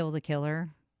kill the killer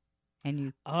and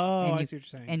you I see what you're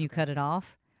saying. and you cut it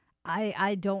off.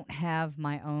 I don't have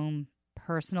my own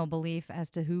personal belief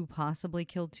as to who possibly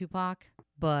killed Tupac,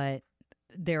 but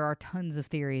there are tons of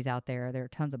theories out there. There are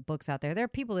tons of books out there. There are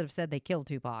people that have said they killed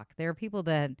Tupac. There are people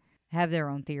that have their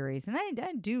own theories, and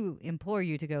I do implore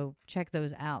you to go check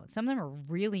those out. Some of them are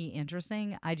really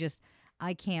interesting.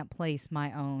 I can't place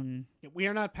my own. Yeah, we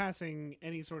are not passing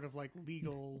any sort of like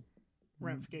legal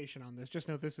ramification on this. Just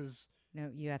know this is No,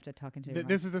 you have to talk into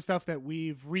this is the stuff that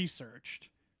we've researched.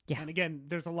 Yeah. And again,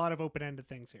 there's a lot of open-ended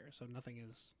things here, so nothing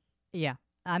is. Yeah.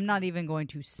 I'm not even going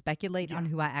to speculate on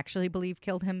who I actually believe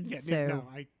killed him. Yeah, so no,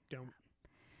 I don't.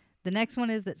 The next one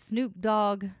is that Snoop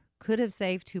Dogg could have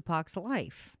saved Tupac's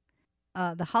life.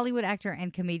 The Hollywood actor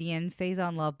and comedian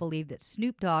Faison Love believed that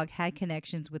Snoop Dogg had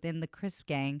connections within the Crisp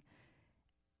gang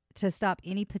to stop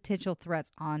any potential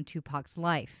threats on Tupac's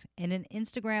life. In an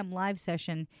Instagram live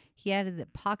session, he added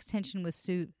that Pac's tension with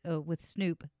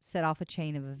Snoop set off a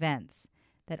chain of events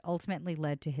that ultimately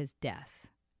led to his death.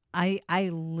 I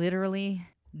literally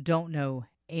don't know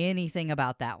anything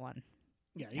about that one.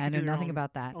 Yeah, I know nothing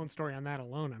about that. Own story on that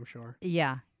alone, I'm sure.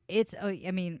 Yeah, it's.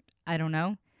 I mean, I don't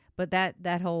know, but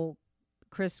that whole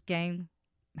Crisp gang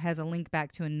has a link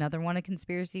back to another one of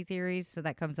conspiracy theories, so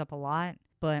that comes up a lot.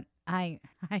 But I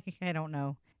don't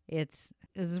know. This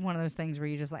is one of those things where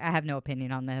you just like, I have no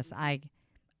opinion on this. I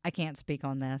can't speak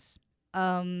on this.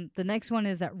 The next one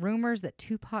is that rumors that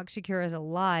Tupac Shakur is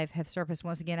alive have surfaced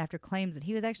once again after claims that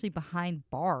he was actually behind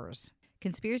bars.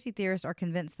 Conspiracy theorists are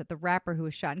convinced that the rapper who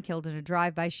was shot and killed in a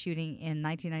drive-by shooting in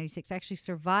 1996 actually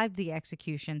survived the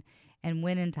execution and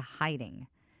went into hiding.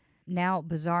 Now,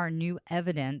 bizarre new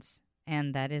evidence,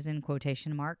 and that is in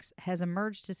quotation marks, has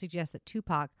emerged to suggest that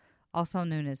Tupac, also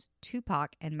known as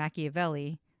Tupac and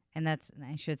Machiavelli, and that's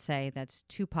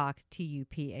Tupac,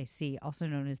 Tupac, also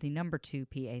known as the number 2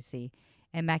 PAC,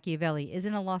 and Machiavelli is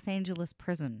in a Los Angeles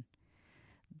prison.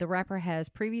 The rapper has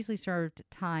previously served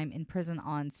time in prison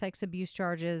on sex abuse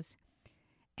charges,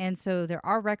 and so there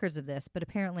are records of this, but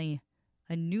apparently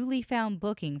a newly found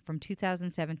booking from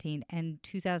 2017 and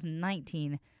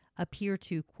 2019 appear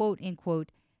to,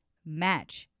 quote-unquote,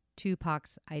 match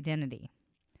Tupac's identity.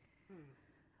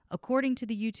 According to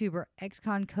the YouTuber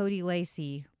ex-con Cody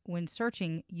Lacey, when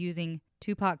searching using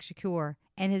Tupac Shakur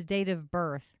and his date of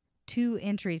birth, 2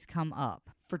 entries come up.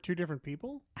 For 2 different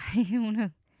people? I don't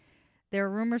know. There are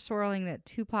rumors swirling that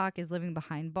Tupac is living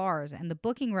behind bars, and the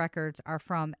booking records are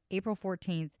from April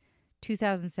 14th,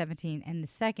 2017, and the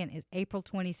second is April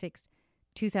 26th,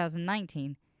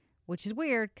 2019, which is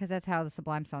weird because that's how the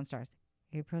Sublime song starts.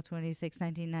 April 26,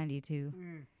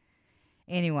 1992.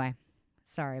 Anyway,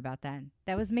 sorry about that.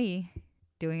 That was me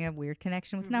doing a weird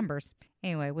connection with numbers.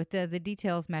 Anyway, with the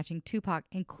details matching Tupac,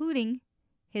 including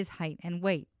his height and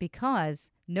weight, because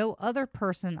no other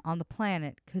person on the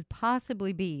planet could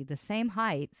possibly be the same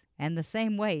height and the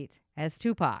same weight as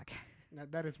Tupac.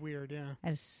 That is weird, yeah.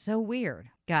 That is so weird.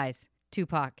 Guys,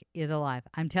 Tupac is alive.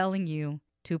 I'm telling you,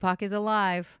 Tupac is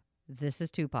alive. This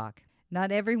is Tupac.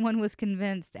 Not everyone was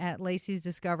convinced at Lacey's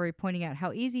discovery, pointing out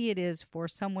how easy it is for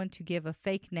someone to give a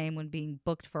fake name when being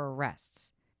booked for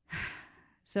arrests.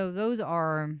 So those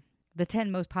are the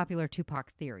 10 most popular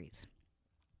Tupac theories.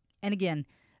 And again,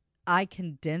 I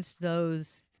condensed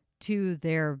those to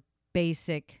their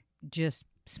basic, just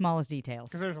smallest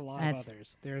details. Because there's a lot That's- of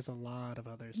others. There's a lot of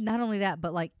others. Not only that,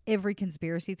 but like every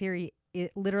conspiracy theory,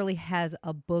 it literally has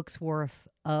a book's worth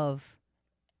of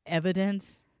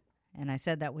evidence, and I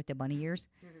said that with the bunny ears,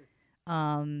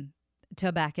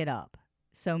 to back it up.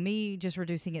 So me just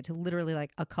reducing it to literally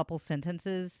like a couple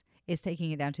sentences is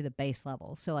taking it down to the base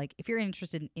level. So like if you're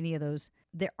interested in any of those,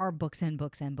 there are books and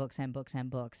books and books and books and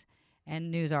books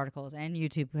and news articles and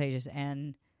YouTube pages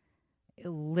and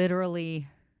literally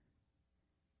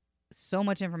so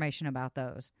much information about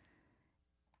those.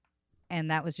 And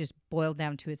that was just boiled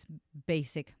down to its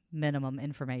basic minimum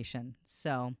information.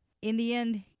 So in the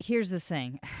end, here's the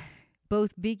thing.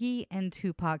 Both Biggie and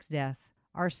Tupac's death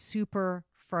are super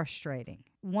frustrating.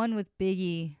 One with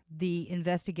Biggie, the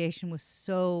investigation was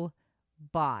so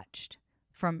botched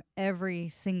from every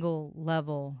single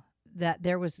level that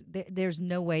there's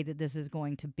no way that this is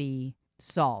going to be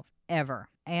solved ever.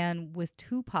 And with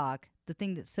Tupac, the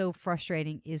thing that's so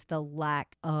frustrating is the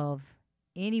lack of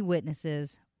any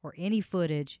witnesses or any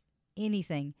footage,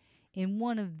 anything, in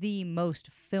one of the most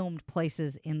filmed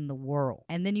places in the world.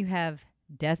 And then you have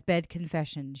deathbed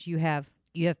confessions. You have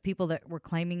people that were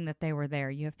claiming that they were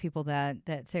there. You have people that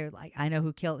say, like, I know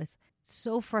who killed. It's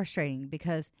so frustrating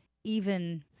because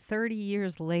even 30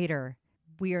 years later,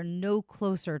 we are no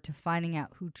closer to finding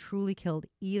out who truly killed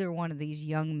either one of these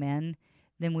young men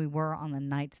than we were on the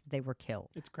nights that they were killed.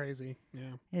 It's crazy.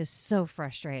 Yeah. It is so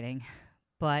frustrating.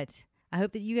 But I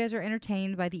hope that you guys are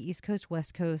entertained by the East Coast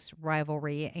West Coast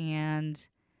rivalry. And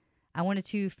I wanted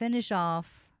to finish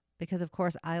off because, of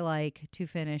course, I like to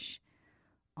finish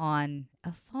on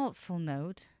a thoughtful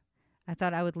note. I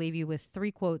thought I would leave you with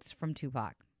 3 quotes from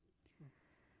Tupac.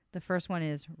 The first one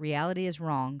is, reality is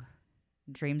wrong.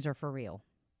 Dreams are for real.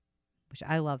 Which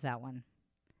I love that one.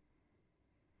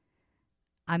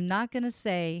 I'm not going to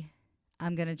say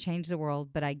I'm going to change the world,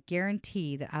 but I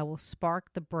guarantee that I will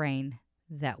spark the brain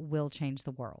that will change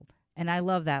the world. And I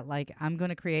love that. Like, I'm going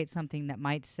to create something that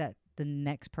might set the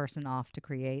next person off to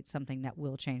create something that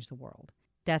will change the world.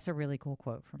 That's a really cool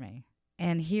quote for me.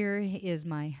 And here is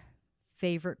my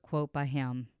favorite quote by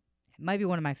him. It might be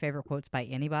one of my favorite quotes by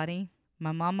anybody.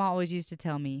 My mama always used to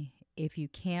tell me, if you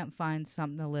can't find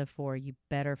something to live for, you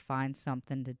better find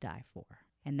something to die for.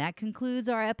 And that concludes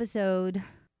our episode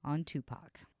on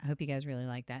Tupac. I hope you guys really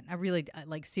like that. I really,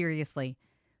 like, seriously,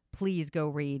 please go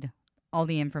read all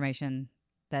the information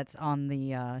that's on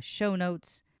the show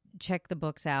notes. Check the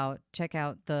books out. Check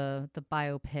out the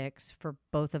biopics for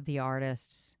both of the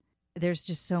artists. There's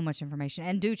just so much information.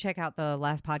 And do check out the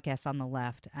last podcast on the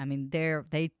left. I mean,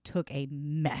 they took a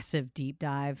massive deep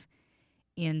dive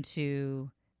into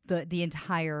the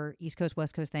entire East Coast,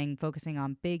 West Coast thing, focusing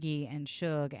on Biggie and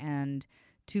Suge and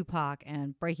Tupac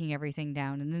and breaking everything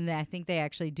down. And then I think they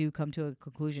actually do come to a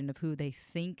conclusion of who they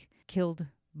think killed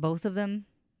both of them.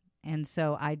 And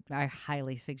so I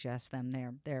highly suggest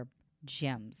them. They're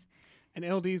gems. And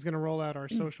LD is going to roll out our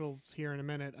socials here in a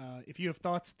minute. If you have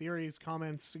thoughts, theories,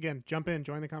 comments, again, jump in,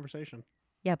 join the conversation.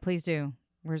 Yeah, please do.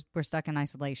 We're stuck in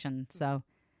isolation, so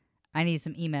I need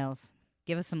some emails.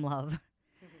 Give us some love.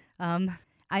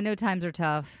 I know times are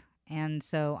tough, and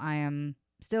so I am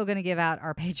still going to give out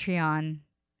our Patreon,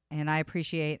 and I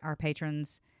appreciate our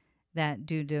patrons that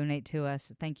do donate to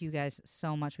us. Thank you guys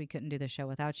so much. We couldn't do the show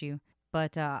without you.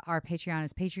 But our Patreon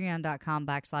is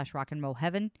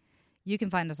patreon.com/rockandrollheaven. You can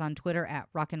find us on Twitter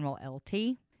at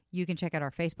rockandrolllt. You can check out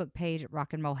our Facebook page at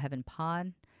Rock and Roll Heaven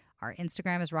Pod. Our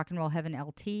Instagram is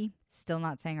rockandrollheavenlt. Still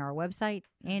not saying our website.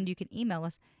 And you can email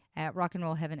us at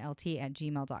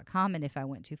rockandrollheavenlt@gmail.com. And if I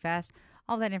went too fast,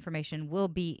 all that information will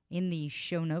be in the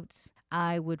show notes.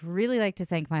 I would really like to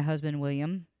thank my husband,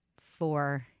 William,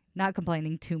 for not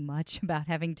complaining too much about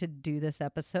having to do this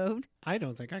episode. I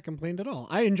don't think I complained at all.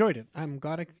 I enjoyed it. I'm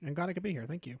glad I could be here.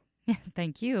 Thank you.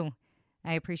 Thank you.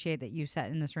 I appreciate that you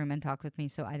sat in this room and talked with me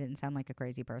so I didn't sound like a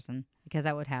crazy person, because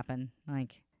that would happen.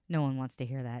 Like, no one wants to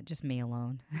hear that, just me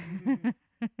alone.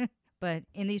 But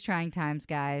in these trying times,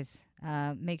 guys,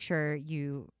 make sure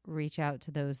you reach out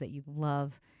to those that you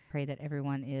love. Pray that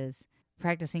everyone is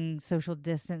practicing social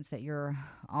distance, that you're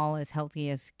all as healthy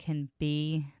as can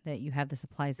be, that you have the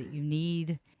supplies that you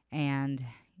need, and,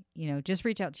 just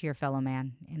reach out to your fellow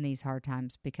man in these hard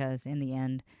times, because in the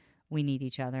end, we need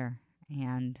each other,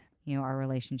 and our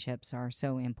relationships are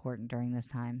so important during this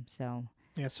time. So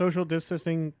yeah, social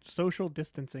distancing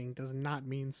does not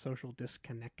mean social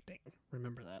disconnecting.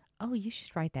 Remember that. Oh, you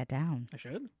should write that down. I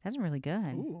should. That's really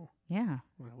good. Ooh. Yeah.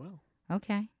 Well, I will.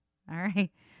 Okay. All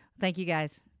right. Thank you,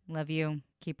 guys. Love you.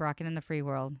 Keep rocking in the free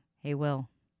world. Hey, Will.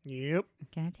 Yep.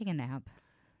 Can I take a nap?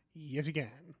 Yes, you can.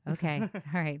 Okay. All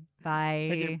right. Bye.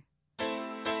 Thank you.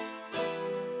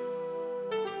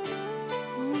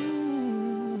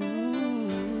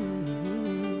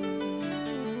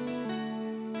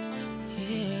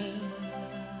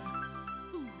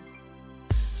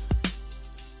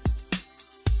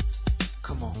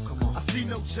 Come on. I see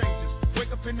no changes.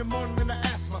 Wake up in the morning and I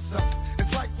ask myself,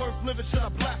 is life worth living? Should I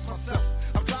blast myself?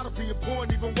 I'm tired of being poor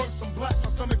and even worse, I'm black. My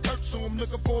stomach hurts, so I'm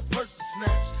looking for a purse to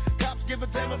snatch. Cops give a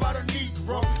damn about a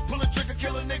Negro. Pull a trigger,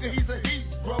 kill a nigga, he's a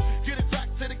hero. Get it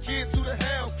back to the kids who the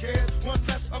hell cares. One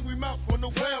less hungry mouth on the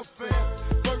welfare.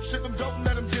 First ship them, don't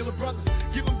let them deal with brothers.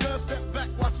 Give them guns, step back,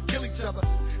 watch them kill each other.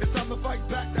 It's time to fight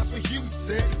back, that's what Huey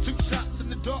said. 2 shots in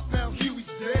the dark, now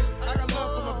Huey's dead. I got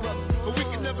love for my brothers, but we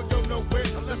can never go nowhere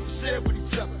unless we share with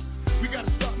each other. We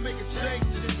gotta start making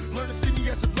changes. Learn to see me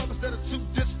as a brother instead of 2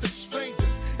 distant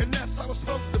strangers. And that's how it's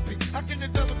supposed to be. How can the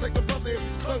devil take a brother if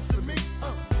he's close to me?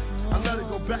 I let it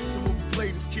go back to when we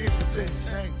played as kids, but then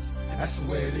changed. That's the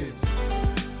way it is.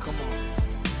 Come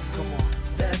on.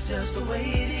 That's just the way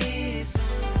it is.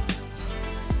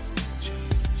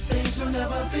 Things will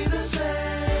never be the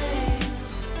same.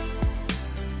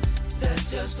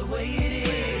 That's just the way it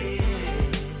is.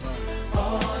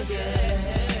 Oh yeah.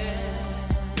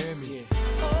 Hear me.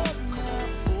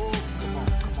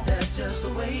 That's just the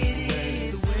way it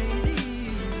is.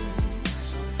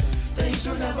 Things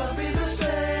will never be the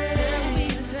same.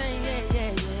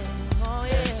 Oh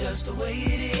yeah. That's just the way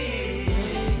it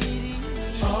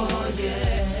is. Oh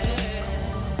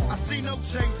yeah. I see no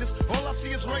changes. All I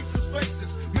see is racist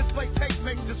faces. Misplaced hate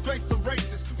makes disgrace to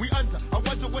races. We under. I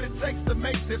wonder what it takes to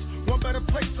make this one better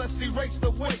place. Let's erase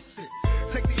the wasted.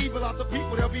 Take the evil out the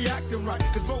people, they'll be acting right.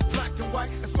 Cause both black and white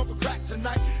and smoke a crack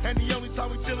tonight. And the only time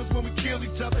we chill is when we kill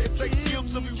each other. It takes skill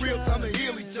to be real time to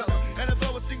heal each other. And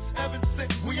although it seems heaven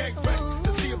sent, we ain't ready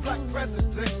to see a black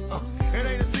president. It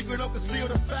ain't a secret, don't conceal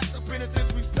the fact. The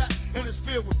penitentiary's packed and it's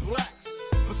filled with blacks.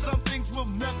 But some things will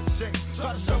never change.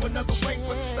 Try to show another way,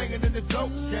 but it's staying in the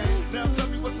dope game. Now tell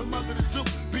me what's a mother to do.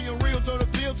 Being real don't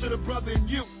appeal to the brother in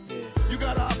you. You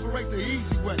gotta operate the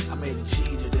easy way. I made a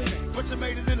G today. But you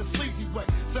made it in a sleazy way.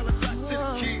 Sell it back to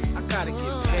the kids. I gotta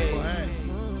get paid. Well, hey,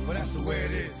 well, that's the way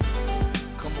it is.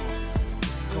 Come on.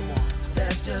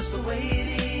 That's just the way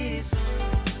it is.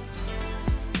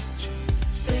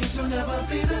 Things will never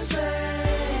be the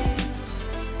same.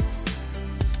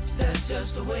 That's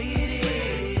just the way it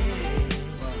is.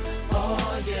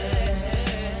 Oh yeah.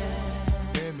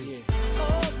 Hear me.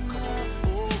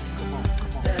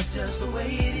 That's just the way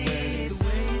it is.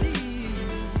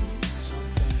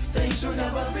 Things will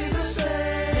never be the same.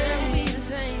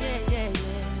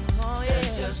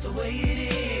 That's just the way it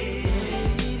is.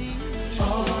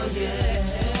 Oh yeah.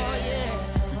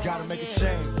 We gotta make a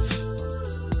change.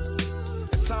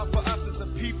 It's time for us as a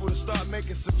people to start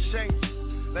making some changes.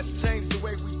 Let's change the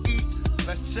way we eat.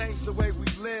 Let's change the way we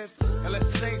live. And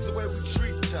let's change the way we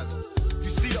treat each other. You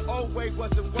see, the old way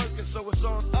wasn't working, so it's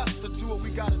on us to do what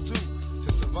we gotta do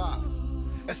to survive.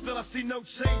 And still I see no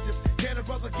changes. Can a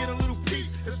brother get a little peace?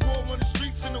 It's war on the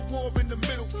streets and a war in the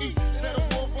Middle East. Instead of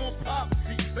war on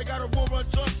poverty, they got a war on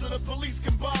drugs so the police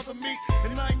can bother me.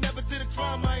 And I ain't never did a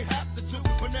crime I ain't have to do.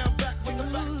 But now I'm back with the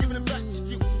facts, giving it back to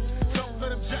you. Don't let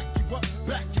them jack you up,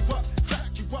 back you up, crack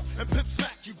you up, and pimp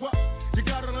smack you up. You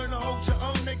gotta learn to hold your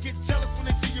own. They get jealous when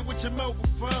they see you with your mobile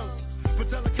phone. But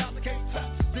tell the cops I can't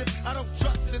touch this. I don't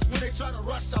trust this. When they try to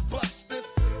rush, I bust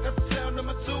this. That's the sound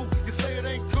number 2. You say it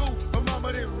ain't cool, but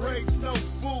mama didn't raise no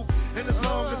fool. And as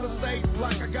long as I stay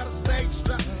black, I got a stage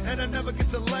strap. And I never get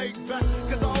to lay back,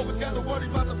 cause I always got to worry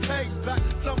about the payback.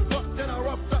 Some buck that I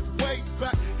roughed up way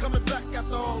back, coming back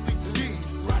after all these years.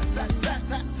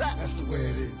 Rat-a-tat-tat-tat-tat. That's the way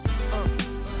it is.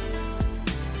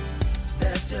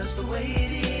 That's just the way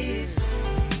it is.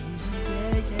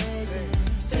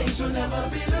 Things will never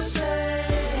be the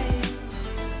same.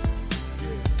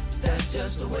 That's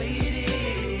just the way it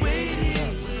is.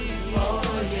 Oh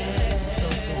yeah.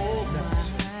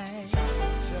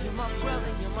 You're my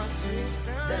brother, you're my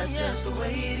sister. That's just the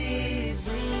way it is.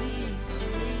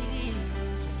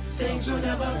 Things will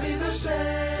never be the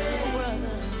same.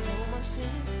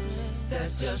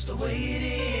 That's just the way it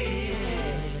is.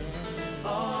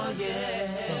 Oh yeah.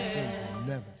 Some things will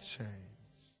never change.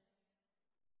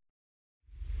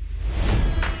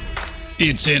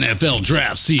 It's NFL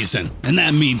draft season, and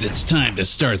that means it's time to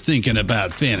start thinking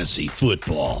about fantasy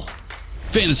football.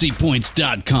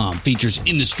 FantasyPoints.com features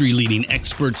industry-leading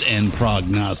experts and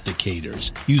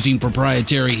prognosticators using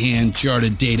proprietary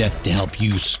hand-charted data to help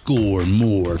you score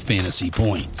more fantasy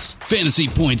points.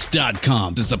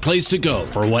 FantasyPoints.com is the place to go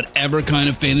for whatever kind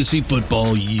of fantasy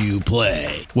football you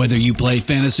play. Whether you play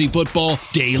fantasy football,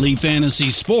 daily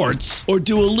fantasy sports, or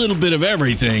do a little bit of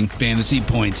everything, Fantasy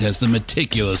Points has the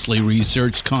meticulously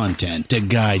researched content to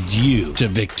guide you to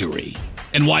victory.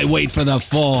 And why wait for the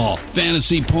fall?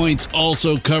 Fantasy Points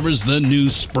also covers the new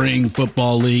spring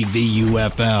football league, the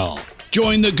UFL.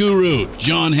 Join the guru,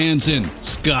 John Hansen,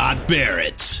 Scott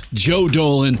Barrett, Joe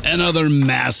Dolan, and other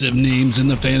massive names in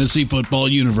the fantasy football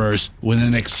universe with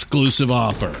an exclusive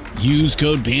offer. Use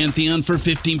code Pantheon for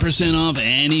 15% off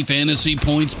any Fantasy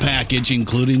Points package,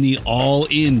 including the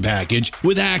all-in package,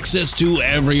 with access to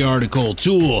every article,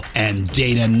 tool, and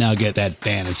data nugget that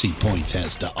Fantasy Points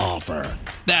has to offer.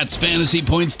 That's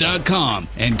FantasyPoints.com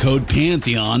and code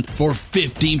Pantheon for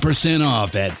 15%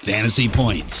 off at Fantasy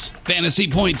Points.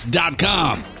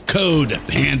 FantasyPoints.com, code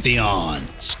Pantheon.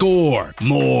 Score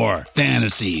more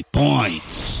fantasy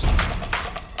points.